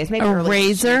 back in the days, maybe A early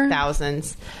Razor?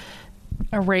 2000s.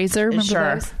 A razor, remember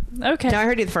Sure. those? Okay. No, I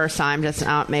heard you the first time, just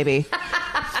maybe.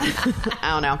 I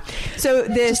don't know. So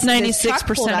this Just 96% truck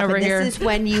pulled up, over and here. This is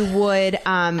when you would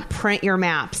print your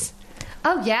maps.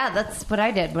 Oh, yeah. That's what I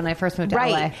did when I first moved to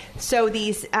LA. So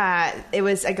these, it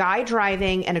was a guy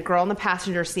driving and a girl in the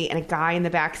passenger seat and a guy in the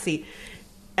back seat.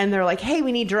 And they're like, hey,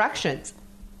 we need directions.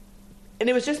 And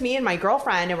it was just me and my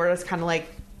girlfriend, and we're just kind of like,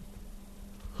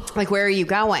 where are you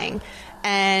going?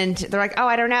 And they're like, oh,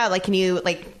 I don't know. Like, can you,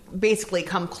 basically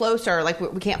come closer? Like,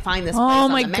 we can't find this place Oh,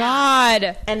 on my the map.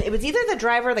 God. And it was either the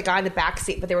driver or the guy in the back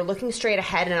seat, but they were looking straight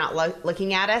ahead and not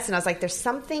looking at us. And I was like, there's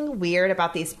something weird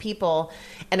about these people.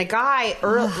 And a guy,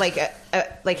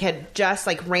 had just,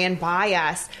 ran by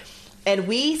us. And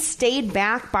we stayed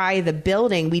back by the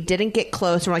building. We didn't get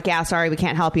close. We're like, yeah, sorry, we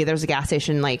can't help you. There's a gas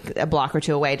station a block or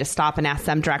two away. Just stop and ask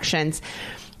them directions.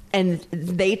 And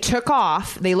they took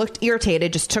off. They looked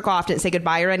irritated, just took off, didn't say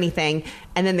goodbye or anything.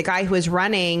 And then the guy who was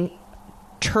running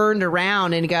turned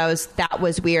around and goes, that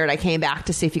was weird. I came back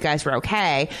to see if you guys were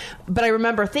okay. But I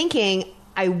remember thinking,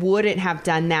 I wouldn't have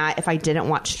done that if I didn't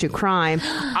watch true crime.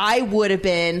 I would have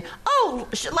been,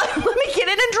 let me get in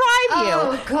and drive you.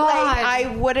 Oh, God. Like,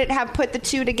 I wouldn't have put the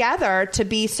two together to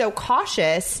be so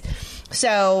cautious.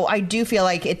 So I do feel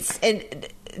like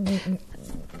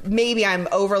maybe I'm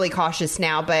overly cautious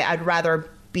now, but I'd rather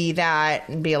be that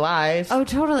and be alive. Oh,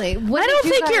 totally. I don't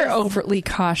think you're overly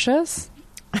cautious.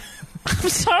 I'm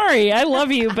sorry, I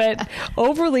love you, but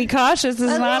overly cautious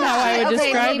is not how I would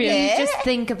describe maybe you. Just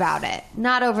think about it.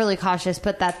 Not overly cautious,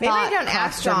 but that Maybe thought I don't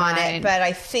act crossed your on mind. it, but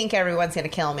I think everyone's going to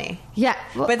kill me. Yeah.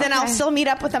 But then I'll still meet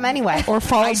up with them anyway. Or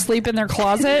fall asleep in their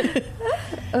closet.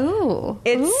 Ooh.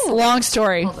 It's Ooh. Long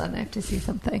story. Hold on, I have to see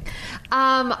something.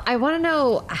 I want to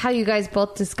know how you guys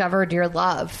both discovered your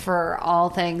love for all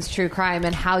things true crime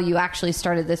and how you actually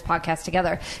started this podcast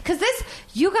together. Because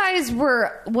you guys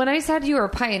were, when I said you were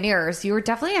pioneers, you were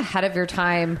definitely ahead of your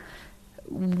time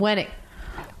when it.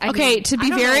 To be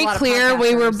very clear,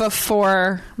 we were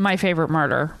before My Favorite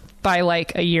Murder by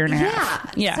like a year and a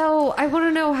half. Yeah. So I want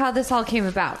to know how this all came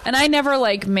about. And I never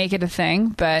make it a thing,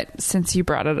 but since you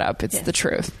brought it up, it's the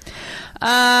truth.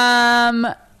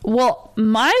 Well,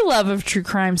 my love of true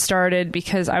crime started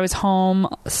because I was home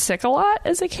sick a lot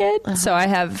as a kid. So I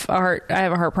have a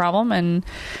heart problem, and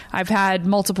I've had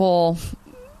multiple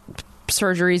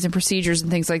surgeries and procedures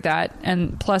and things like that.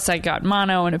 And plus I got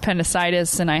mono and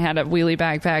appendicitis, and I had a wheelie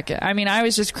backpack. I mean, I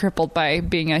was just crippled by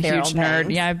being a huge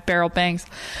nerd. Yeah, barrel bangs.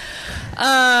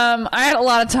 I had a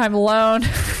lot of time alone.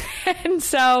 And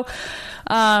so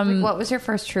what was your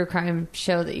first true crime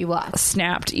show that you watched?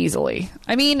 Snapped easily.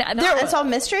 I mean, Unsolved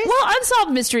Mysteries? Well,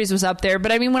 Unsolved Mysteries was up there,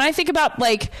 but I mean, when I think about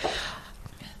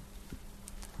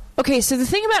okay, so the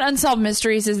thing about Unsolved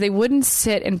Mysteries is they wouldn't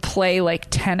sit and play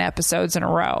 10 episodes in a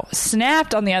row.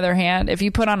 Snapped, on the other hand, if you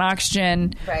put on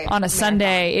Oxygen on a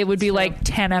Sunday, it would be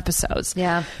 10 episodes.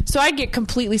 Yeah. So I'd get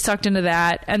completely sucked into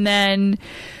that. And then,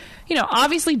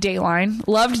 obviously Dateline.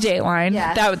 Loved Dateline.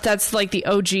 Yes. That's the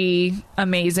OG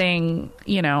amazing,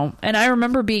 and I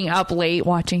remember being up late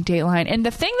watching Dateline. And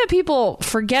the thing that people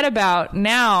forget about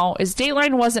now is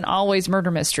Dateline wasn't always murder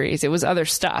mysteries. It was other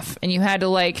stuff. And you had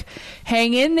to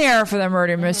hang in there for the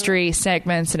murder mystery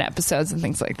segments and episodes and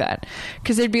things like that.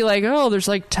 Because they'd be there's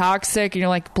Toxic, and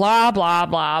you're blah, blah,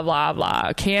 blah, blah,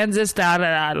 blah. Kansas, da,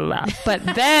 da, da, da, da. But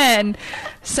then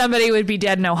somebody would be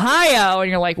dead in Ohio, and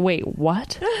you're like, wait,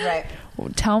 what? Right.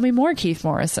 Tell me more, Keith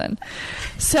Morrison.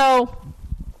 So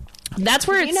that's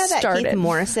where it started. That Keith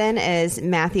Morrison is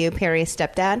Matthew Perry's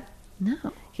stepdad? No.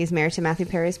 He's married to Matthew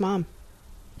Perry's mom.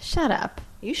 Shut up.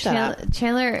 You shut up.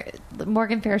 Chandler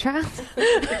Morgan Fairchild?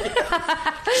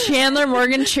 Chandler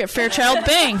Morgan Fairchild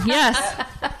Bing. Yes.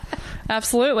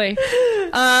 Absolutely.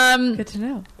 Good to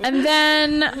know. And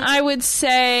then I would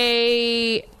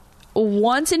say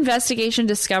once Investigation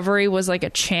Discovery was a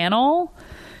channel,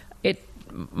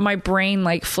 my brain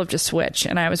flipped a switch,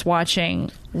 and I was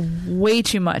watching way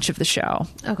too much of the show.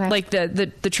 Okay.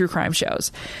 The true crime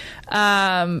shows.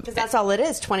 Because that's all it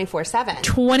is, 24/7.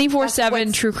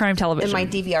 24/7 true crime television. In my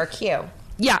DVR queue.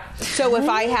 Yeah. So if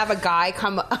I have a guy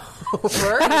come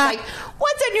over and he's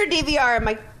what's on your DVR?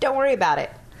 I'm don't worry about it.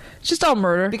 It's just all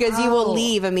murder. Because you will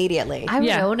leave immediately. I would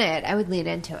own it. I would lean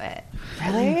into it.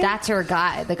 Really? That's your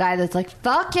guy. The guy that's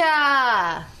fuck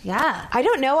yeah. Yeah. I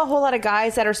don't know a whole lot of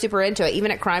guys that are super into it, even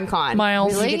at CrimeCon.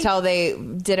 Miles. You could tell they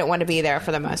didn't want to be there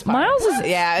for the most part. Miles is...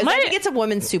 Yeah, I think it's a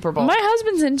women's Super Bowl. My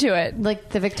husband's into it.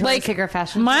 The Victoria's Secret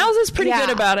fashion. Miles is pretty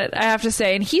good about it, I have to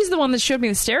say. And he's the one that showed me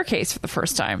the staircase for the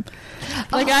first time.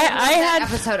 I had...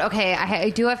 episode. Okay,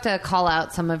 I do have to call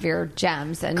out some of your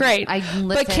gems. And great.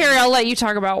 But Carrie, I'll let you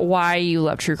talk about why you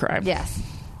love true crime. Yes.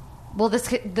 Well,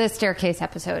 the staircase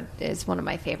episode is one of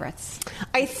my favorites.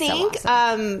 I think so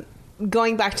awesome.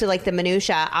 Going back to the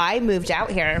minutia, I moved out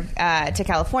here to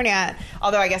California,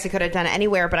 although I guess I could have done it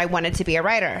anywhere, but I wanted to be a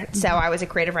writer. So I was a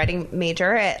creative writing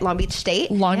major at Long Beach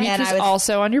State. Long Beach is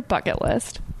also on your bucket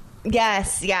list.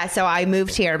 Yes. Yeah. So I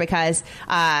moved here because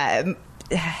my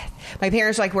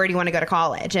parents were where do you want to go to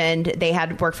college? And they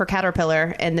had worked for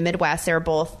Caterpillar in the Midwest. They were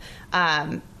both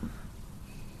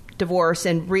divorced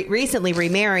and recently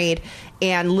remarried,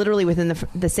 and literally within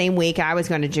the same week I was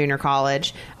going to junior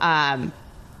college.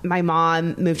 My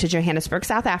mom moved to Johannesburg,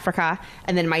 South Africa,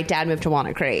 and then my dad moved to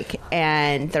Walnut Creek,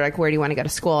 and they're where do you want to go to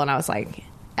school? And I was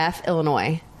F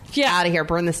Illinois. Yeah, out of here,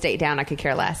 burn the state down. I could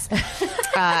care less.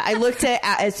 I looked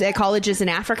at colleges in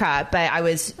Africa, but it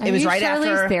was right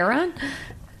after Theron?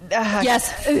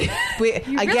 Yes. We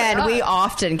are. we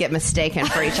often get mistaken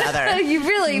for each other. You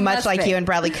really much must like be. you and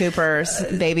Bradley Cooper's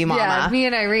baby mama. Yeah, me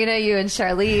and Irina, you and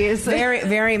Charlize. Very,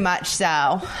 very much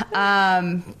so.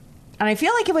 And I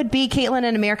feel like it would be Caitlin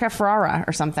and America Ferrara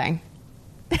or something.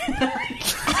 We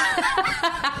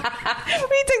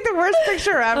took the worst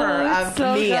picture ever of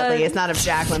so me, at good. least. Not of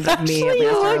Jacqueline, but of me, at Actually,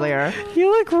 least, you look- earlier.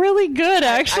 You look really good,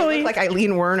 I actually. look like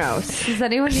Eileen Wuornos. Does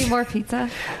anyone need more pizza?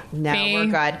 No, Me. we're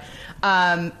good.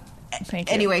 Thank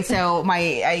you. Anyway, so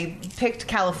I picked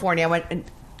California.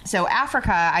 So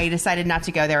Africa, I decided not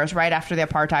to go there. It was right after the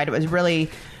apartheid. It was really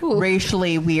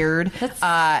racially weird.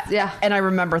 Yeah. And I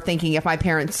remember thinking, if my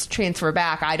parents transfer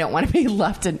back, I don't want to be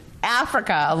left in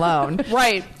Africa alone.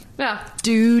 Right. Yeah.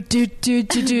 Do.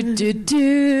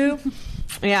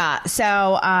 Yeah.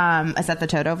 So is that the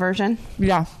Toto version?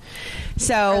 Yeah.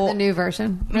 So The new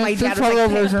version. my It's the dad was Toto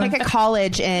like, version. pick a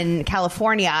college in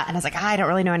California. And I was like, I don't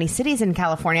really know any cities in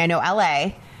California. I know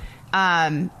LA.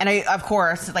 And I, of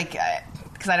course, like,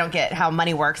 because I don't get how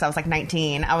money works. I was like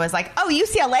 19. I was like, oh,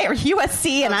 UCLA or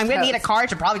USC, and I'm going to need a car. I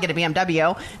should probably get a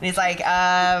BMW. And he's like,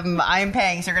 I'm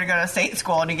paying, so you're going to go to a state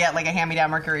school and you get like a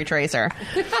hand-me-down Mercury Tracer.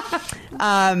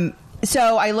 So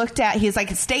I looked at, he's like,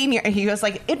 stay near, he was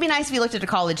like, it'd be nice if you looked at a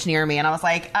college near me. And I was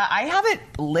like, I haven't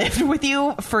lived with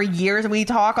you for years. We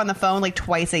talk on the phone like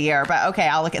twice a year, but okay,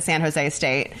 I'll look at San Jose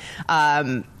State,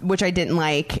 which I didn't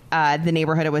like the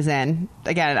neighborhood it was in.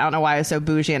 Again, I don't know why I was so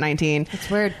bougie at 19. It's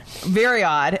weird. Very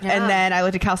odd. Yeah. And then I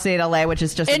looked at Cal State LA, which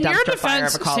is just In a your dumpster fire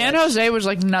defense, of a college. San Jose was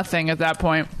like nothing at that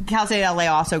point. Cal State LA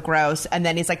also gross. And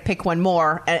then he's like, pick one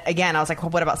more. Again, I was like,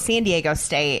 well, what about San Diego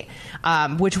State?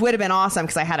 Which would have been awesome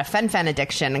because I had a fen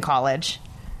addiction in college.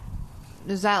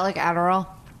 Is that like Adderall?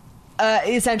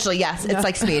 Essentially, yes. It's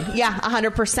like speed. Yeah,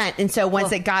 100%. And so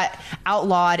once it got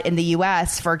outlawed in the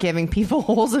U.S. for giving people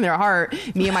holes in their heart,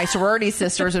 me and my sorority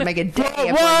sisters would make a day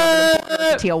of going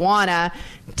over to Tijuana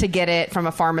to get it from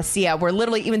a pharmacia where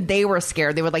literally even they were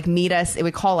scared. They would like meet us. It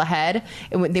would call ahead.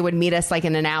 They would meet us like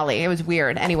in an alley. It was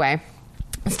weird. Anyway,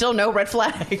 still no red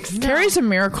flags. Carrie's a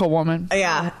miracle woman.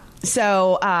 Yeah.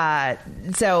 So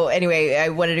anyway, I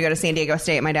wanted to go to San Diego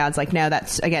State. My dad's like, no,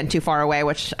 that's, again, too far away,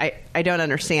 which I don't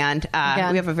understand. We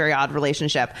have a very odd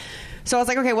relationship. So I was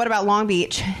like, okay, what about Long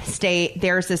Beach State?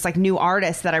 There's this like new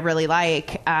artist that I really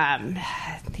like.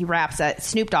 He raps at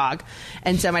Snoop Dogg.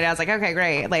 And so my dad's like, okay,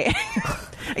 great. Like,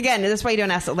 again, this is why you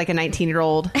don't ask like a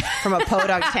 19-year-old from a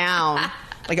podunk town.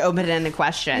 Like open-ended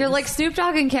question. You're like Snoop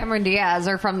Dogg and Cameron Diaz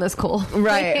are from this school.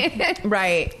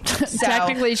 Right. So,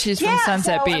 Technically, she's from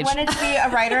Sunset Beach. I wanted to be a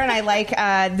writer, and I like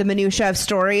the minutia of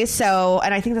stories. So,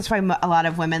 and I think that's why a lot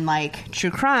of women like true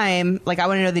crime. Like, I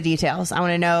want to know the details. I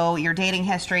want to know your dating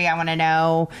history. I want to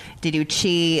know, did you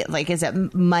cheat? Like, is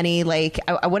it money? Like,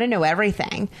 I want to know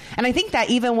everything. And I think that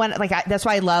even when, like, that's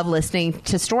why I love listening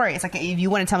to stories. Like, if you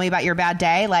want to tell me about your bad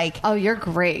day, like, Oh, you're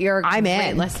great. You're a I'm great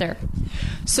in. listener.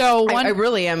 So I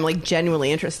really am like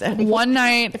genuinely interested. one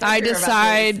night If I'm I sure about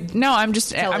decide. No, I'm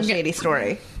just. Tell I'm a shady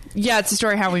story. Yeah, it's a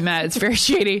story how we met. It's very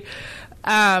shady.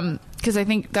 Because I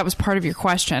think that was part of your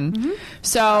question. Mm-hmm.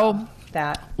 So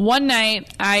That. one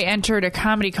night I entered a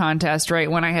comedy contest right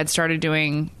when I had started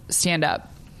doing stand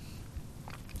up.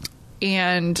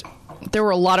 And there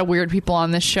were a lot of weird people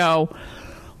on this show.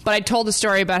 But I told a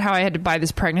story about how I had to buy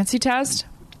this pregnancy test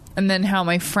and then how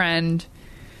my friend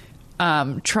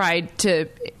tried to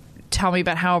tell me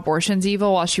about how abortion's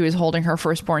evil while she was holding her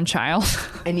firstborn child.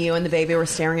 And you and the baby were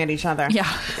staring at each other.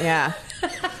 Yeah. Yeah.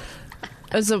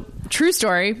 It was a true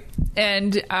story,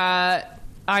 and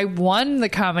I won the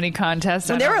comedy contest.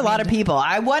 So there were a lot of people.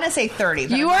 I want to say 30.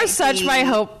 But You it are might such be-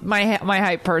 my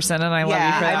hype person, and I love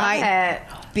you for I that.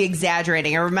 might be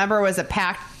exaggerating. I remember it was a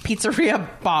packed pizzeria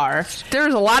bar. There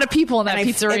was a lot of people in that And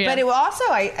pizzeria. But it was also,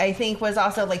 I think, was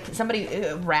also like somebody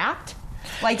rapped.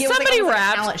 Like it Somebody was like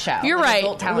rapped. a talent show. You're like an right.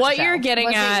 adult talent What show. you're getting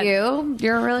Was at? it you?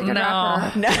 You're a really good No.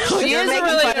 rapper. No, She you're is a making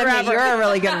really fun good of me. rapper. You're a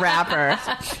really good rapper.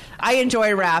 I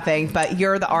enjoy rapping, but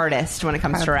you're the artist when it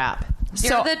comes to rap.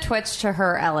 You're So- the Twitch to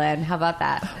her, Ellen. How about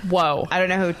that? Whoa. I don't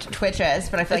know who Twitch is,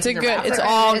 but I feel It's like a he's good. rapper. It's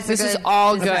all. It's a This is good-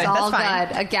 all It's good. all That's fine.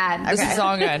 good. Again. This is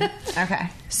all good. Okay.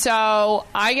 So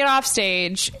I get off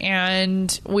stage,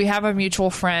 and we have a mutual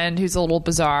friend who's a little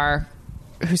bizarre,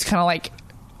 who's kind of like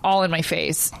all in my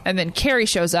face. And then Carrie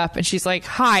shows up, and she's like,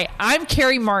 "Hi, I'm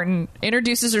Carrie Martin."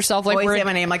 Introduces herself like Always we're say in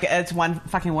my name like it's one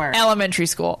fucking word. elementary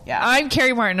school. Yeah. I'm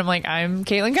Carrie Martin. I'm like, I'm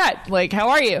Caitlin Gutt. Like, how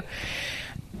are you?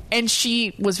 And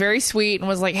she was very sweet and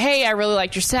was like, hey, I really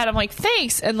liked your set. I'm like,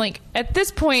 thanks. And like, at this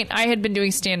point, I had been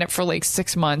doing stand up for like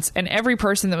 6 months, and every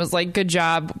person that was like, good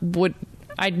job,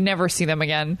 I'd never see them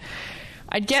again.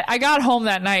 I got home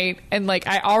that night and like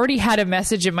I already had a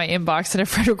message in my inbox and a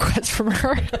friend request from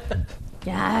her.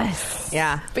 Yes.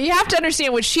 Yeah. But you have to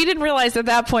understand what she didn't realize at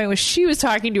that point was she was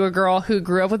talking to a girl who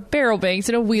grew up with barrel banks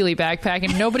and a wheelie backpack,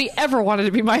 and nobody ever wanted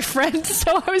to be my friend.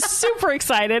 So I was super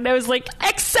excited. I was like,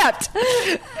 accept.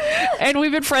 And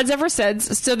we've been friends ever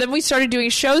since. So then we started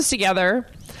doing shows together.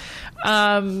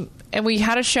 And we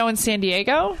had a show in San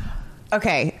Diego.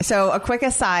 Okay, so a quick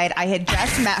aside. I had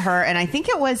just met her, and I think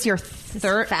it was your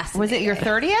was it your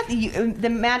 30th? The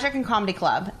Magic and Comedy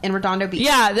Club in Redondo Beach.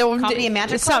 Yeah, Comedy and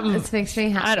Magic Club. something. This makes me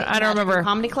happy. I don't remember.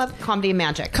 Comedy Club, Comedy and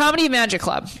Magic. Comedy and Magic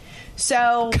Club.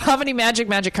 So Comedy, Magic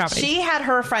Comedy. She had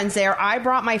her friends there. I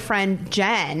brought my friend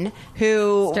Jen,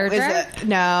 who Stir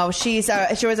drag? she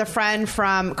was a friend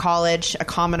from college, a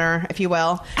commoner, if you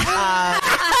will.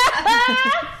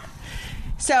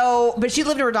 So, but she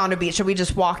lived in Redondo Beach, so we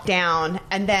just walked down,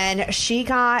 and then she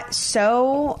got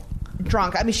so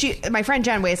drunk. I mean, my friend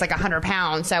Jen weighs like 100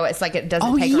 pounds, so it's like it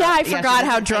doesn't take her. Yeah, I she forgot doesn't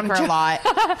how take drunk her a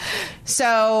lot.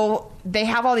 So they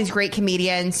have all these great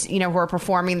comedians, who are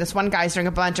performing. This one guy's doing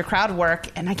a bunch of crowd work,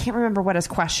 and I can't remember what his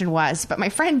question was, but my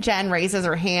friend Jen raises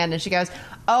her hand and she goes,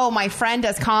 "Oh, my friend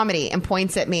does comedy," and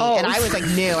points at me, and I was like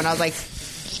new, and I was like,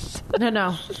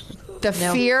 No. the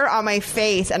fear on my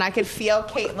face, and I could feel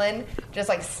Caitlin just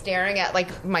like staring at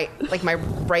like my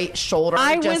right shoulder.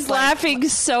 I just was laughing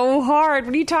so hard.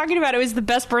 What are you talking about? It was the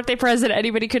best birthday present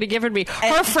anybody could have given me.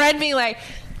 Her friend being like,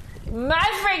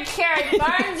 my friend Carrie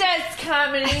Barnes does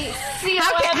comedy.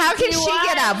 How can she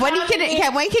get up? When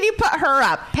can you put her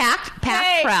up? Packed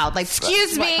Hey, crowd. Like,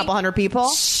 excuse me. A couple hundred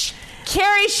people.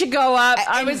 Carrie should go up.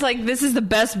 I And- was like, this is the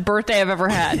best birthday I've ever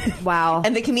had. Wow.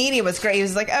 And the comedian was great. He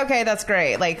was like, "Okay, that's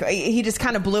great." Like, he just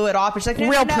kind of blew it off. She's like,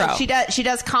 Real no, pro. She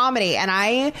does comedy, and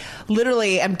I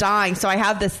literally am dying. So I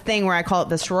have this thing where I call it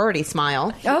the sorority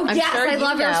smile. Oh, I'm yes. sure I you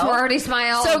love your know. sorority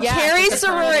smile. So Yes, Carrie's it's a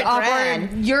sorority sorority awkward.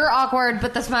 brand. You're awkward,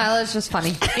 but the smile is just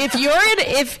funny. If you're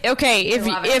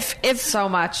if So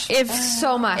much.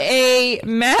 So much. a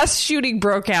mass shooting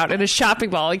broke out in a shopping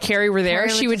mall and Carrie were there, Carrie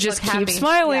she would would just just keep look happy.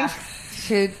 smiling. Yeah.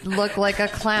 She'd look like a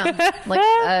clown. Like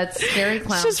a scary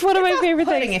clown. It's just one of my favorite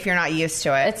Pudding things. if you're not used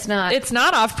to it. It's not. It's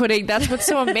not off-putting. That's what's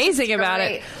so amazing about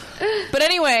it. But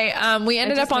anyway, we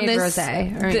ended just up on made this.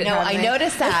 rosé, or the- No, I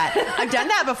noticed that. I've done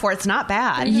that before. It's not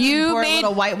bad. You pour made- a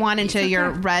little white one into your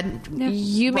red.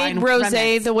 You made wine rosé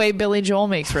remnants. the way Billy Joel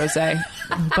makes rosé.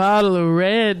 Bottle of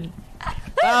red,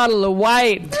 bottle of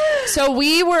white. So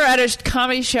we were at a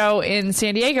comedy show in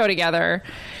San Diego together,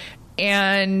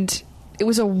 and it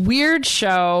was a weird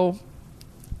show,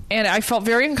 and I felt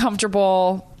very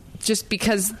uncomfortable just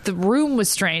because the room was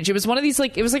strange. It was one of these,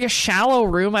 like, it was like a shallow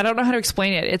room. I don't know how to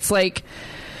explain it. It's like,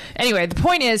 anyway, the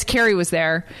point is Carrie was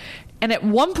there. And at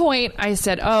one point I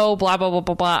said, oh, blah, blah, blah,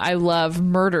 blah, blah. I love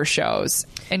murder shows.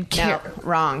 And No,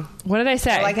 wrong. what did I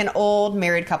say? We're like an old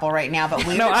married couple right now, but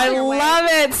we. No, were I on your way- love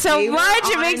it so we were much.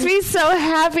 It on makes me so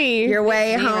happy. Your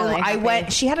way me home. really I happy.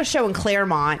 went. She had a show in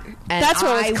Claremont. And That's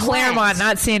what it was, I Claremont, went.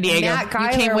 not San Diego. Matt You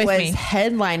Geiler came with was me.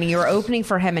 headlining. You were opening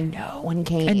for him, and no one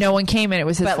came. And no one came in. It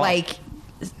was his But fault. like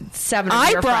 7 of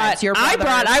your friends. Your brothers,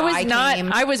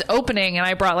 came. I was opening and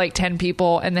I brought like 10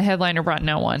 people and the headliner brought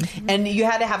no one. And you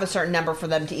had to have a certain number for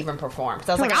them to even perform.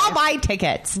 So I was like, Correct. I'll buy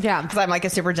tickets. Yeah. Because I'm like a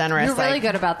super generous. You're really like-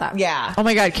 good about that. Yeah. Oh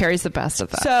my God, Carrie's the best at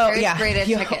that. So Very yeah, great at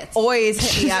you tickets. always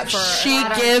hit me up for. She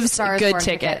Lot of gives stars good for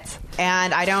tickets.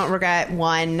 And I don't regret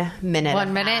 1 minute. 1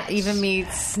 of minute, that. even me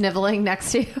sniveling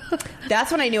next to you.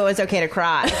 That's when I knew it was okay to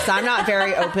cry. Because I'm not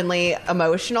very openly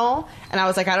emotional. And I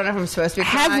was like, I don't know if I'm supposed to be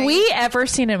crying. Have we ever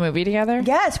seen a movie together?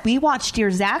 Yes, we watched Dear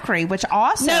Zachary, which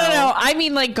also. No. I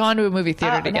mean like gone to a movie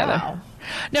theater Oh, together.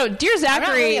 No, Dear I'm not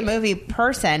Zachary. really a movie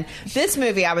person. This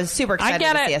movie, I was super I excited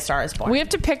get to it. see A Star Is Born. We have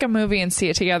to pick a movie and see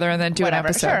it together and then do Whatever.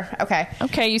 an episode. Sure. Okay.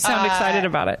 Okay, you sound excited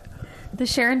about it. The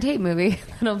Sharon Tate movie.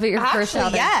 That'll be your first Actually,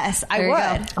 outing. yes, I There you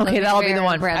would. go. Okay, that'll be the Fair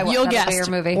one. and Brad. You'll That'll be guess. your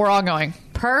movie. We're all going.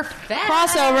 Perfect.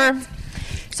 Crossover.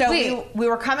 So Wait. we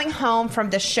were coming home from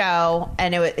the show,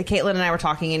 and Caitlin and I were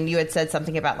talking, and you had said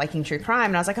something about liking true crime,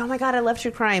 and I was like, oh my God, I love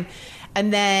true crime.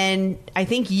 And then I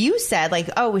think you said, like,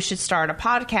 oh, we should start a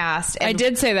podcast. And I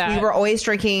did say that. We were always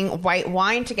drinking white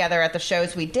wine together at the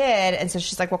shows we did, and so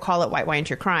she's like, we'll call it White Wine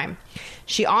True Crime.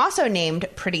 She also named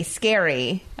Pretty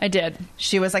Scary. I did.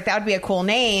 She was like, that would be a cool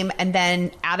name. And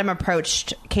then Adam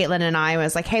approached Caitlin and I and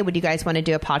was like, hey, would you guys want to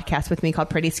do a podcast with me called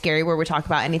Pretty Scary, where we talk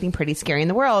about anything pretty scary in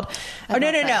the world? Oh,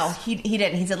 no. He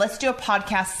didn't. He said, let's do a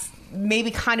podcast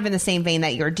maybe kind of in the same vein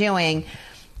that you're doing,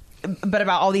 but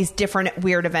about all these different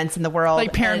weird events in the world.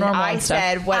 Like paranormal And I and stuff.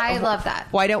 said, I love that.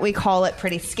 Why don't we call it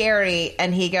Pretty Scary?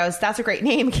 And he goes, that's a great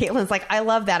name. Caitlin's like, I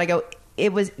love that. I go,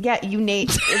 It was Nate.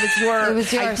 It was your, It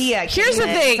was yours. idea. Here's the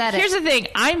You thing. said it. Here's the thing.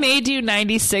 I may do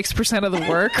 96% of the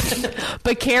work,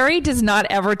 but Carrie does not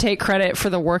ever take credit for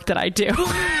the work that I do.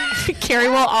 Carrie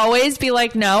will always be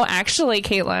like, "No, actually,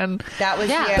 Caitlin." That was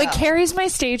Yeah. you. But Carrie's my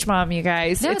stage mom, you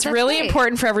guys. No, it's that's really great.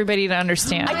 important for everybody to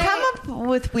understand. I come up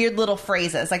with weird little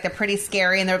phrases, like they're pretty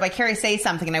scary, and they're like, Carrie, say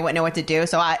something, and I wouldn't know what to do,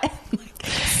 so I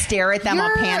stare at them all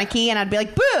You're- panicky, and I'd be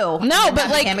like, boo! No, And then but, that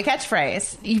like- became a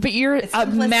catchphrase. But you're a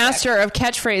simplistic. master of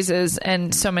catchphrase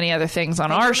and so many other things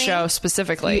on our me? show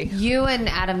specifically. You and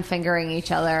Adam fingering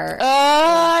each other. Oh,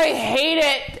 I hate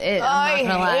it. I'm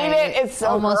not gonna lie. It's so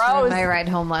Almost gross. ruined my ride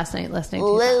home last night listening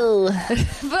to that.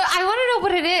 But I want to know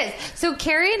what it is. So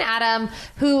Carrie and Adam,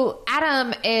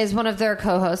 Adam is one of their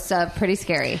co-hosts of Pretty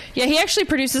Scary. Yeah, he actually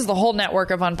produces the whole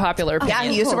network of Unpopular Yeah,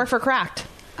 Opinion. he used to cool. work for Cracked.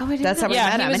 Oh, I didn't That's how know we Yeah,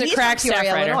 met he him. was And a he's Cracked from Peoria,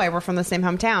 staff writer. Illinois. We're from the same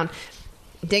hometown.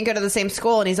 Didn't go to the same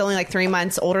school, and he's only like 3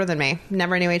 months older than me.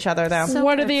 Never knew each other though.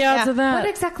 What are the odds Yeah. of that? What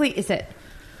exactly is it?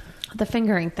 The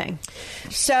fingering thing.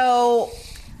 So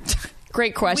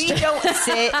Great we question. don't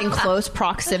sit in close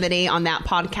proximity on that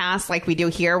podcast like we do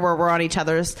here, where we're on each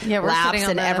other's Yeah, we're laps, sitting on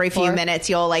and the every floor. few minutes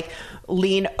you'll like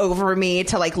lean over me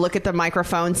to like look at the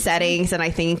microphone settings, and I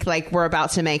think like we're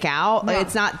about to make out. No.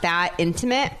 It's not that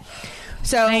intimate.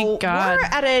 So Thank God. we're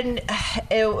at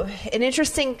an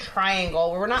interesting triangle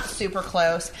where we're not super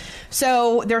close.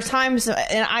 So there's times,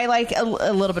 and I like a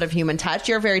little bit of human touch.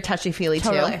 You're very touchy-feely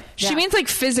Totally. too. She means like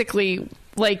physically,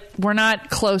 like we're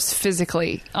not close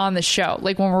physically on the show.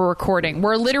 Like when we're recording,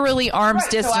 we're literally arm's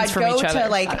Right, distance so I'd from go each other. to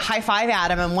like high five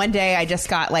Adam, and one day I just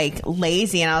got like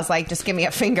lazy, and I was like, just give me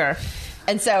a finger.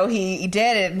 And so he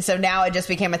did it, and so now it just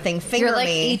became a thing. Finger You're like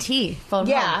me. E.T. phone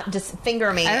Yeah, home. just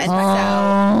finger me. And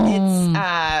Oh.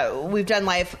 so it's we've done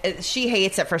life. She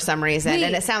hates it for some reason, Wait.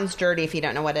 and it sounds dirty if you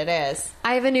don't know what it is.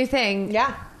 I have a new thing.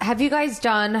 Yeah. Have you guys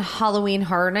done Halloween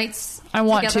Horror Nights? I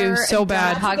want together to so and done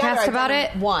bad. a podcast Together, I've about done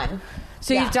it? One.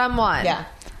 So Yeah. you've done one. Yeah.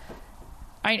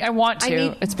 I want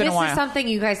to. It's been a while. This is something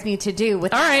you guys need to do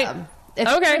with All right. Adam. It's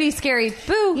Okay. Pretty Scary.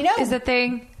 Boo. You know, is the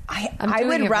thing. I'm I doing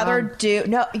would it rather wrong. do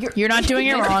no. You're not doing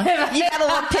it wrong. You got a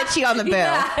little pitchy on the boo.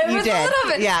 Yeah, it you was did. a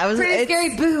little bit. Yeah, it was Pretty it's Scary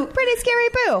Boo. Pretty scary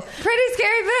boo. Pretty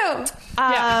Scary Boo.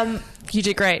 Yeah. You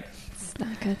did great.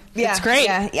 Not good. Yeah, It's great.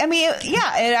 Yeah, I mean,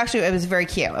 it was very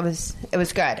cute. It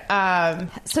was good.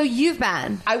 So you've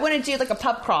been. I want to do like a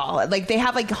pub crawl. Like they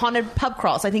have like haunted pub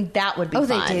crawls. I think that would be Oh,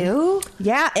 fun. they do?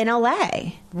 Yeah, in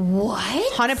LA.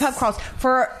 What? Haunted pub crawls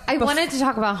for. I wanted to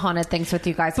talk about haunted things with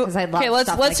you guys because I love. Okay,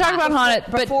 let's stuff talk like about that. haunted.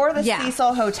 But before the yeah.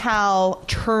 Cecil Hotel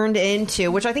turned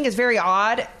into, which I think is very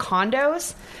odd,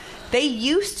 condos. They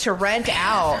used to rent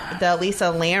out the Lisa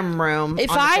Lamb room.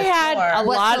 If on the I fifth had floor. a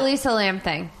What's lot- the Lisa Lamb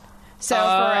thing? So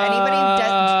for anybody who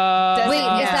doesn't Wait,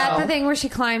 know, is that the thing where she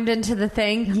climbed into the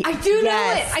thing? I do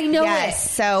know it. I know it.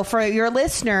 So for your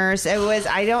listeners, it was,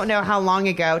 I don't know how long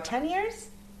ago, 10 years?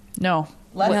 No.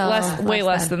 Less- No, way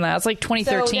less less than that. It's like So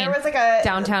 2013. there was like a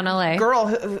Downtown LA.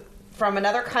 girl from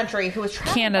another country who was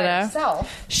traveling by Canada.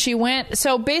 herself. She went.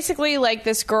 So basically, like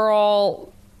this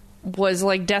girl was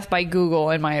like death by Google,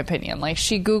 in my opinion. Like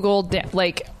she Googled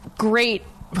like great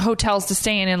hotels to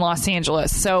stay in Los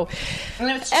Angeles. So And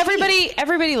it's cheap.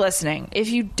 everybody listening, if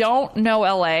you don't know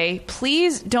LA,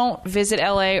 please don't visit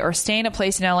LA or stay in a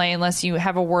place in LA unless you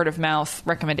have a word of mouth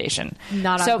recommendation.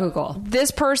 Not on So Google.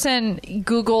 This person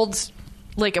Googled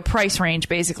like a price range,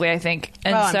 basically, I think.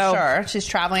 And Oh, so I'm sure. She's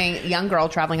traveling, young girl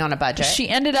traveling on a budget. she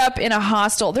ended up in a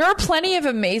hostel. There are plenty of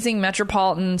amazing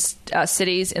metropolitan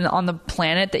cities on the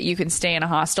planet that you can stay in a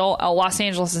hostel. Los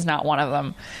Angeles is not one of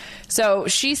them. So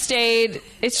she stayed.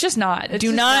 It's just not. Do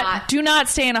just not not. do not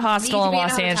stay in a Need hostel to in be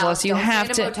Los a hotel. Angeles. You Don't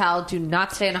have stay in a to. motel. Do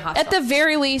not stay in a hostel. At the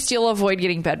very least, you'll avoid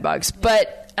getting bed bugs.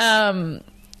 But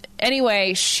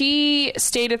anyway, she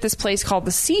stayed at this place called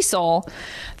the Cecil.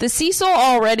 The Cecil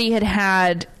already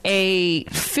had a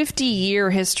 50-year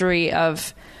history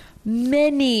of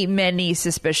many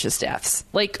suspicious deaths,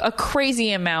 like a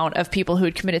crazy amount of people who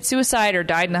had committed suicide or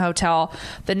died in the hotel.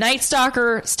 The Night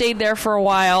Stalker stayed there for a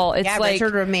while. It's yeah, like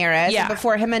Richard Ramirez. Yeah. And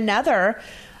before him, another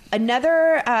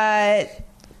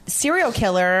serial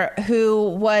killer who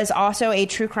was also a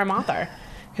true crime author,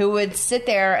 who would sit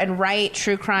there and write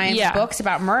true crime Yeah. books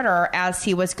about murder as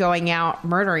he was going out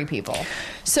murdering people.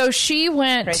 So she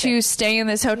went Crazy. to stay in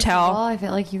this Oh, hotel. I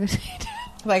feel like you would.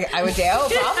 Like I would date. Oh,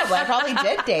 probably. I probably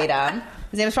did date him.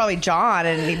 His name was probably John,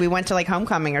 and we went to like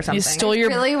homecoming or something. You stole your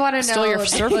really want to stole know. your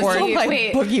surfboard. Stole my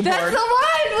Wait, boogie that's board. the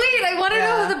one. Wait, I want to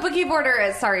know who the boogie boarder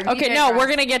is. Sorry. Okay, BJ no, Ross. we're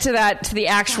going to get to that, to the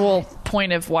actual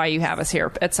point of why you have us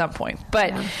here at some point.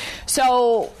 But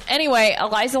so anyway,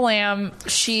 Eliza Lamb,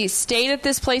 she stayed at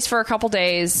this place for a couple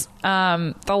days.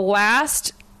 The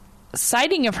last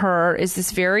sighting of her is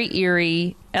this very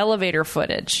eerie elevator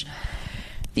footage.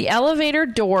 The elevator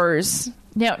doors,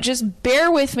 now just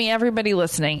bear with me, everybody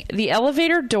listening. The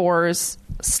elevator doors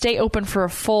stay open for a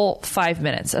full 5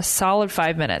 minutes, a solid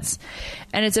 5 minutes.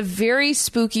 And it's a very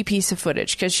spooky piece of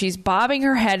footage because she's bobbing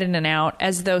her head in and out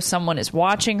as though someone is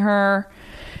watching her.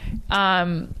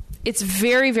 It's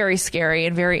very, very scary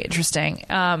and very interesting.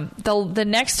 The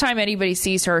next time anybody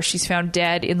sees her, she's found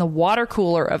dead in the water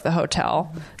cooler of the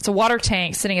hotel. It's a water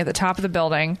tank sitting at the top of the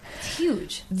building. It's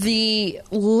huge. The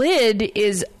lid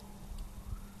is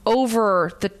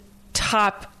over the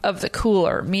top of the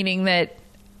cooler, meaning that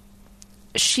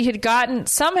she had gotten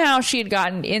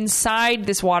inside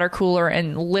this water cooler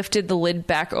and lifted the lid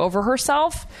back over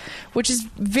herself, which is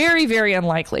very, very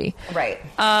unlikely. Right.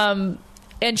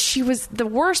 And the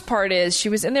worst part is she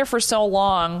was in there for so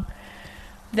long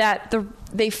that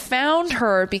they found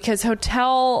her because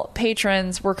hotel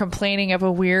patrons were complaining of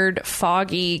a weird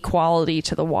foggy quality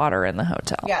to the water in the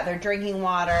hotel. Yeah, they're drinking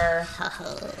water,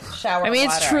 shower. I mean,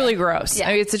 water. it's truly gross. Yeah.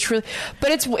 I mean,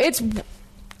 but it's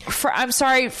I'm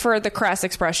sorry for the crass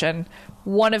expression,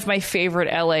 one of my favorite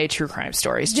LA true crime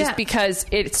stories, just because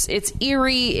it's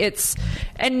eerie. It's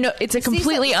a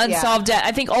completely unsolved death.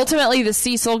 I think ultimately the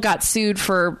Cecil got sued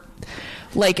for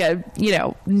like a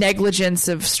negligence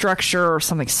of structure or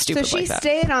something stupid So she like that.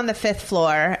 stayed on the 5th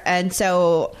floor, and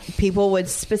so people would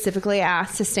specifically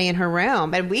ask to stay in her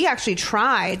room. And we actually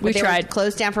tried. But they were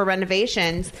closed down for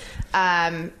renovations.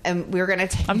 And we were going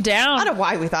to. I'm down. I don't know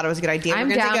why we thought it was a good idea. I'm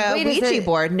we were going to down. take a Wait, is Ouija it-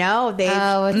 board. No,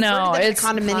 it's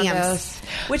condominiums,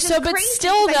 condos. which is So, but crazy,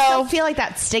 still, because I though, feel like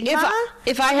that stigma.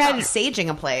 if I Talk about had- staging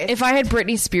a place, If I had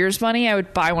Britney Spears money, I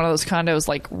would buy one of those condos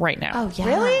like right now. Oh, yeah.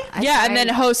 Really? Yeah, and then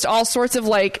host all sorts of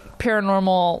like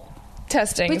paranormal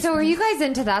testing. Wait, so are you guys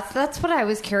into that? That's what I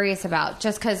was curious about.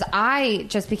 Just because I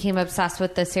just became obsessed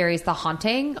with the series The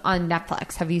Haunting on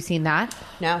Netflix. Have you seen that?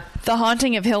 no. The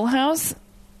Haunting of Hill House?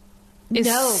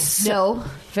 No.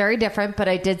 Very different, but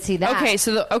I did see that. Okay,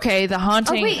 so the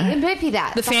Haunting. Oh, wait, it might be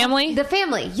that. The Family? The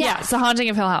Family, yes. Yeah, it's The Haunting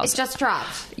of Hill House. It just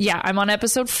dropped. Yeah, I'm on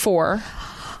episode 4.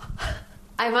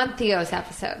 I'm on Theo's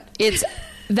episode.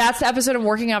 That's the episode I'm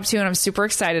working up to, and I'm super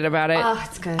excited about it. Oh,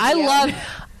 it's good.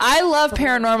 I love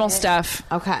paranormal stuff.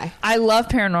 Okay. I love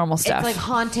paranormal stuff. It's like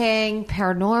haunting,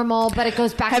 paranormal, but it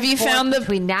goes back Have and you forth found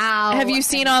between now. Have you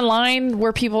seen online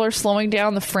where people are slowing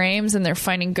down the frames and they're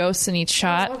finding ghosts in each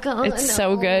shot? Oh, God, It's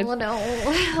so good. No.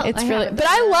 It's really, but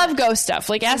I love ghost stuff.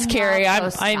 Like ask Carrie,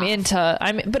 I'm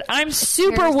but I'm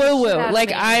super Scares the woo shit woo. out of Like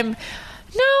me.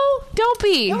 no, don't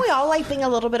be. Don't we all like being a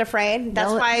little bit afraid?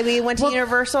 That's why we went to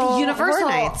Universal Horror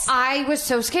Nights. I was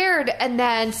so scared, and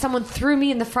then someone threw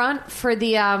me in the front for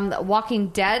the Walking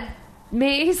Dead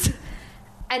maze.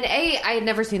 And I had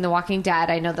never seen The Walking Dead.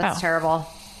 I know that's terrible,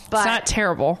 but It's not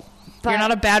terrible. but- You're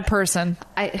not a bad person.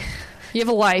 You have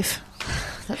a life.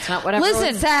 That's not what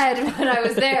everyone said when I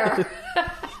was there.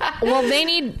 Well, they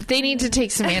need to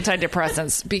take some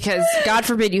antidepressants because God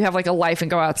forbid you have like a life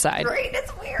and go outside. Right?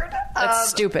 It's weird. That's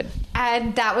stupid.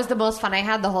 And that was the most fun I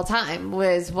had the whole time,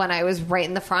 was when I was right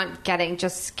in the front getting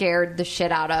just scared the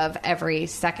shit out of every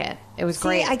second. It was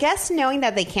great. I guess knowing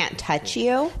that they can't touch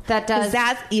you, That does- 'cause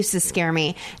that used to scare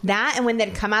me. That, and when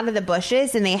they'd come out of the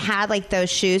bushes and they had like those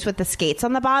shoes with the skates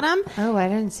on the bottom. Oh, I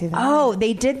didn't see that. Oh,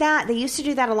 they did that. They used to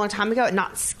do that a long time ago at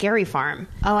Not Scary Farm.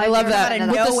 Oh, I love that. Out of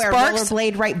With the nowhere, sparks?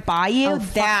 rollerblade right by you. Oh,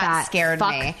 fuck that that. scared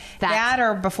Fuck me. that.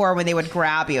 Or before when they would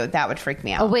grab you, that would freak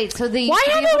me out. Oh, wait. So the Why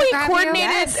haven't we coordinated?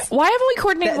 Yes. Why haven't we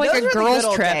coordinated like Those a were the girls good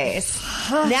old trip? days.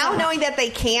 Now knowing that they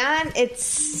can,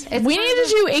 it's We need to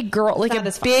do a girl, like not a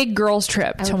as fun. big girls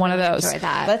trip to one of those. Enjoy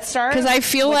that. Let's start 'Cause I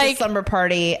feel with like- the slumber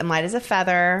party and light as a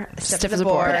feather, stiff as a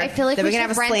board. But I feel like then we we can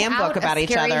have a should slam rent book out about a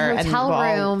each scary other and hotel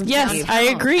we'll room. Yes, downtown. I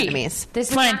agree. Enemies. This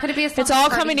is Fine. not going to be a It's all slumber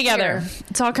party coming together. here.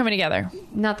 It's all coming together.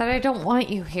 Not that I don't want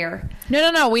you here.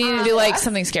 No. We need to do like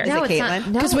something scary. No, it it's not. Caitlin?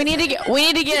 No, Because we need to get.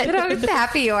 Look at how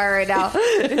happy you are right now.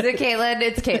 Is it Caitlin?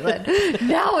 It's Caitlin.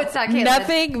 No, it's not Caitlin.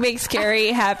 Nothing makes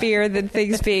Carrie happier than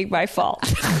things being my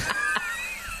fault.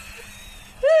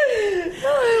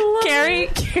 Carrie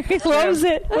loves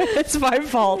it when it's my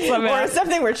fault somehow. Or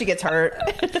something where she gets hurt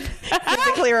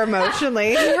physically or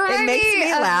emotionally. It makes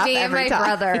me laugh me and every my time.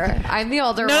 brother. I'm the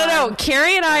older No. one.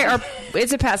 Carrie and I are.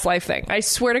 It's a past life thing. I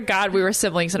swear to God, we were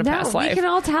siblings in a past we life. can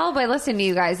all tell by listening to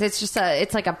you guys. It's just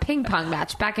it's like a ping pong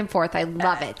match, back and forth. I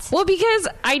love it. Well, because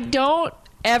I don't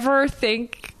ever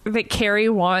think that Carrie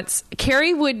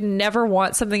would never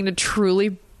want something to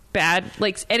truly bad,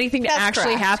 like anything to That's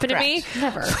actually correct, happen to me.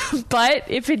 Never. But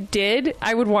if it did,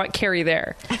 I would want Carrie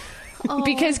there. Oh,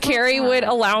 Because Carrie would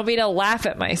allow me to laugh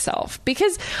at myself.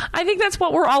 Because I think that's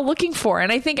what we're all looking for.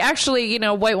 And I think actually,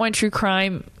 White Wine True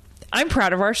Crime I'm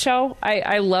proud of our show.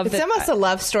 I love It's that. almost a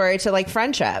love story to like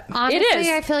friendship. Honestly, is.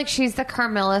 I feel like she's the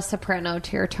Carmela Soprano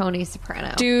to your Tony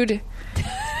Soprano. Dude,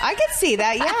 I could see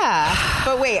that, yeah.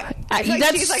 But wait, I feel like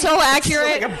that's she's like, so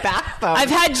accurate. She's like a backbone. I've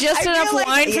had just I enough feel like-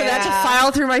 wine for that to yeah.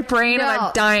 file through my brain, and No,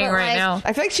 I'm dying but, right like, now.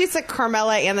 I feel like she's the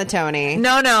Carmela and the Tony.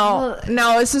 No,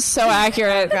 this is so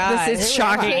accurate. God. This is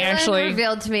shocking, Caitlin actually.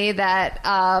 revealed to me that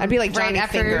I'd be like right Johnny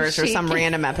after Fingers or she- some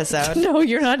random episode. No,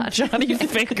 you're not Johnny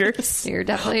Fingers. You're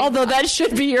definitely. Although that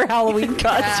should be your Halloween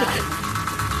costume.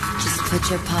 Just put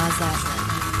your paws up.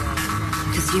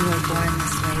 Cause you were born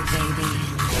this way, baby.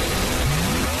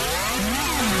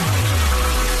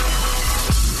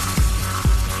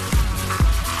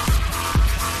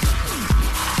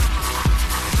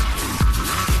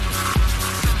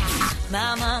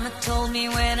 My mama told me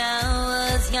when